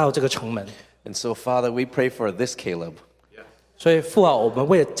走到这个城门。And so, Father, we pray for this Caleb. 所以父啊，我们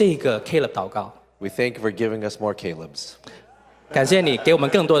为了这个 Caleb 祷告。We thank you for giving us more Calebs. 感谢你给我们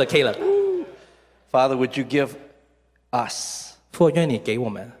更多的 Caleb。Father, would you give us 父，愿你给我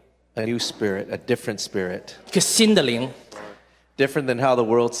们 a new spirit, a different spirit, 一个新的灵， different than how the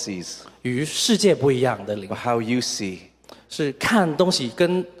world sees, 与世界不一样的灵， but how you see. 是看东西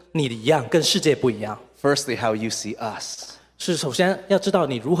跟你的一样，跟世界不一样。Firstly, how you see us. 是首先要知道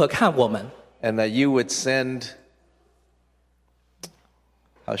你如何看我们。And that you would send,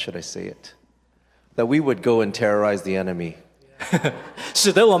 how should I say it? That we would go and terrorize the enemy.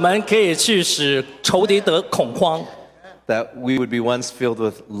 使得我们可以去使仇敌得恐慌。That we would be ones filled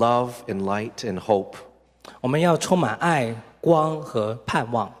with love and light and hope. 我们要充满爱、光和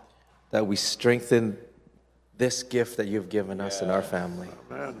盼望。That we strengthen this gift that you've given us in our family.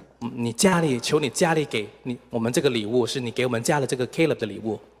 你加力，求你加力给你我们这个礼物，是你给我们加了这个 Caleb 的礼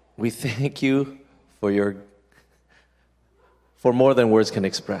物。We thank you for more than words can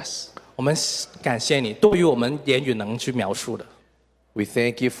express. 我们感谢你，多于我们言语能去描述的。We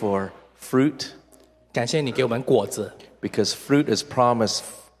thank you for fruit. 感谢你给我们果子。Because fruit is promised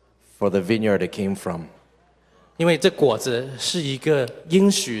for the vineyard it came from. 因为这果子是一个应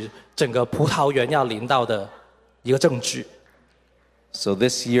许整个葡萄园要临到的一个证据。So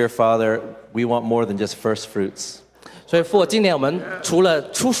this year, Father, we want more than just first fruits. 所以父，今年我们除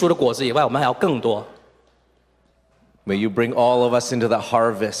了初熟的果子以外，我们还要更多。May you bring all of us into the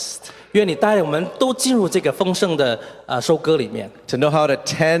harvest. 愿你带领我们都进入这个丰盛的收割里面。To know how to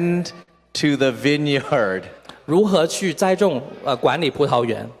tend to the vineyard. 如何去栽种管理葡萄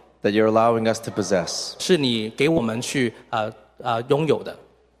园 That you're allowing us to possess. 是你给我们去拥有的。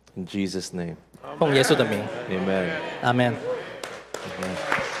In Jesus' name. 奉耶稣的名。Amen. Amen.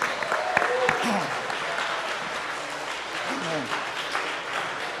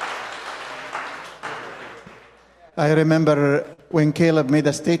 I remember when Caleb made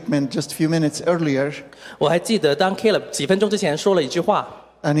a statement just a few minutes earlier. 我还记得当 Caleb 几分钟之前说了一句话。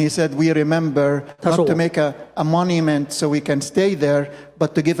And he said, we remember not to make a monument so we can stay there,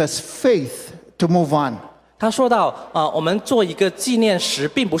 but to give us faith to move on. 他说到我们做一个纪念石，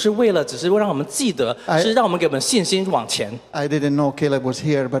并不是为了只是让我们记得，是让我们给我们信心往前。I didn't know Caleb was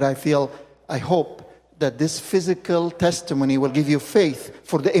here, but I hope that this physical testimony will give you faith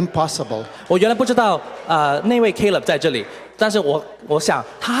for the impossible. 我原来不知道那位 Caleb 在这里，但是我想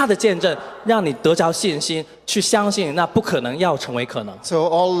他的见证让你得着信心，去相信那不可能要成为可能。So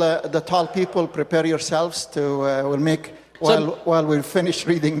all the tall people, prepare yourselves to will make while we finish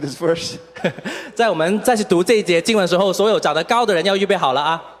reading this verse. 在我们再去读这一节经文的时候，所有长得高的人要预备好了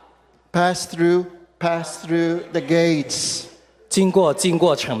啊。Pass through the gates. 经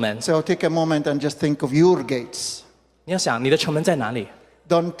过城门。So take a moment and just think of your gates. 你要想你的城门在哪里？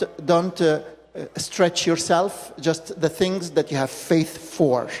 Don't stretch yourself. Just the things that you have faith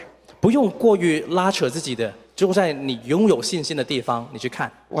for. 不用过于拉扯自己的，就在你拥有信心的地方，你去看。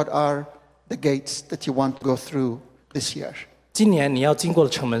What are the gates that you want to go through this year? 今年你要经过的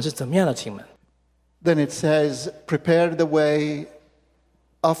城门是怎么样的城门？ Then it says, prepare the way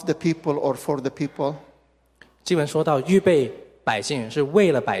of the people or for the people. 经文说到预备百姓，是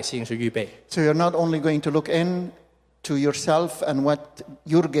为了百姓，是预备。 So you're not only going to look into yourself and what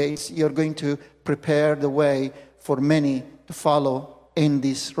your gates, you're going to prepare the way for many to follow in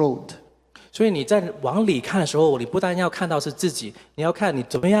this road. 所以你在往里看的时候，你不但要看到是自己，你要看你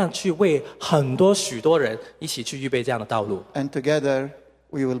怎么样去为许多人一起去预备这样的道路。 And together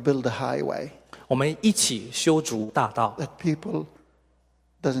we will build a highway. 我们一起修筑大道。 That people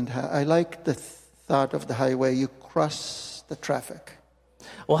doesn't have. I like the thought of the highway. You cross the traffic.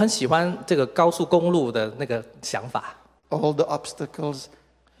 我很喜欢这个高速公路的那个想法。 All the obstacles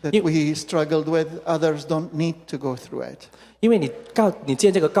that we struggled with, others don't need to go through it. 因为你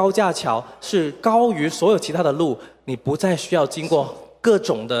建这个高架桥是高于所有其他的路，你不再需要经过各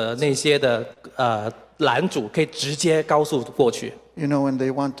种的那些的拦阻，可以直接高速过去。 You know, when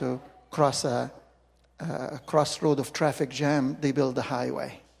they want to cross a crossroad of traffic jam, they build a highway.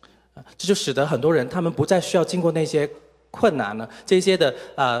 这就使得很多人他们不再需要经过那些困难了，这些的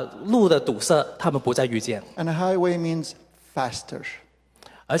路的堵塞，他们不再遇见。 And a highway means faster.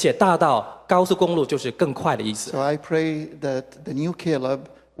 而且大道高速公路就是更快的意思。 So I pray that the new Caleb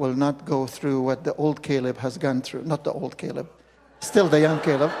will not go through what the old Caleb has gone through. Not the old Caleb, still the young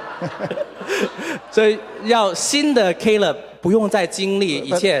Caleb. 所以要新的 Caleb 不用再经历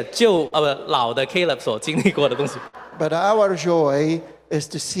一切老的 Caleb 所经历过的东西。 But our joy is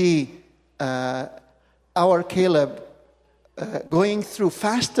to see our Caleb going through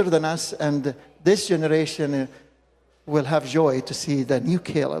faster than us, and this generation will have joy to see the new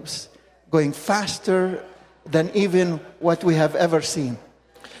Calebs going faster than even what we have ever seen.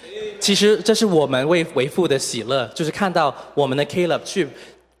 其实这是我们为父的喜乐，就是看到我们的 Caleb 去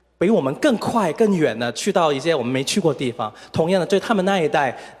比我们更快更远的去到一些我们没去过的地方。同样的，对他们那一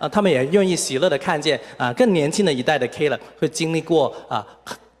代他们也愿意喜乐的看见更年轻的一代的 Caleb 会经历过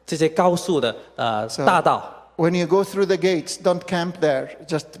这些高速的大道。 When you go through the gates, don't camp there.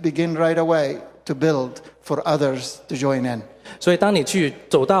 Just begin right away to build for others to join in. 所以当你去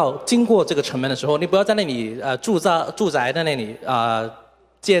走到经过这个城门的时候，你不要在那里住宅在那里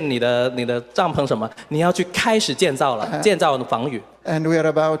建你的帐篷什么，你要去开始建造了，建造防御。 And we are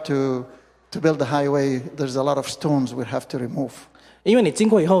about to build the highway. There's a lot of stones we have to remove. 因为你经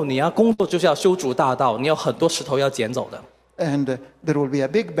过以后，你要工作就是要修筑大道，你有很多石头要捡走的。 And there will be a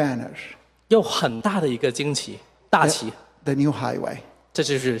big banner. 有很大的一个惊奇，大旗。 The new highway. 这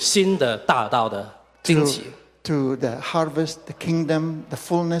就是新的大道的惊奇。 To the harvest, the kingdom, the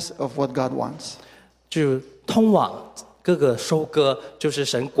fullness of what God wants. 就通往各个收割，就是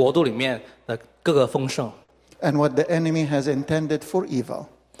神国度里面的各个丰盛。 And what the enemy has intended for evil.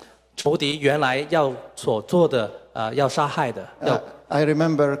 仇敌原来要所做的要杀害的。I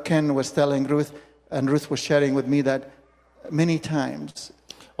remember Ken was telling Ruth, and Ruth was sharing with me that many times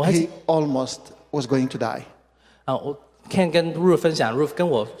he almost was going to die. 我 Ken 跟 Ruth 分享 ，Ruth 跟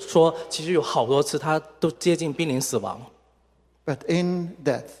我说，其实有好多次他都接近濒临死亡。But in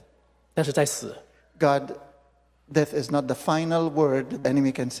death, 但是在死 death is not the final word the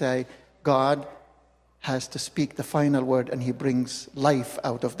enemy can say. God has to speak the final word, and He brings life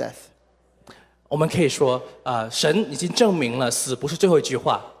out of death. 我们可以说，神已经证明了死不是最后一句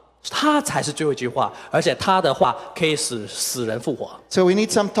话，他才是最后一句话，而且他的话可以使死人复活。So we need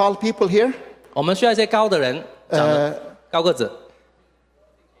some tall people here. 我们需要一些高的人，长得高个子。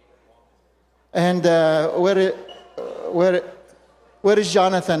And where is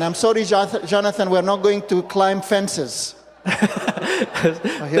Jonathan? I'm sorry, Jonathan. We're not going to climb fences.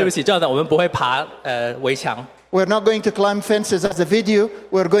 对不起 ，Jonathan， 我们不会爬围墙。We're not going to climb fences as a video.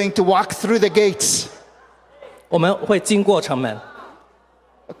 We're going to walk through the gates. 我们会经过城门。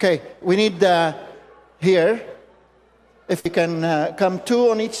Okay, we need here. If you can come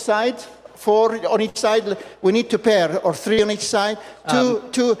 2 on each side, 4 on each side. We need to pair, or 3 on each side.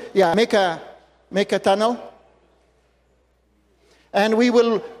 Two. Yeah, make a tunnel. And we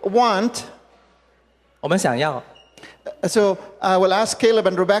will want. 我们想要。So I will ask Caleb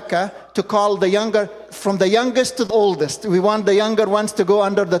and Rebecca to call from the youngest to the oldest. We want the younger ones to go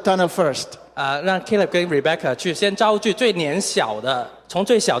under the tunnel first. 让 Caleb 跟 Rebecca 去先招聚最年小的，从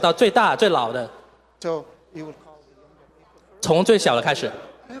最小到最大最老的。So you will call the younger people. 从最小的开始。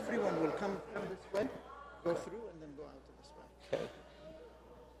Everyone will come this way, go through, and then go out this way. Okay.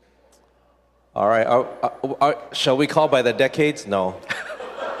 All right. Shall we call by the decades? No.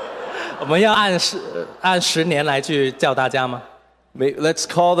 我们要按10年来去叫大家吗？ Let's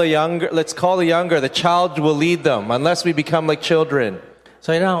call the younger. Let's call the younger. The child will lead them, unless we become like children.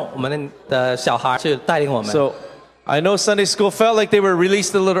 所以让我们的小孩去带领我们。So, I know Sunday school felt like they were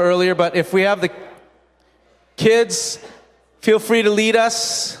released a little earlier, but if we have the kids, feel free to lead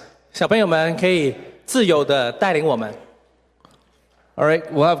us. 小朋友们可以自由的带领我们。All right,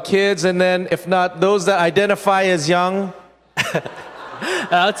 we'll have kids, and then if not, those that identify as young.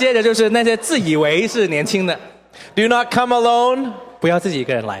 然后接着就是那些自以为是年轻的。Do not come alone. 不要自己一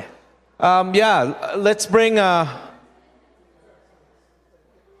个人来。Yeah, let's bring.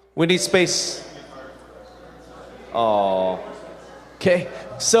 We need space. Oh. Okay.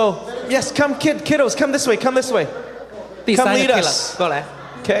 So yes, come kiddos, come this way. Come this way. Come lead us. 过来。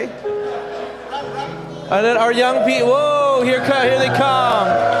 Okay. And then our young people. Whoa! Here they come.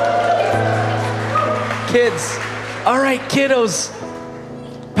 Kids. All right, kiddos.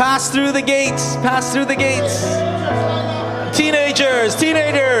 Pass through the gates. Pass through the gates. Teenagers.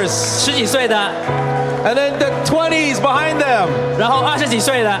 十几岁的。And then the 20s behind them. 然后20几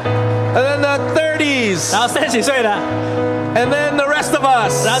岁的。And then the 30s. 然后30几岁的。And then the rest of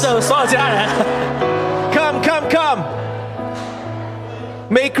us. 然后就所有其他人。Come.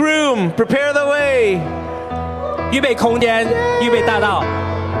 Make room. Prepare the way. 预备空间，预备大道。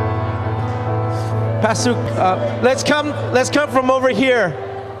Pass through. Let's come from over here.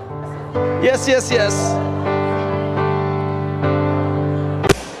 Yes.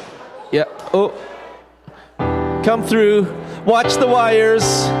 Yeah. Oh. Come through. Watch the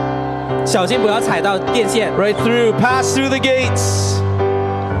wires. 小心不要踩到电线。Right through. Pass through the gates.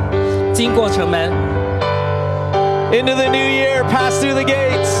 经过城门。Into the new year. Pass through the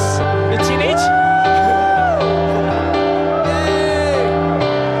gates. The teenage.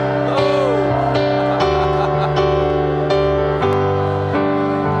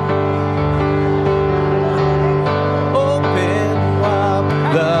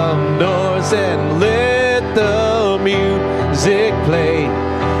 And let the music play.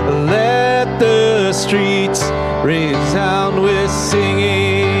 Let the streets resound with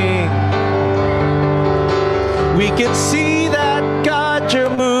singing. We can see that God, you're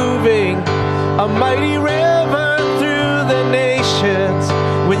moving a mighty river through the nations.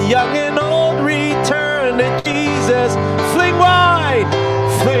 When young and old return to Jesus, fling wide,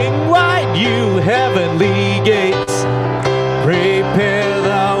 you heavenly gates. Prepare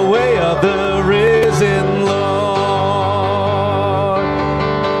the way of the risen Lord.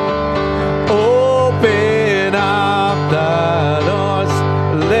 Open up the doors.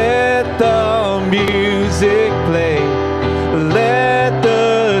 Let the music play. Let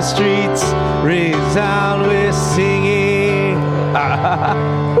the streets resound with singing.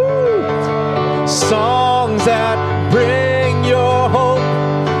 Songs that bring your hope.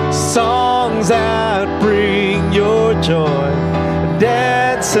 Songs that bring your joy.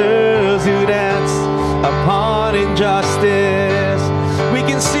 Dancers who dance upon injustice. We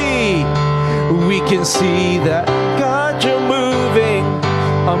can see see that God, you're moving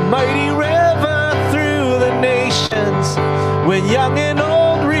a mighty river through the nations. When young and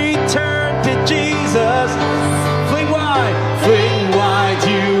old return to Jesus, fling wide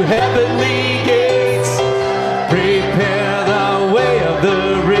you heavenly gates. Prepare the way of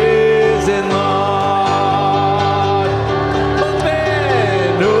the risen Lord.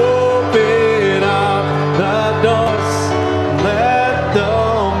 Open up the doors. Let the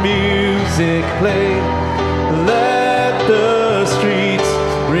music play. Let the streets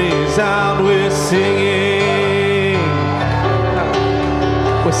resound with singing.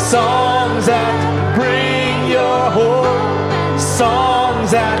 With songs that bring your hope.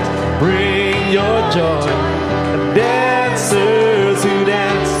 Songs that bring your joy. Dancers who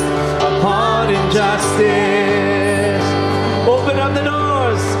dance upon injustice. Open up the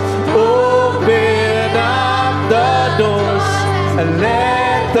doors. Open up the doors. And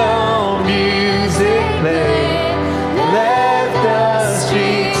let the music play. Let the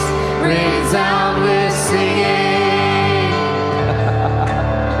streets resound with singing.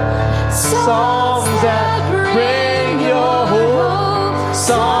 Songs that bring your hope.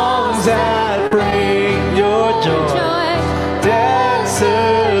 Songs that bring your joy.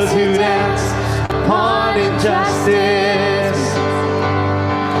 Dancers who dance upon injustice.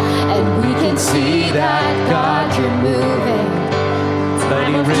 And we can see that God, you're moving.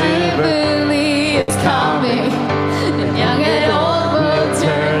 Mighty river is coming. And young and old will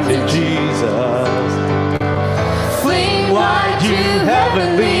turn to Jesus. Fling wide you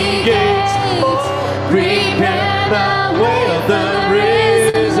heavenly gates. Prepare the way of the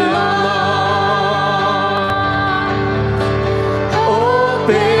risen Lord.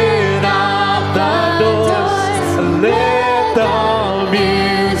 Open up the doors. Let the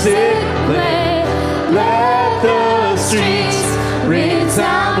music play. Let the streets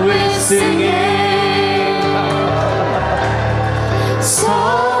resound with singing.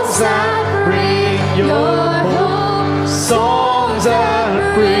 Songs that bring your hope. Songs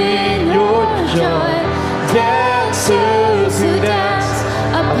that bring your joy. Dancers who dance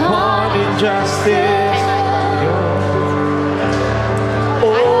upon injustice.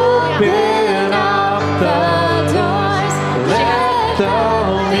 Open up the doors. Let the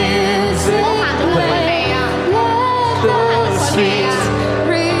music play. Let the streets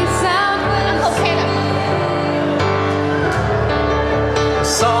resound with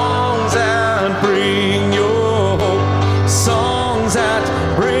songs that bring your hope. Songs that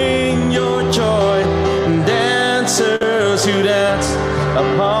bring your joy. Dancers who dance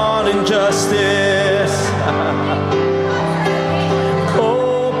upon injustice.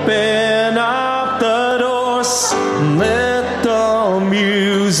 Open up the doors. Let the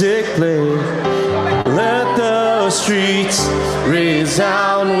music play. Let the streets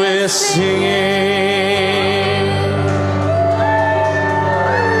resound with singing.